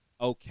was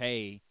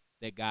okay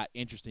that got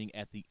interesting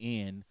at the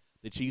end.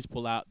 The Chiefs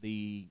pull out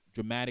the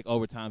dramatic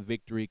overtime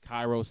victory.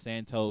 Cairo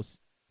Santos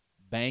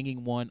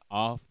banging one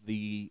off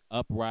the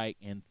upright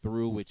and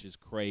through, which is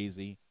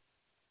crazy.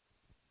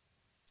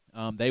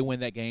 They win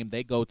that game.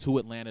 They go to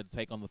Atlanta to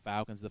take on the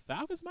Falcons. The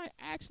Falcons might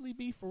actually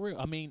be for real.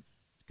 I mean,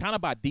 kind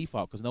of by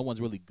default because no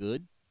one's really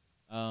good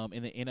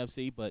in the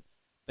NFC, but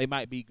they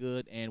might be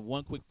good. And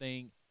one quick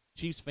thing,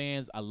 Chiefs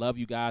fans, I love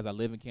you guys. I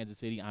live in Kansas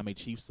City. I'm a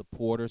Chiefs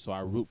supporter, so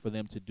I root for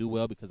them to do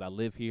well because I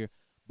live here.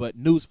 But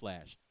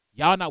newsflash,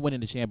 y'all not winning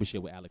the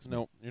championship with Alex Smith.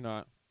 Nope, you're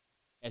not.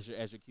 As your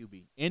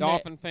QB.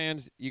 Dolphin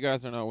fans, you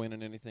guys are not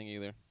winning anything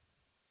either.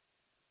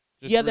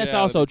 Yeah, that's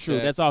also true.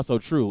 That's also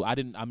true. I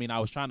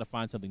was trying to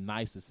find something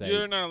nice to say.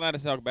 You're not allowed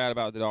to talk bad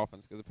about the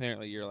Dolphins because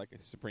apparently you're like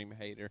a supreme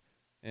hater.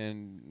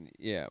 And,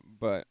 yeah,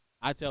 but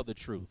I tell the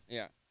truth.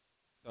 Yeah.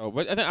 So,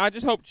 but I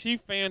just hope Chief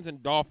fans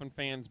and Dolphin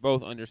fans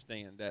both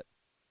understand that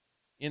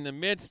in the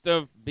midst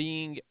of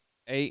being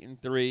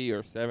 8-3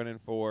 or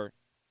 7-4,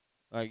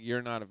 like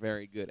you're not a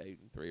very good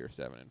 8-3 or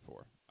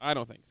 7-4. I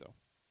don't think so.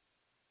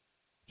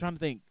 Trying to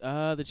think.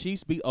 The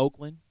Chiefs beat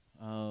Oakland.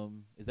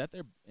 Is that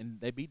their and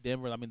they beat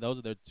Denver? I mean, those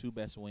are their two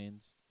best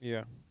wins.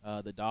 Yeah.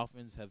 The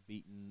Dolphins have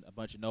beaten a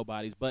bunch of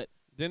nobodies, but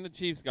Then the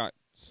Chiefs got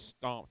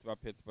stomped by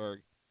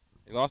Pittsburgh.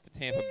 They lost to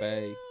Tampa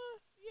Bay.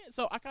 Yeah,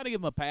 so I kind of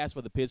give them a pass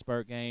for the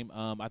Pittsburgh game.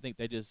 I think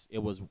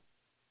it was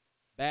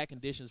bad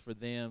conditions for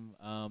them.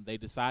 They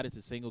decided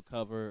to single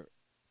cover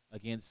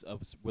against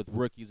with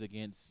rookies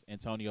against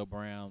Antonio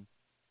Brown,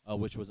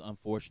 which was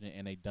unfortunate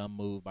and a dumb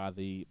move by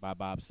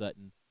Bob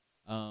Sutton.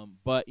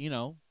 But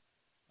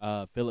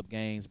Phillip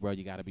Gaines, bro,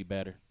 you got to be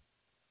better.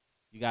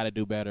 You got to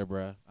do better,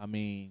 bro. I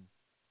mean,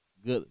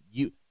 good.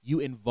 You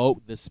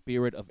invoked the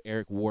spirit of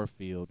Eric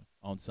Warfield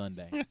on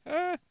Sunday.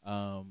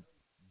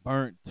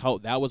 Burnt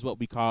toast. That was what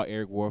we call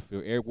Eric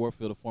Warfield. Eric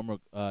Warfield, a former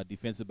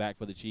defensive back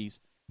for the Chiefs,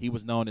 he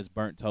was known as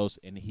burnt toast,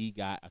 and he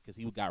got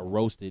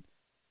roasted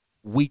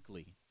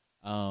weekly.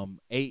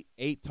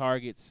 8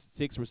 targets,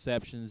 6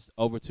 receptions,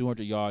 over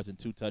 200 yards, and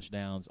 2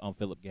 touchdowns on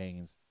Phillip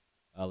Gaines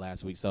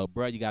last week. So,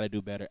 bro, you got to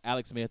do better.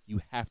 Alex Smith,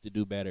 you have to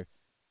do better.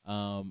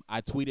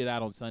 I tweeted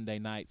out on Sunday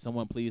night,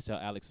 someone please tell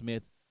Alex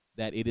Smith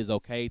that it is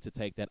okay to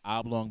take that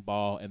oblong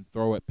ball and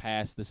throw it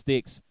past the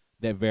sticks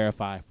that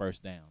verify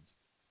first downs.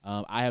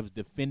 I have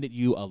defended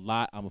you a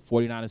lot. I'm a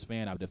 49ers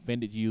fan. I've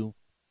defended you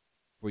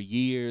for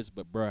years,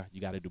 but, bruh,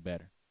 you got to do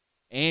better.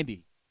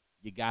 Andy,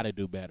 you got to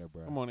do better,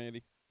 bruh. Come on,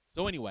 Andy.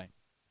 So, anyway,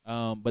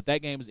 but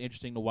that game is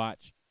interesting to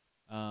watch.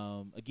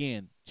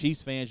 Again,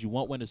 Chiefs fans, you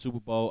won't win the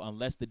Super Bowl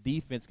unless the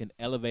defense can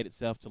elevate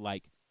itself to,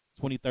 like,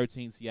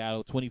 2013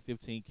 Seattle,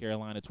 2015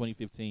 Carolina,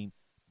 2015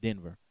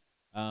 Denver.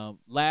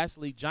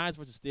 Lastly, Giants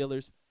versus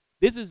Steelers.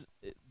 This is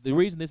the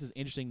reason this is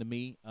interesting to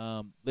me.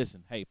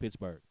 Listen, hey,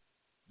 Pittsburgh,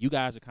 you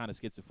guys are kind of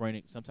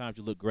schizophrenic. Sometimes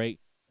you look great.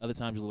 Other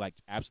times you look like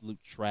absolute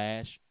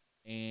trash.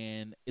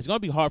 And it's going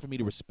to be hard for me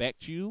to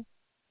respect you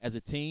as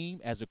a team,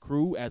 as a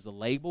crew, as a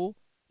label,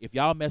 if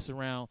y'all mess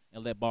around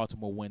and let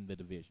Baltimore win the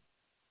division.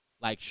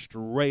 Like,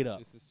 straight up.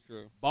 This is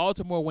true.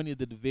 Baltimore winning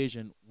the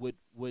division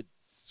would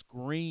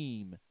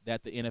scream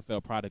that the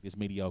NFL product is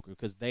mediocre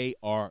because they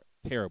are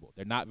terrible.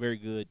 They're not very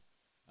good.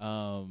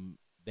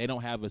 They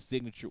don't have a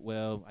signature.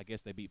 Well, I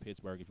guess they beat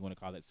Pittsburgh if you want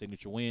to call that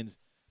signature wins.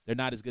 They're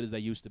not as good as they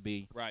used to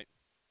be. Right.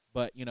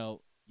 But,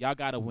 y'all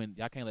got to win.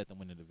 Y'all can't let them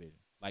win the division.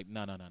 Like,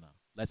 no.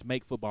 Let's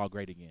make football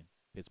great again,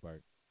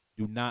 Pittsburgh.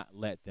 Do not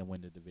let them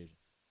win the division.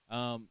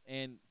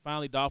 And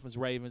finally,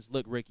 Dolphins-Ravens.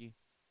 Look, Ricky,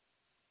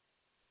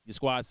 your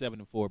squad's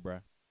 7-4, bro.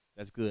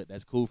 That's good.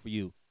 That's cool for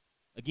you.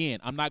 Again,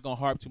 I'm not going to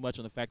harp too much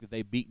on the fact that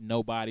they beat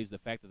nobodies, the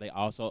fact that they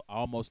also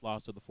almost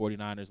lost to the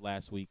 49ers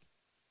last week.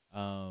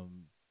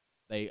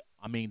 They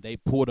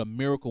pulled a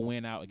miracle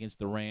win out against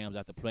the Rams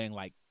after playing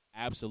like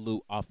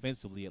absolute,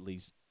 offensively at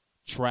least,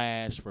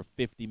 trash for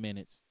 50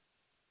 minutes.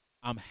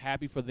 I'm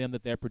happy for them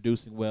that they're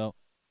producing well.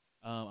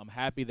 I'm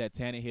happy that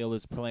Tannehill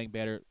is playing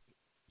better.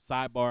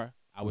 Sidebar,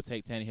 I would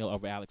take Tannehill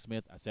over Alex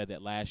Smith. I said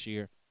that last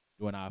year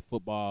during our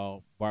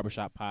football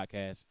barbershop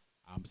podcast.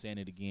 I'm saying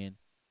it again.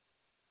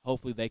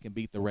 Hopefully they can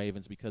beat the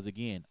Ravens because,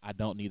 again, I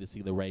don't need to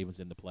see the Ravens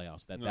in the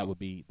playoffs.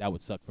 That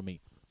would suck for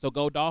me. So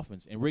go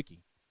Dolphins. And,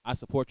 Ricky, I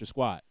support your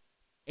squad.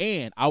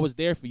 And I was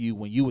there for you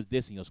when you was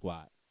dissing your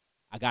squad.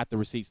 I got the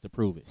receipts to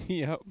prove it.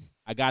 Yep.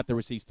 I got the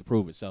receipts to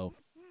prove it. So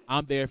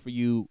I'm there for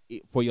you,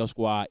 for your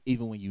squad,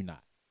 even when you're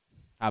not.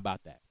 How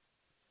about that?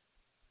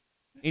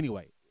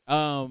 Anyway,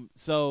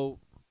 so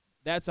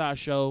that's our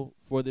show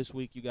for this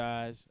week, you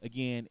guys.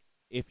 Again,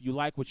 if you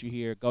like what you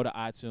hear, go to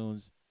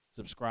iTunes,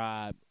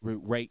 subscribe,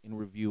 rate, and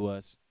review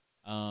us.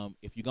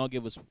 If you're going to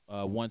give us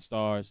 1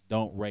 stars,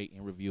 don't rate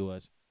and review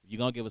us. If you're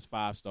going to give us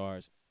 5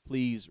 stars,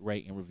 please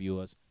rate and review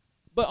us.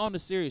 But on a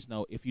serious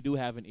note, if you do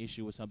have an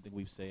issue with something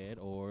we've said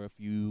or if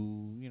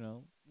you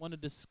want to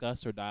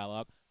discuss or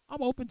dialogue,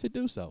 I'm open to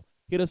do so.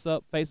 Hit us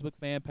up, Facebook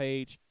fan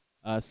page.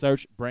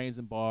 Search Brains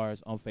and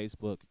Bars on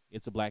Facebook.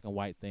 It's a black and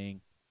white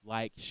thing.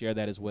 Like, share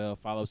that as well.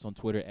 Follow us on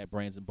Twitter at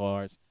Brains and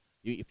Bars.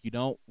 If you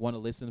don't want to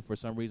listen for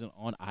some reason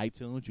on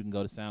iTunes, you can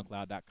go to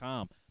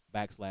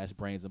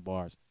SoundCloud.com/Brains and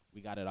Bars.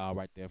 We got it all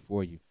right there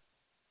for you.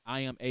 I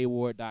am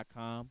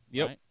award.com.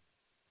 Yep. Right?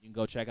 You can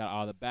go check out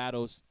all the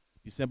battles.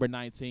 December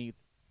 19th,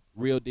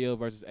 Real Deal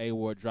versus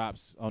A-Ward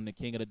drops on the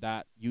King of the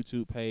Dot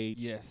YouTube page.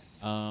 Yes.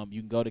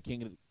 You can go to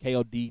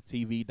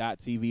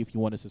KODTV.tv if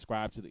you want to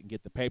subscribe to and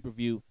get the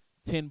pay-per-view.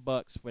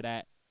 $10 for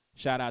that.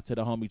 Shout out to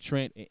the homie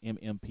Trent at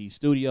MMP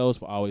Studios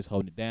for always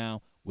holding it down.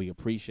 We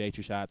appreciate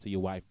you. Shout out to your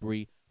wife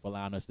Bree for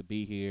allowing us to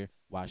be here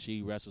while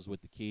she wrestles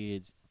with the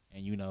kids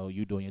and you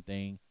doing your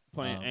thing.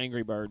 Playing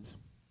Angry Birds.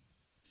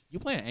 You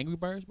playing Angry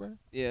Birds, bro?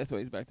 Yeah, that's what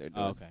he's back there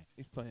doing. Oh, okay.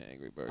 He's playing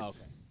Angry Birds.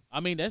 Okay. I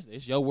mean,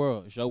 it's your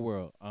world. It's your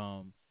world.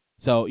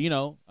 So,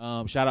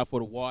 shout out for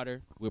the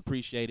water. We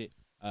appreciate it.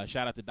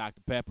 Shout out to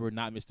Dr. Pepper,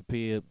 not Mr.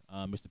 Pibb.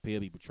 Mr.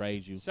 Pibb, he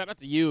betrayed you. Shout out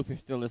to you if you're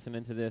still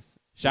listening to this.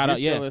 Shout out,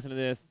 yeah. Still listening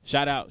to this.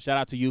 Shout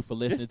out to you for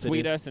listening Just to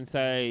tweet this. us and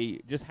say,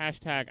 just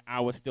hashtag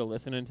I was still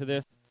listening to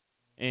this.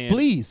 And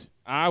Please.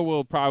 I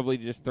will probably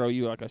just throw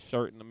you like a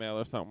shirt in the mail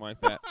or something like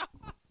that.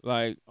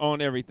 Like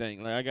on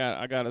everything. Like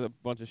I got a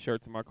bunch of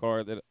shirts in my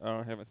car that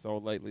I haven't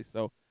sold lately.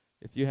 So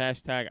If you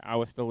hashtag I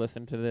would still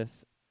listen to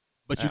this,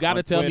 But you on got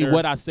to tell me Twitter.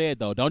 what I said,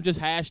 though. Don't just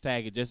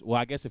hashtag it. Just, well,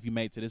 I guess if you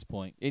made to this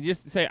point. and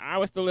just say I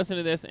would still listen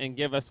to this and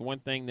give us one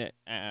thing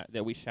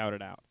that we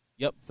shouted out.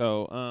 Yep.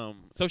 So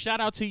So shout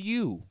out to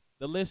you,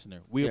 the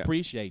listener. We Yeah.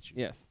 appreciate you.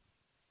 yes.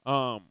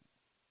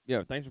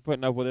 Yeah, thanks for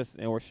putting up with us,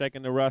 and we're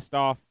shaking the rust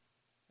off.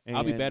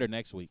 I'll be And better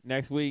next week.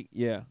 next week.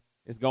 Yeah,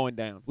 it's going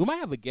down. We might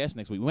have a guest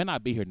next week. We might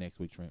not be here next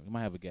week, Trent. We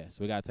might have a guest.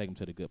 So we got to take him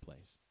to the good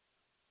place.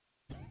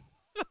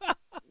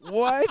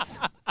 What?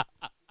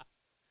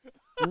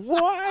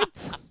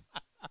 What?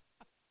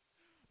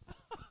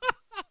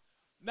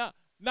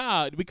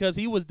 Nah, because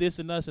he was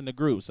dissing us in the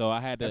group, so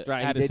I had to, That's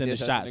right, I had he to did send the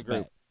diss us in shots the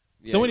group. back.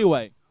 Yeah. So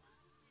anyway,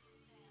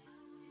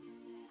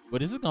 but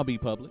this is gonna be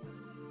public,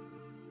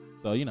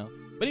 so you know.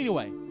 But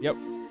anyway, Yep.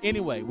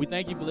 Anyway, we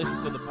thank you for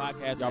listening to the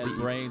podcast. Y'all As be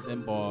Brains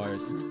and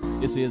Bars.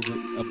 This is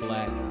a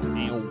black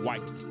And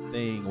white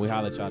thing. We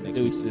holler at y'all next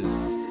week.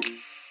 deuces.